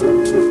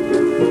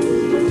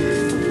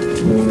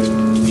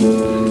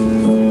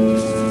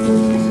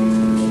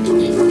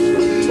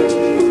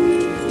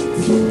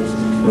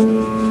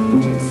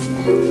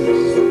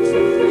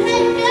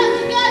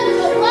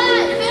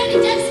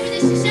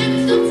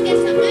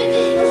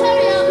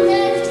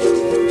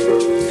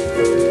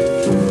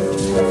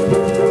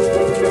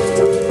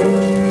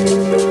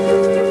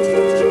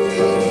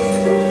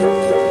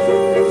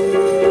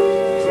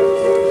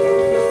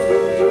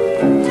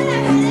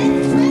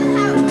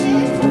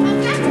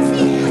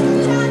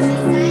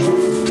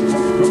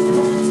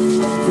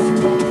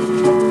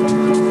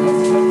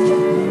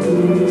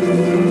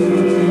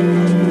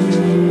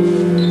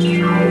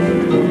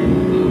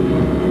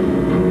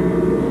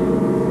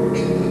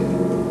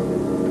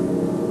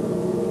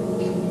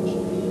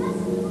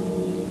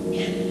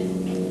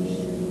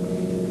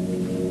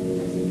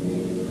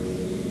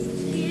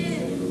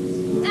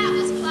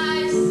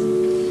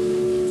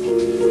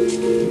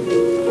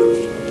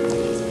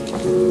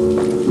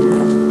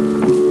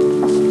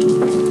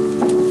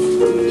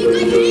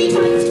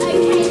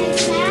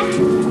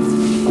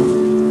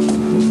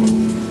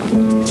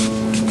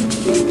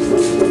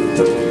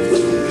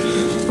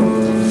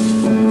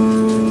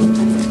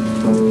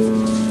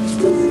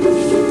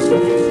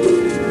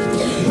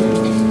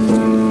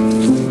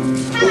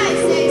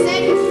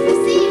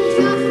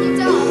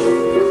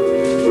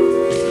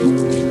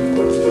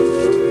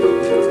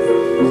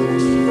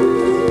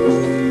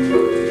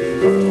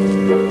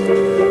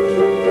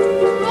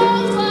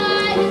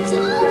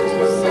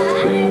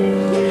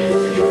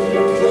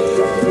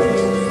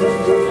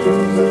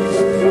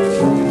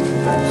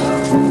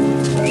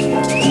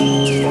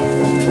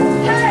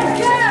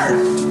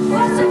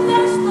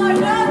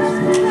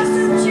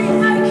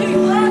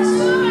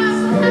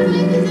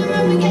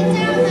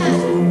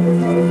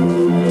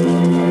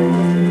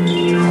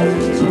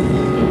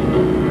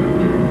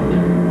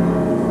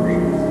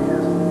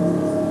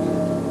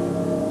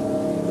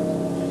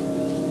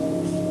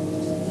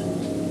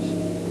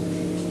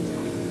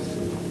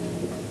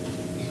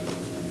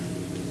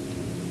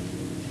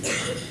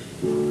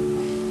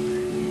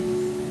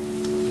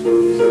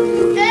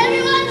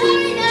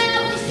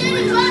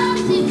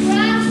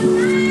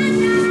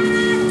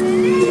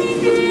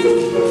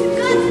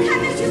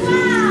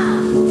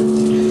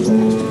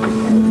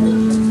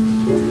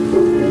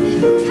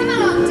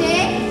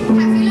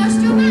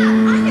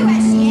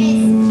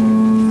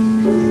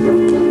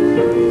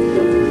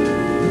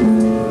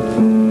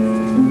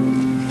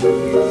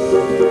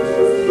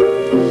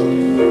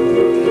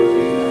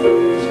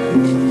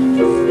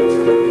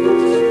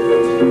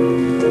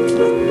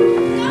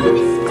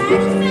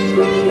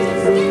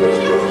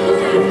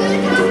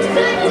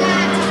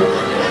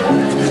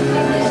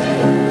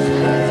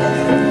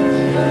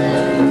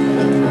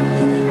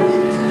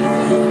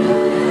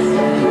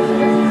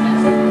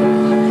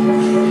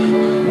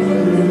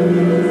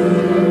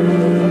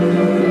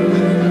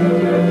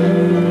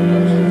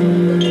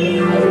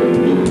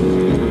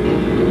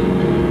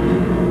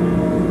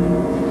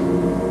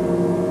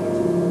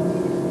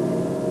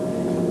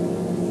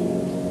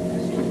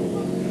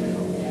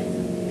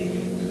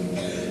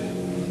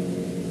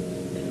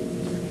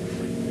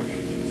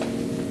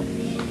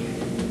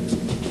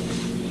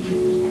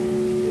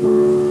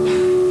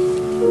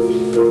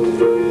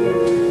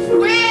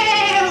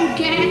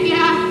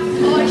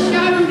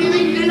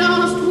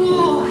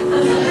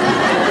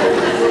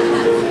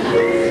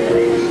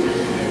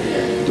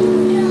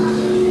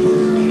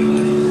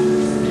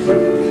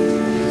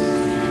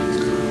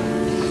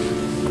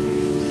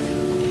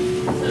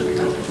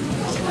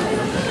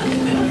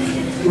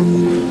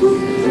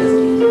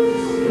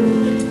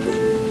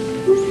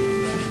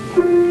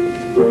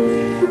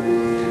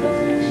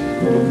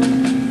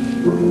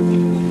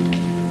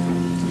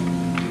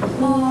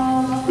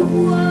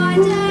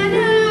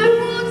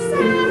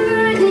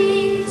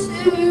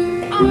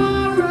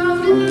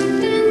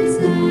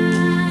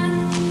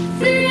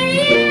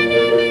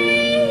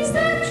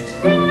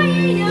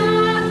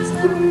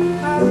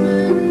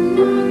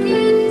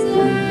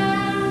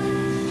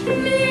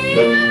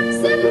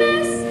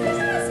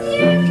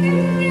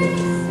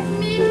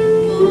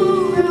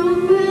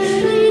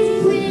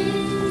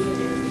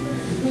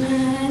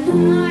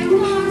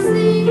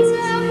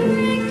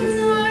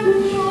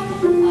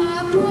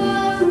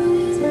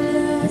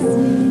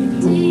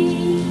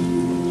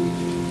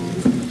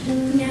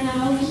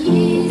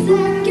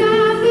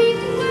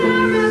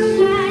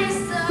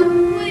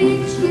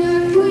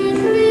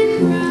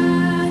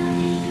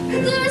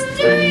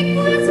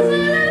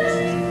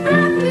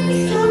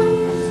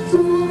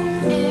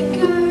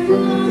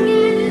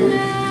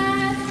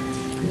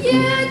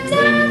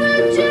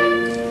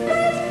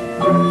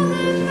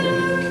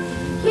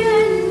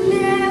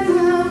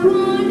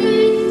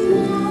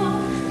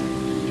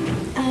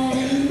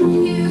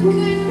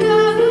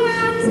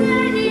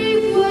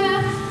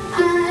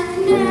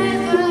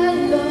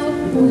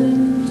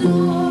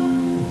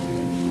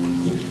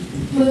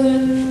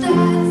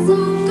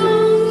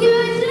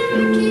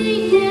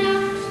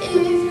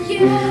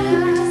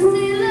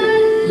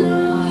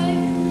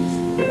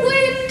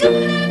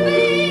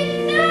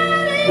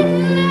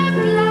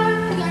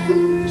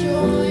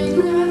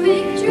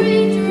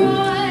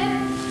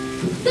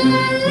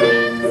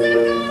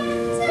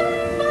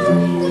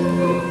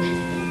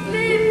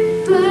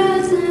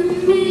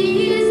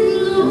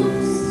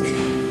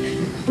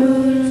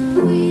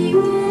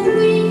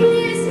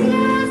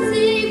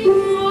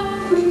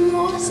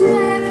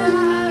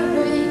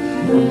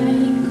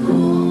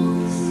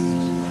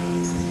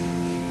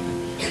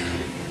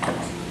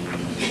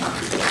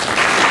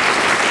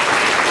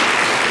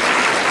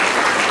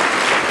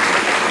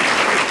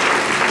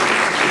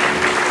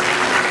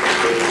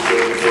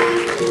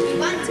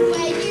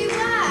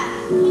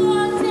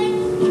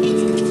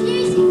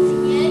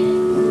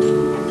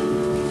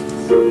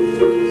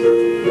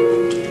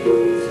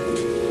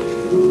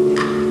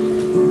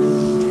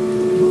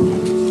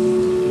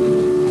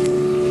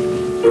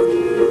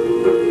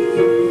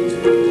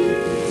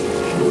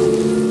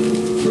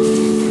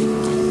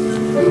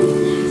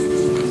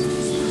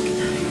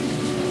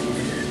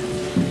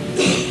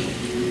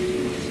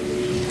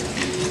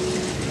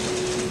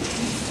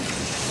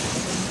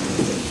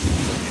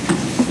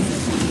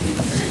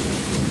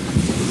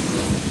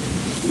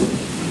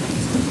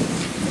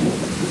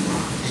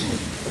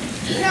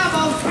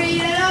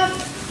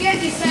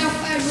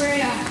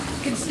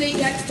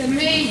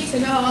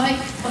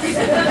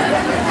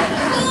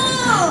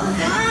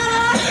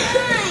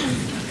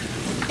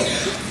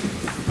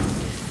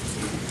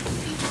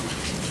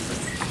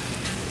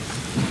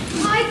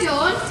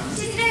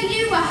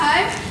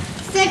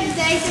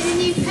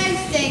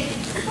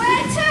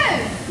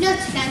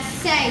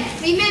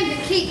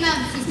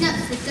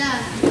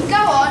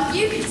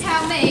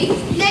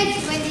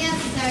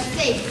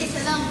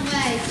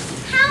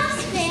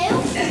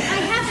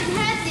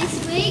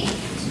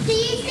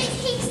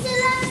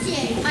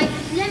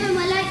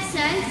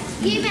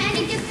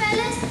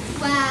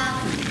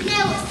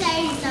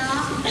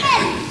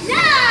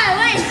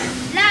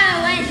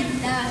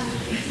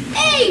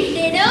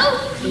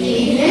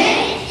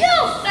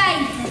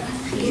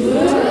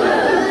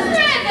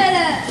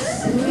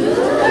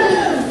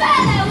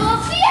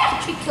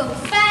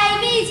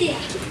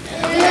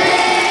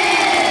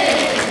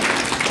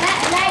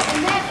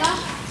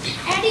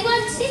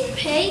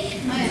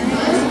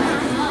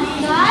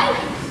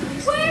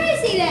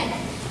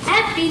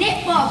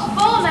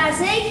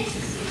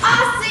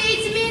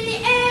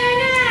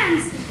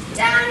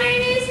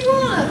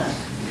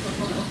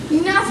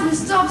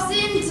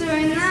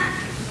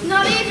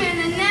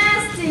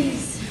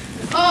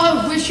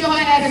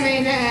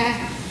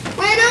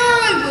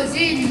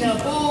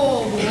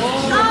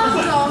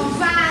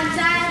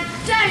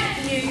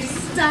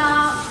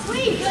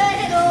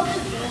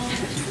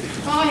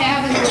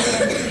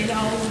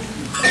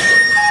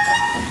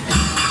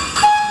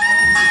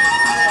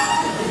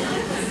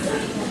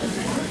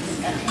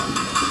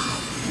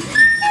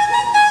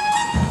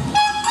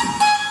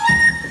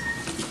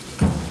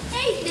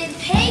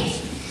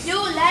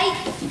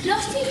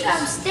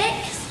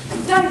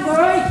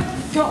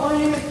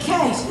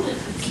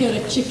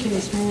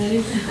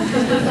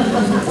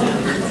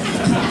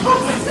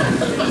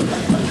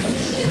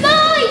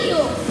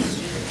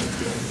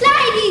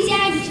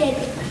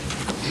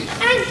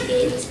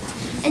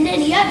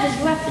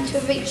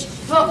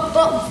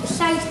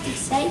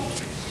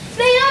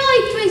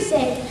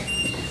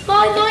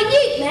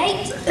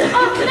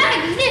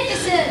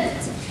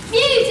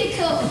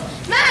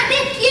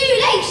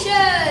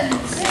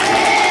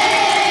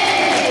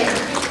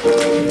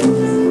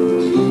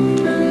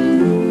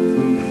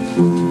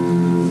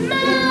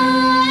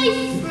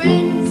 My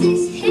friends,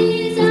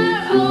 here's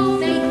our old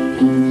mate.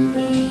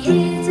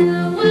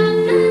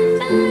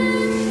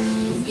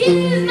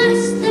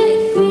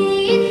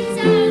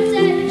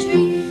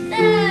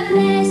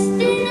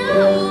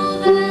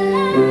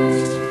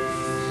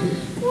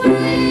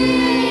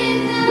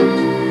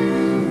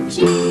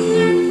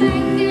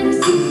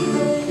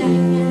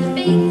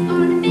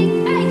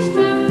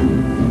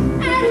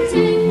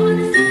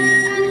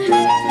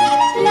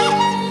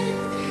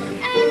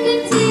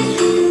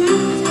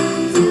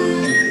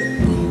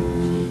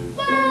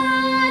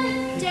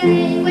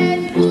 day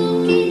when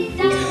walking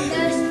down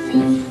the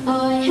street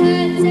I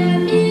heard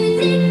some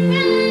music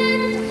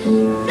grand.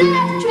 The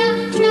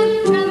tramp,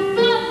 tramp, tramp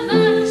of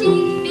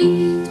marching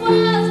feet,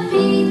 'twas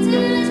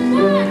Peter's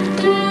grand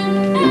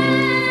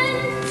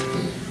band.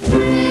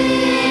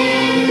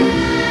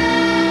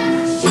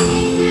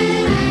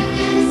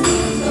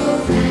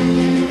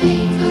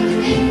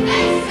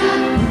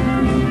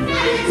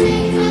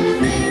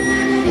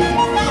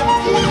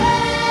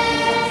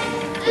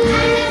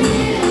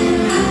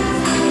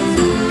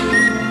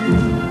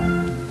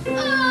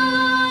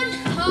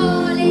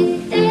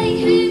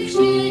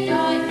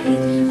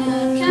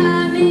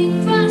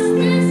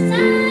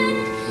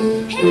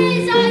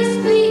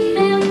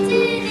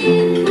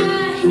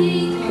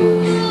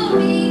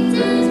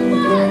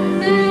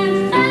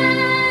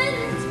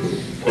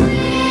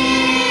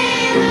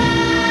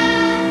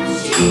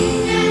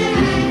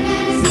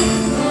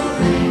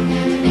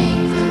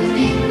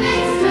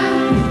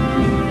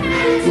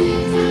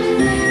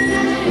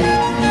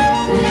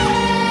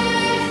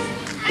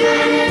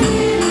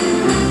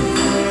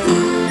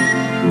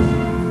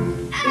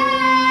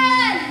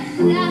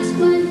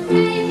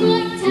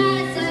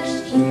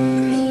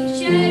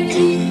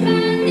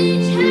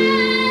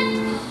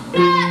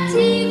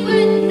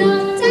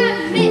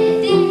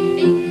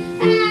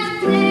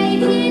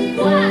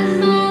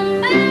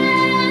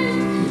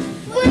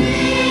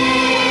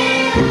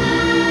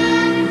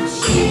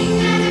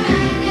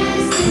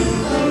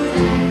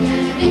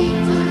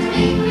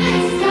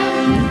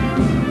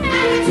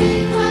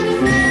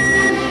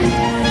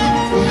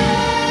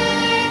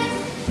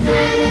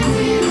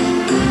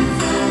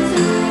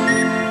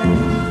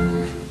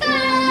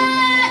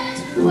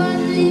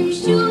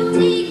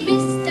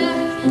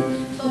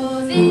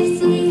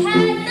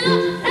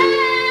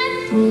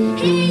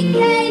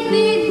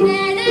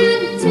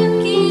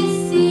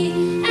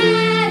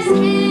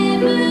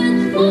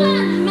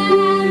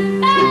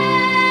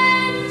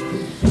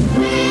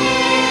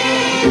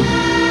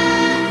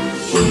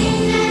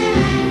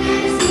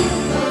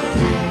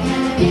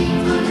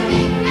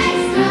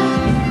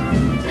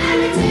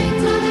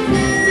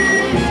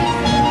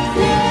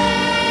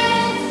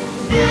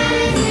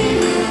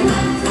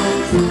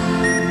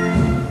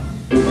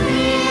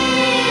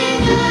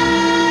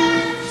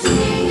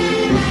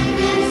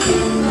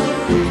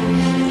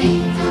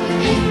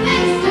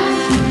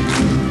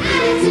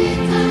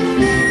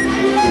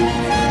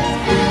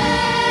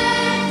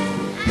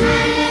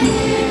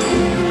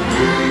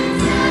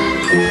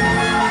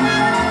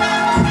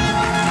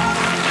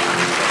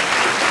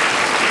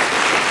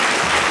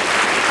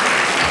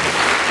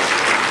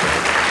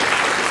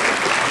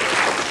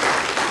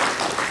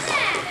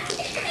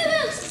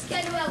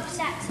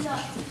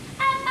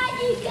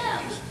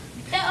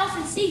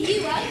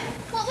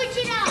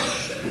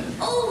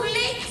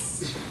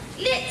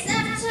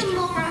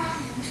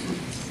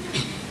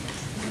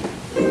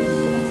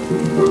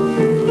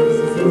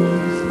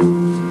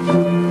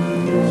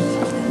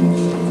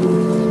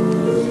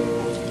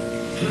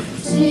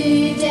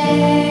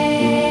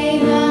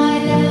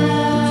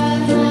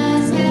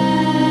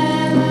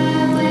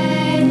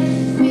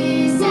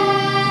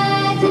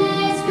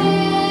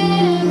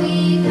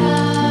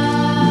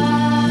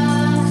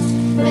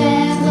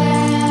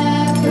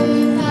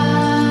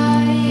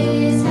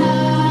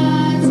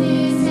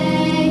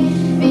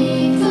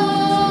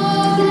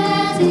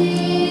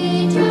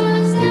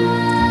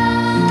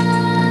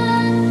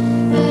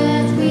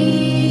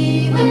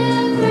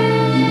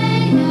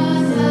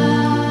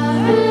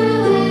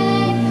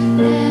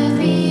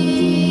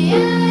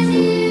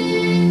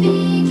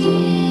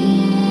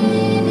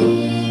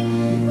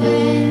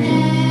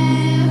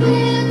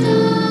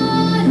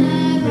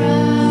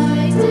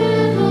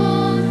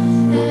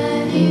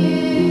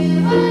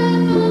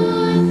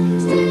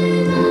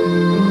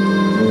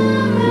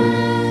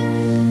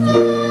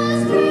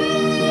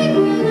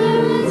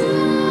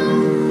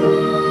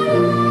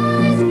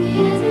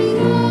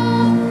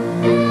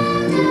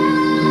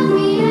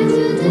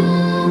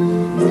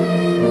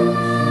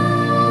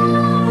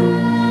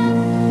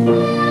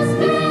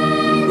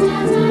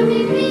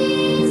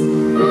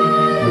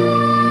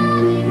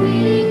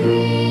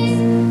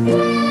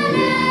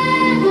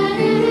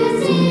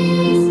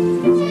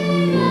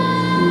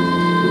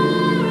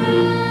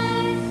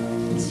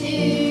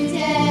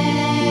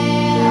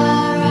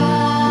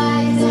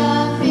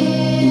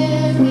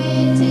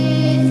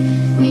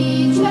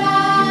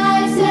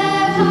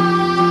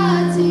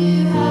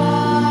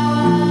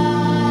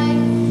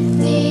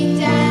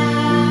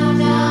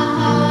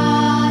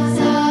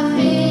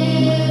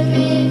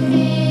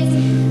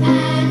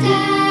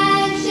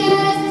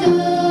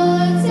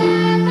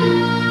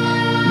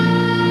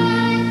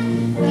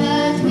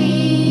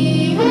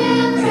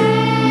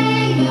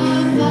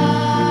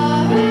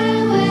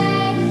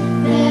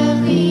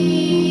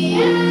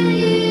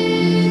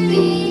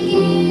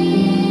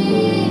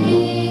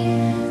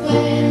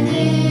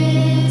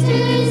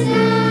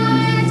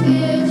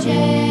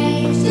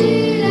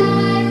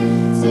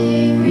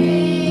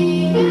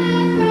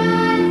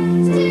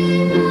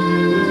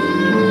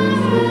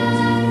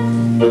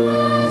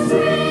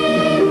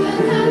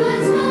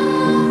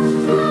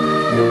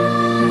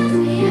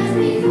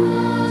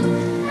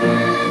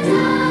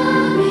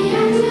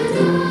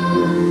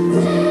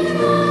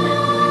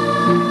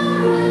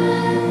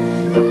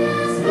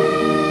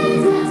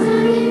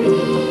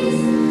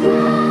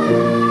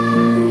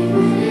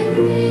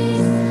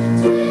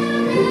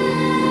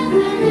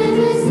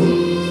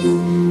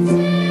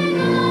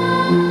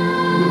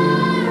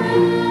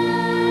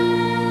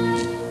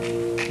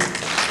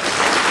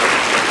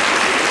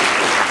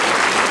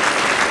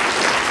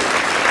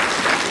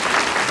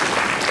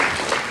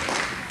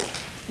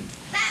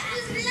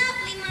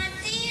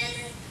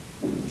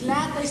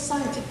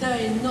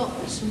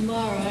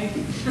 tomorrow.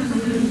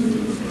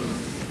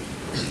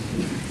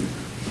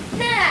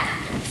 Now,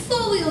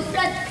 before we all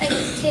floodplate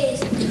with tears,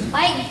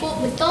 I ain't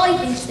bought my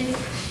diving suit.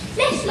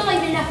 Let's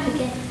liven up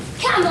again.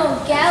 Come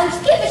on, girls,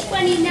 give us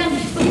one of your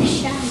numbers for the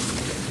show.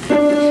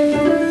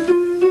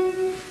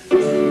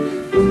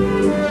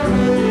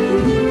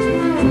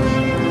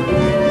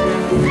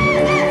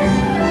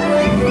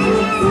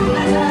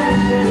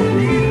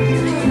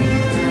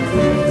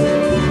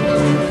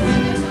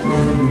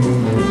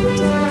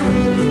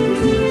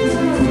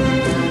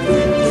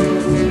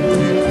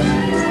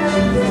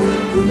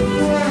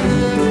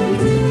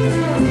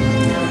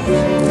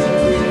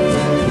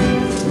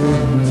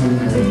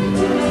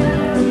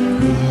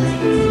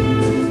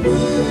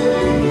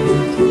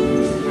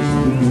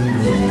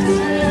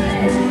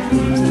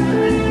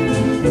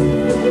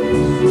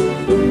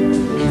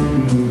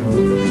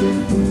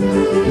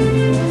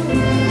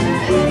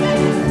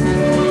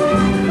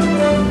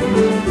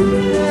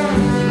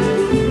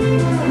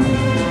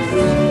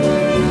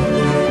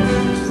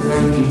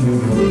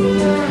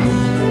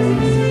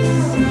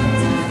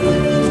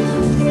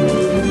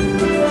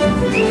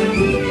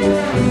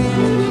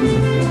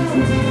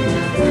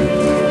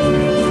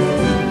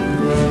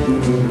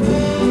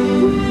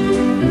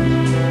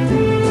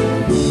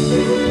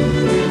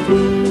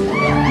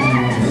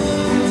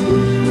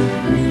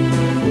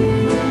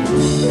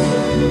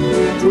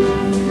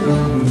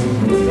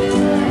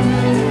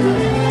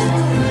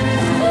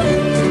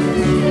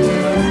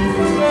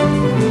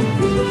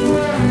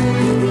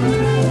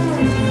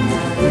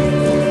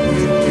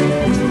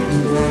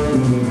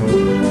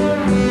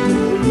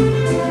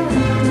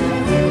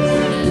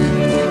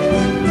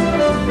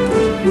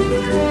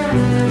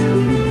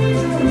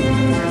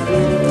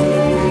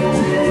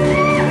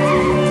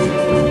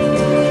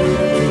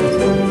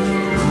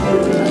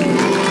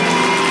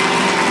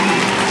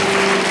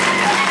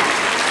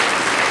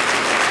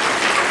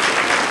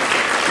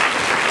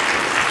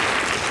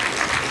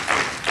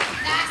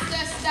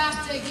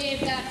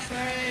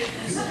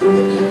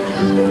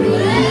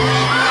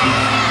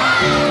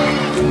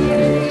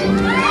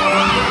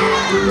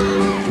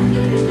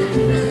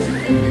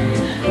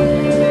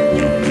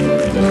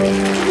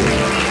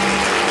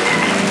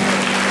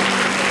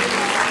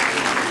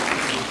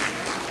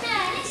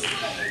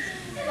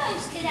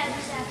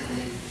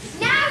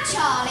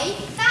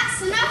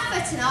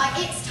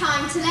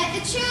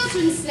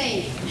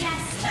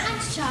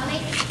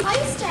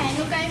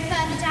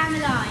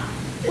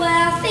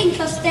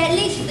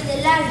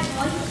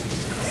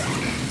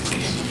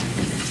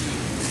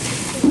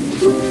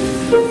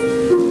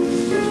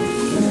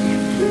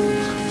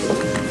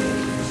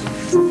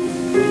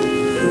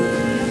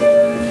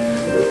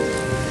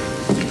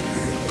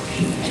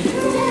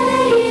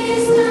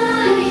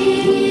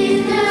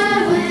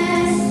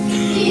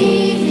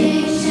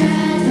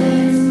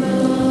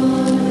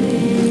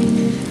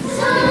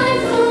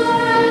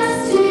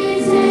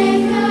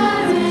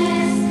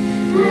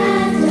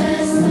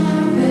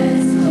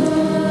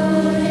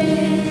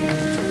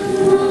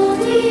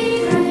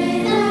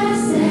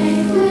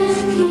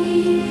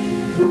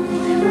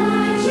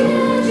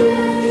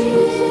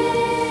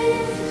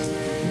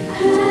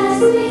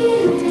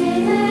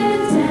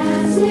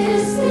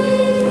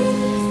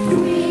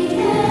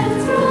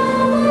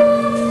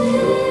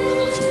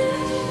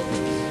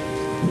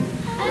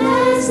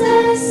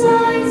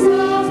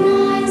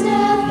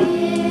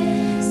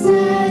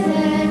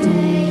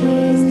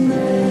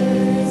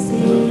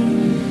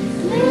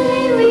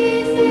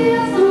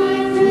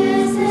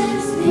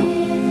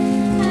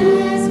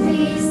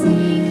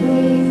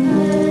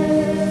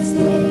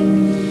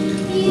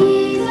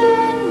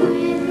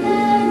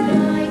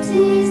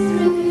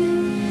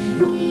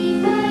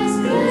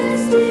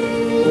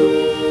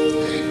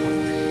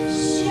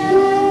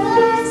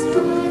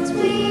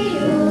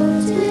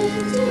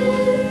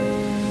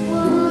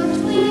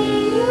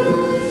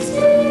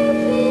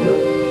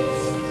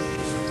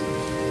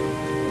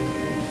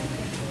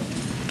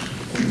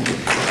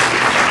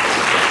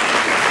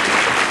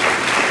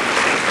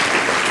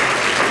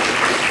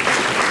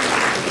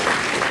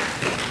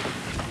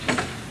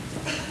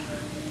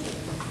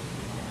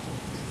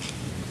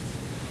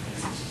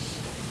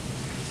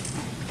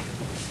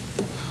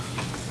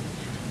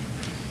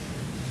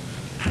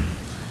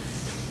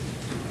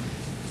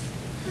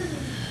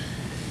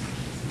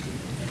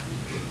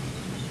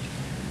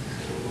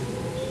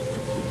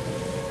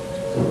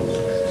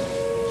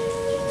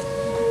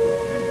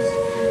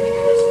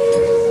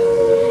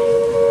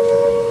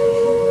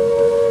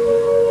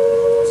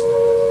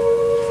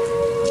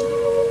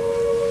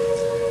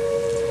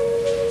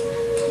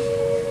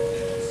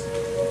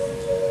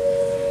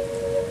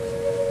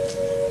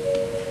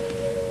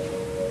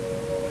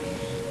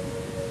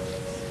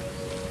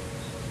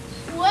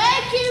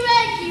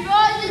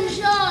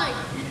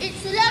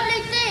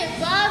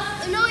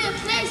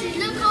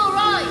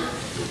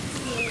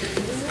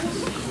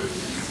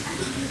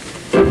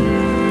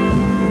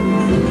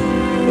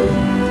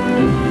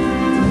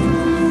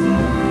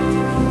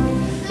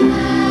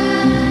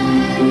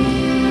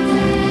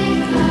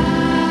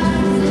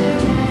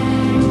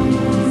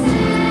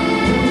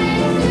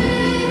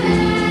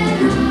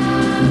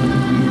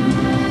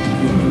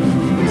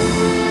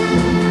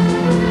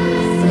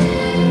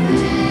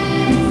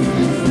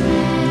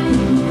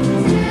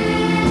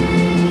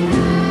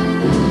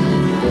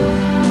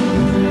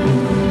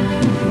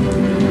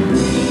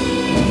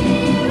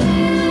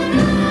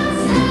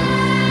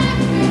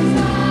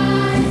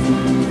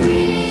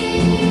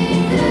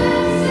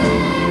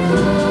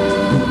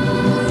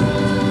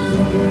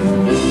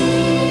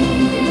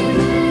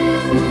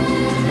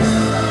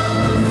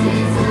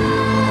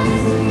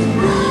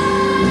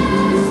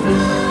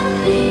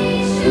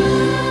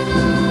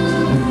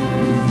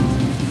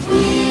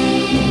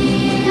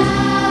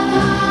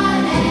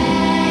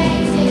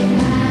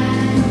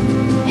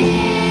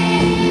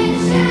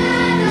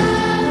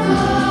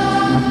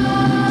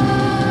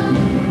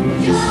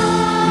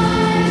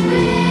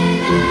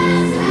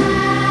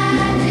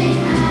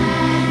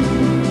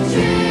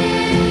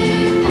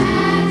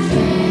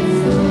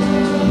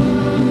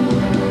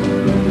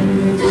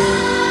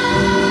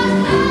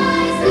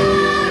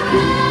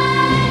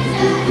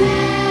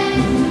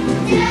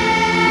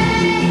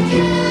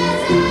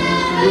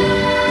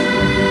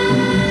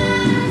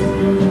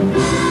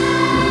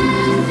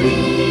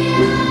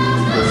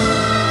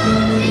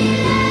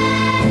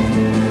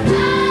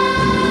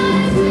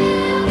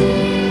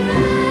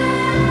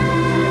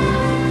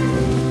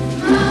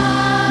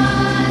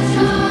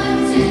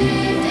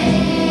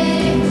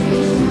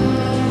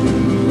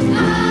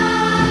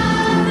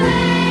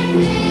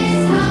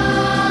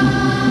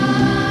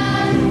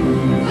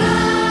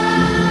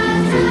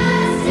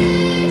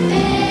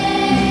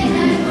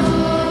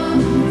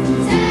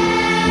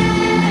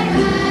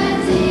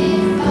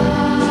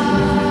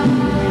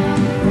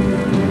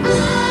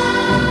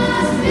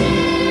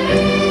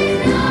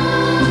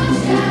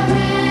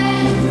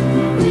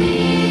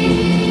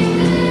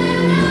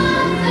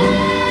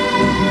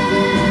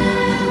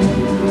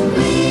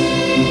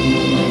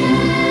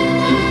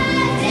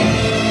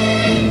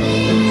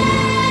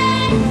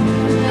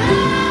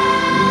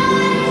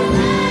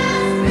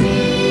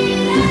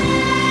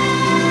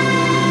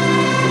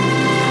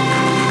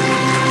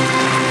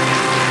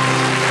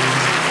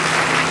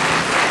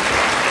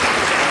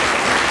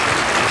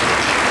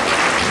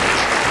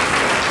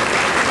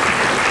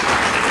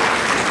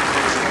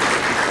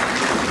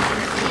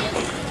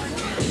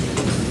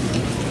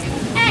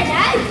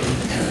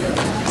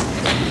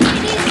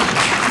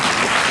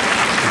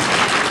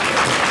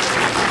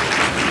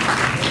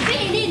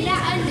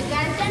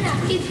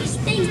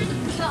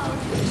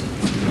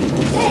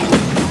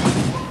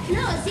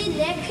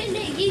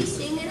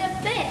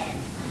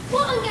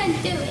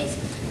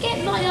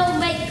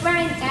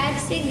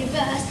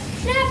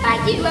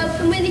 about you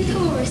open with the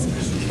chorus?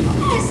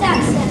 How's that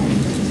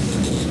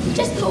sound?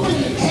 Just call him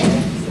a bit.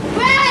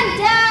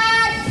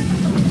 Grandad!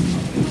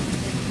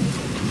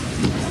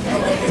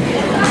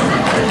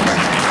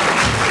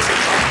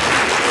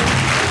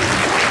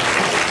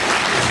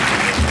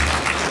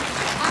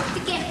 I have to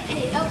get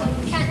it up when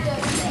you can't do it.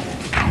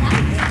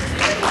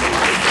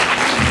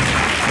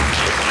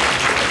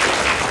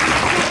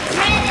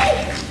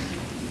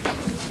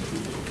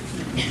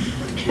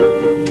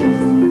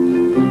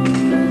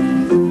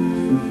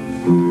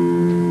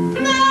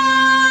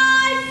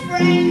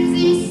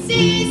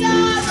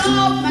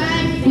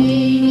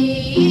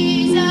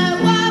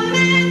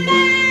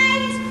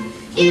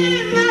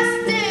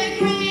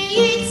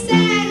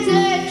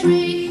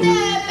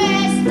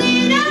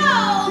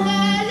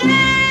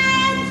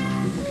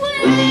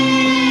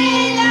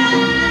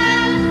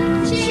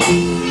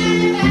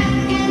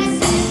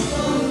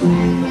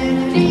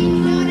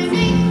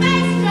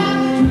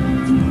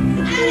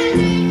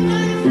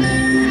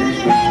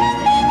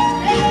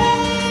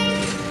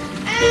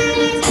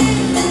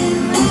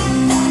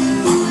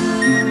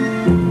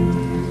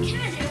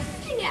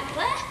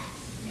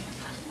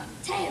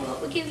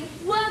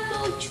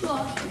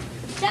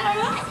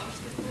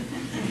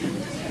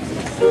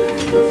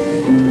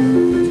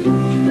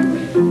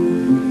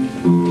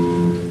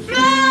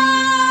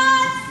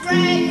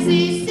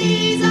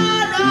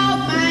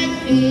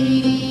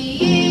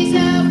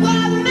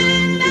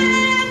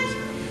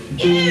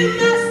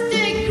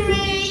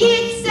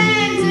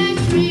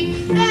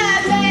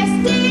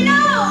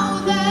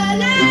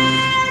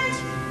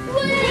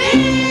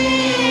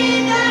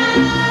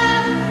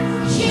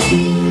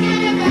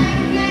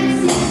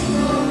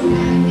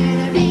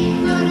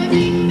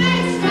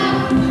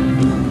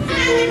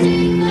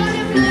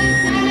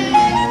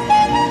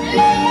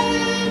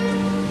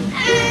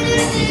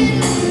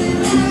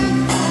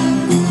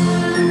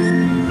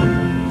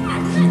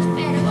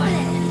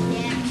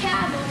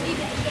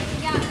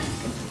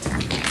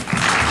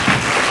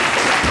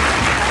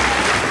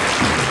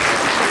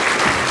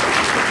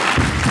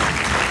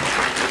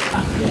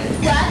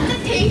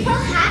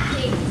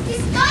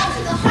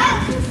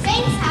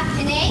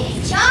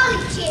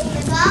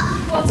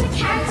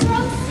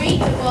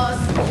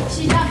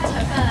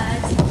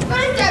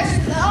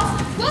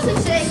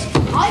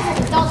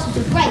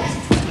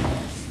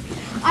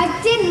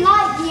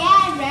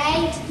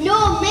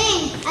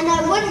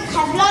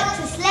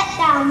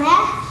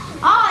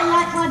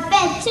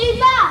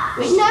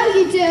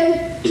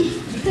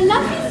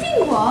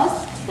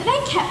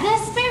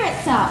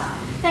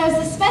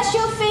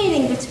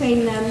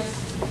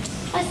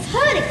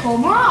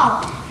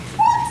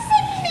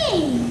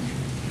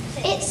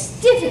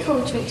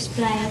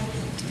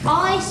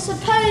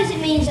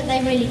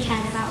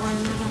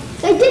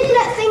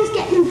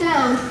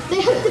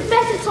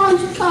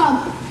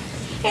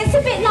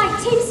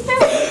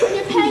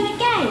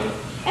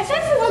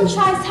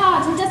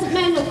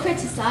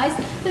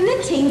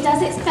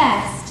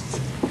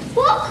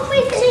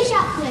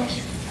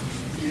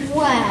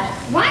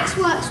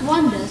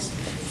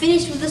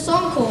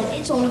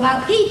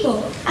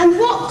 People. And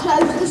what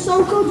closed the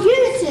song called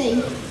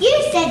Unity?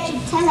 You said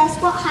you'd tell us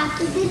what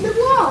happened in the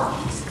war.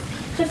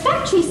 The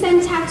factory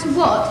sent out a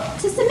what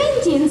to some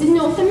Indians in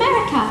North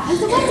America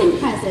as a wedding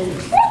present.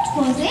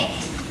 What was it?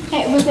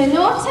 It was an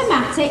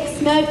automatic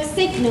smoke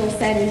signal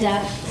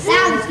sender.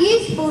 Sounds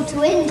useful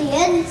to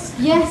Indians.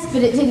 Yes,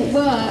 but it didn't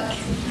work.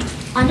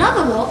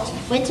 Another what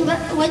went to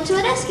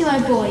an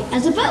Eskimo boy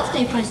as a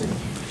birthday present.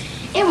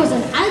 It was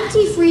an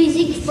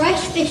anti-freezing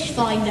fresh fish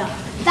finder.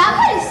 That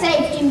would have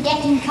saved him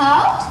getting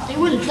cold. It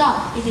would have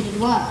done if it had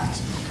worked.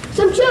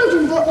 Some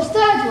children brought the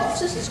third watch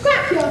to the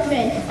scrapyard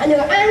men, and they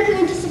were angry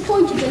and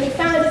disappointed when they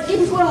found it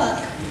didn't work.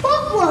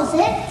 What was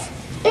it?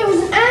 It was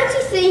an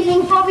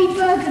anti-thieving Bobby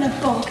Burglar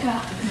bonker.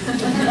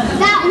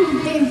 That would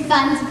have been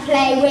fun to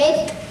play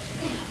with.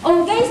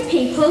 All those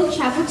people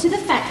travelled to the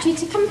factory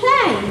to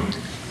complain.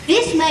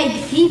 This made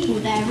the people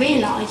there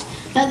realise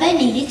that they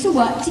needed to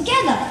work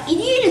together in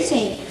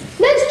unity.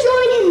 Let's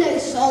join in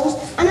those songs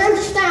and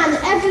understand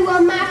that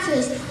everyone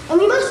matters, and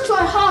we must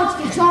try hard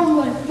to get on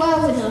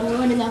well with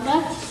one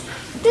another.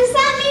 Does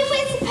that mean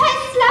we're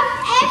supposed to love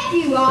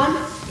everyone?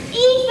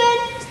 Even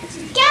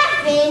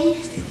Gavin?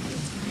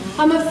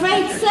 I'm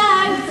afraid so.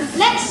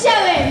 Let's show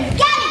him.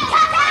 Gavin,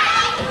 come on!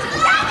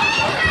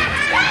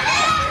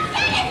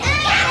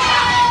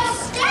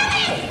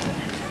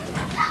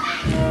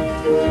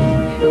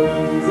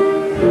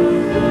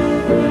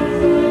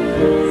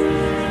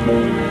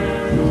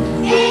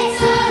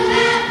 It's all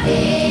about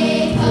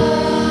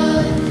people.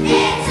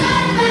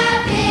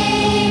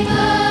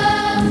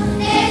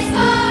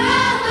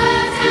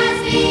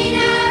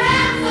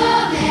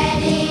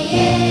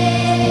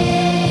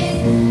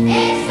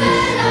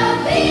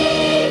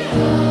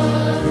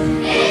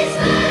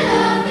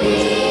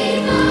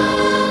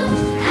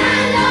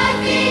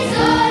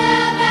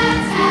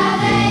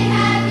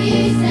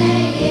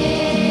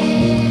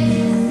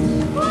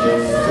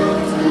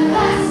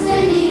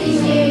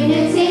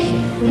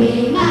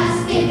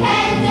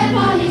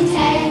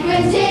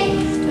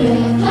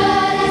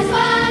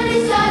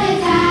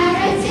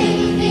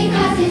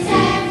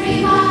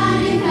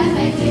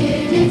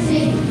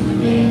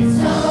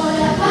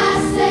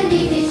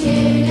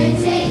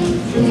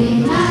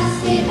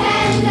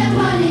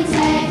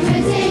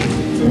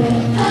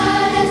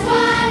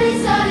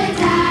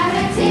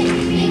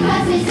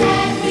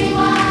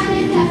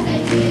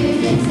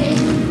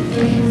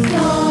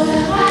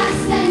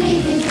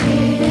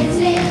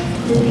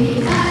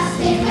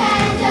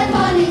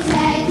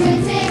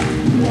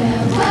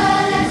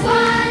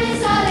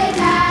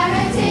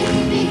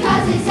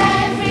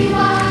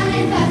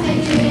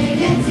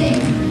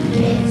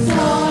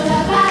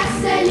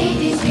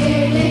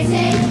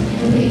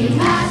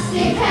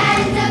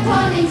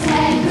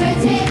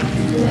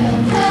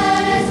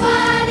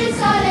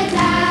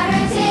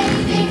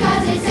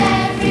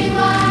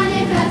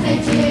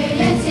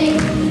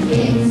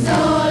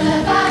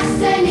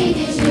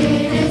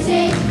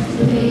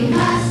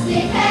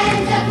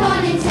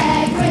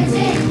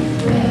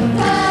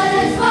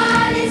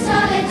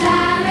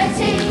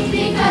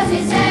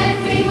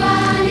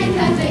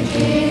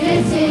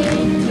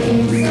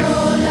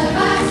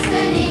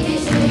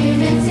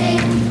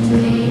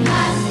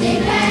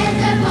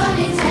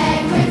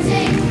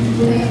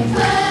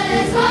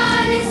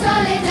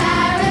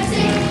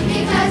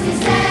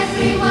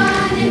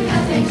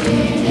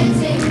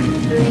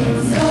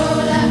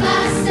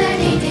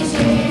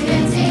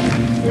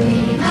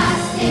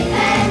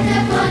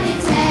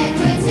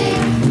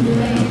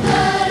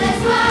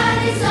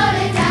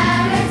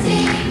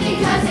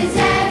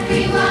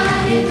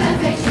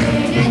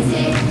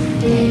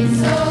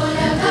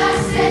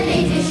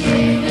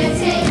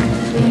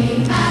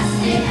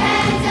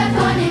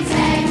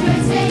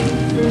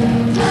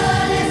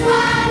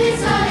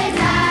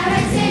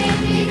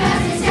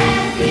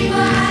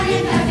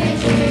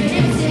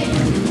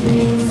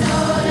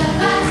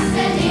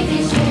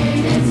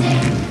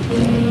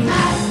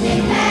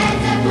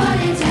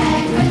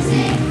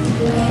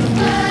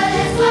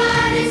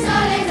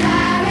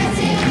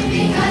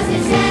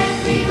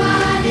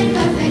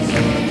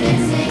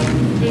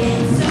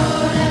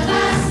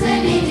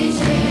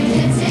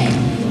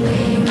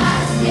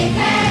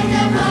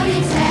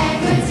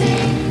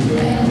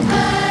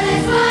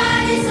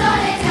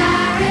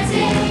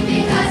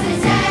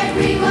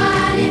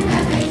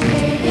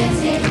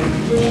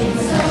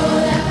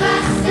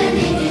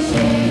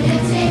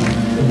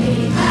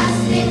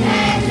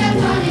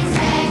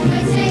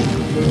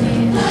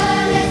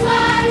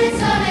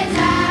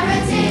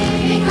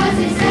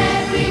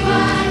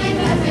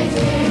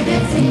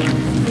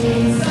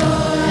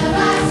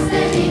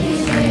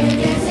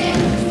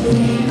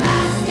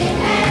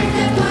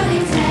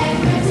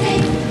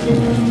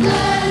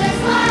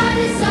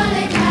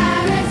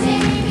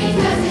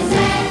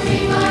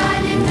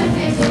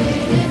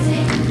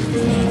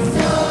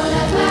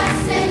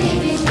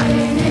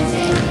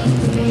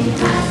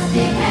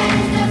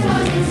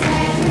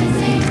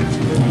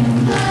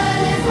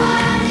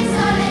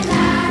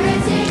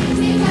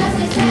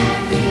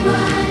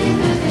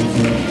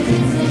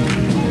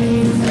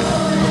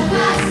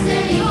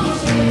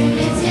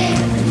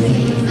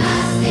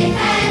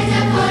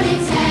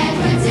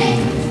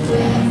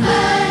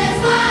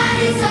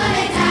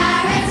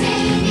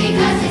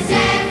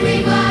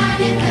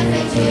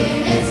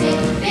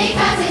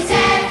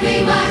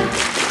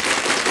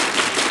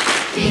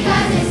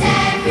 because it's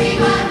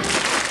everyone's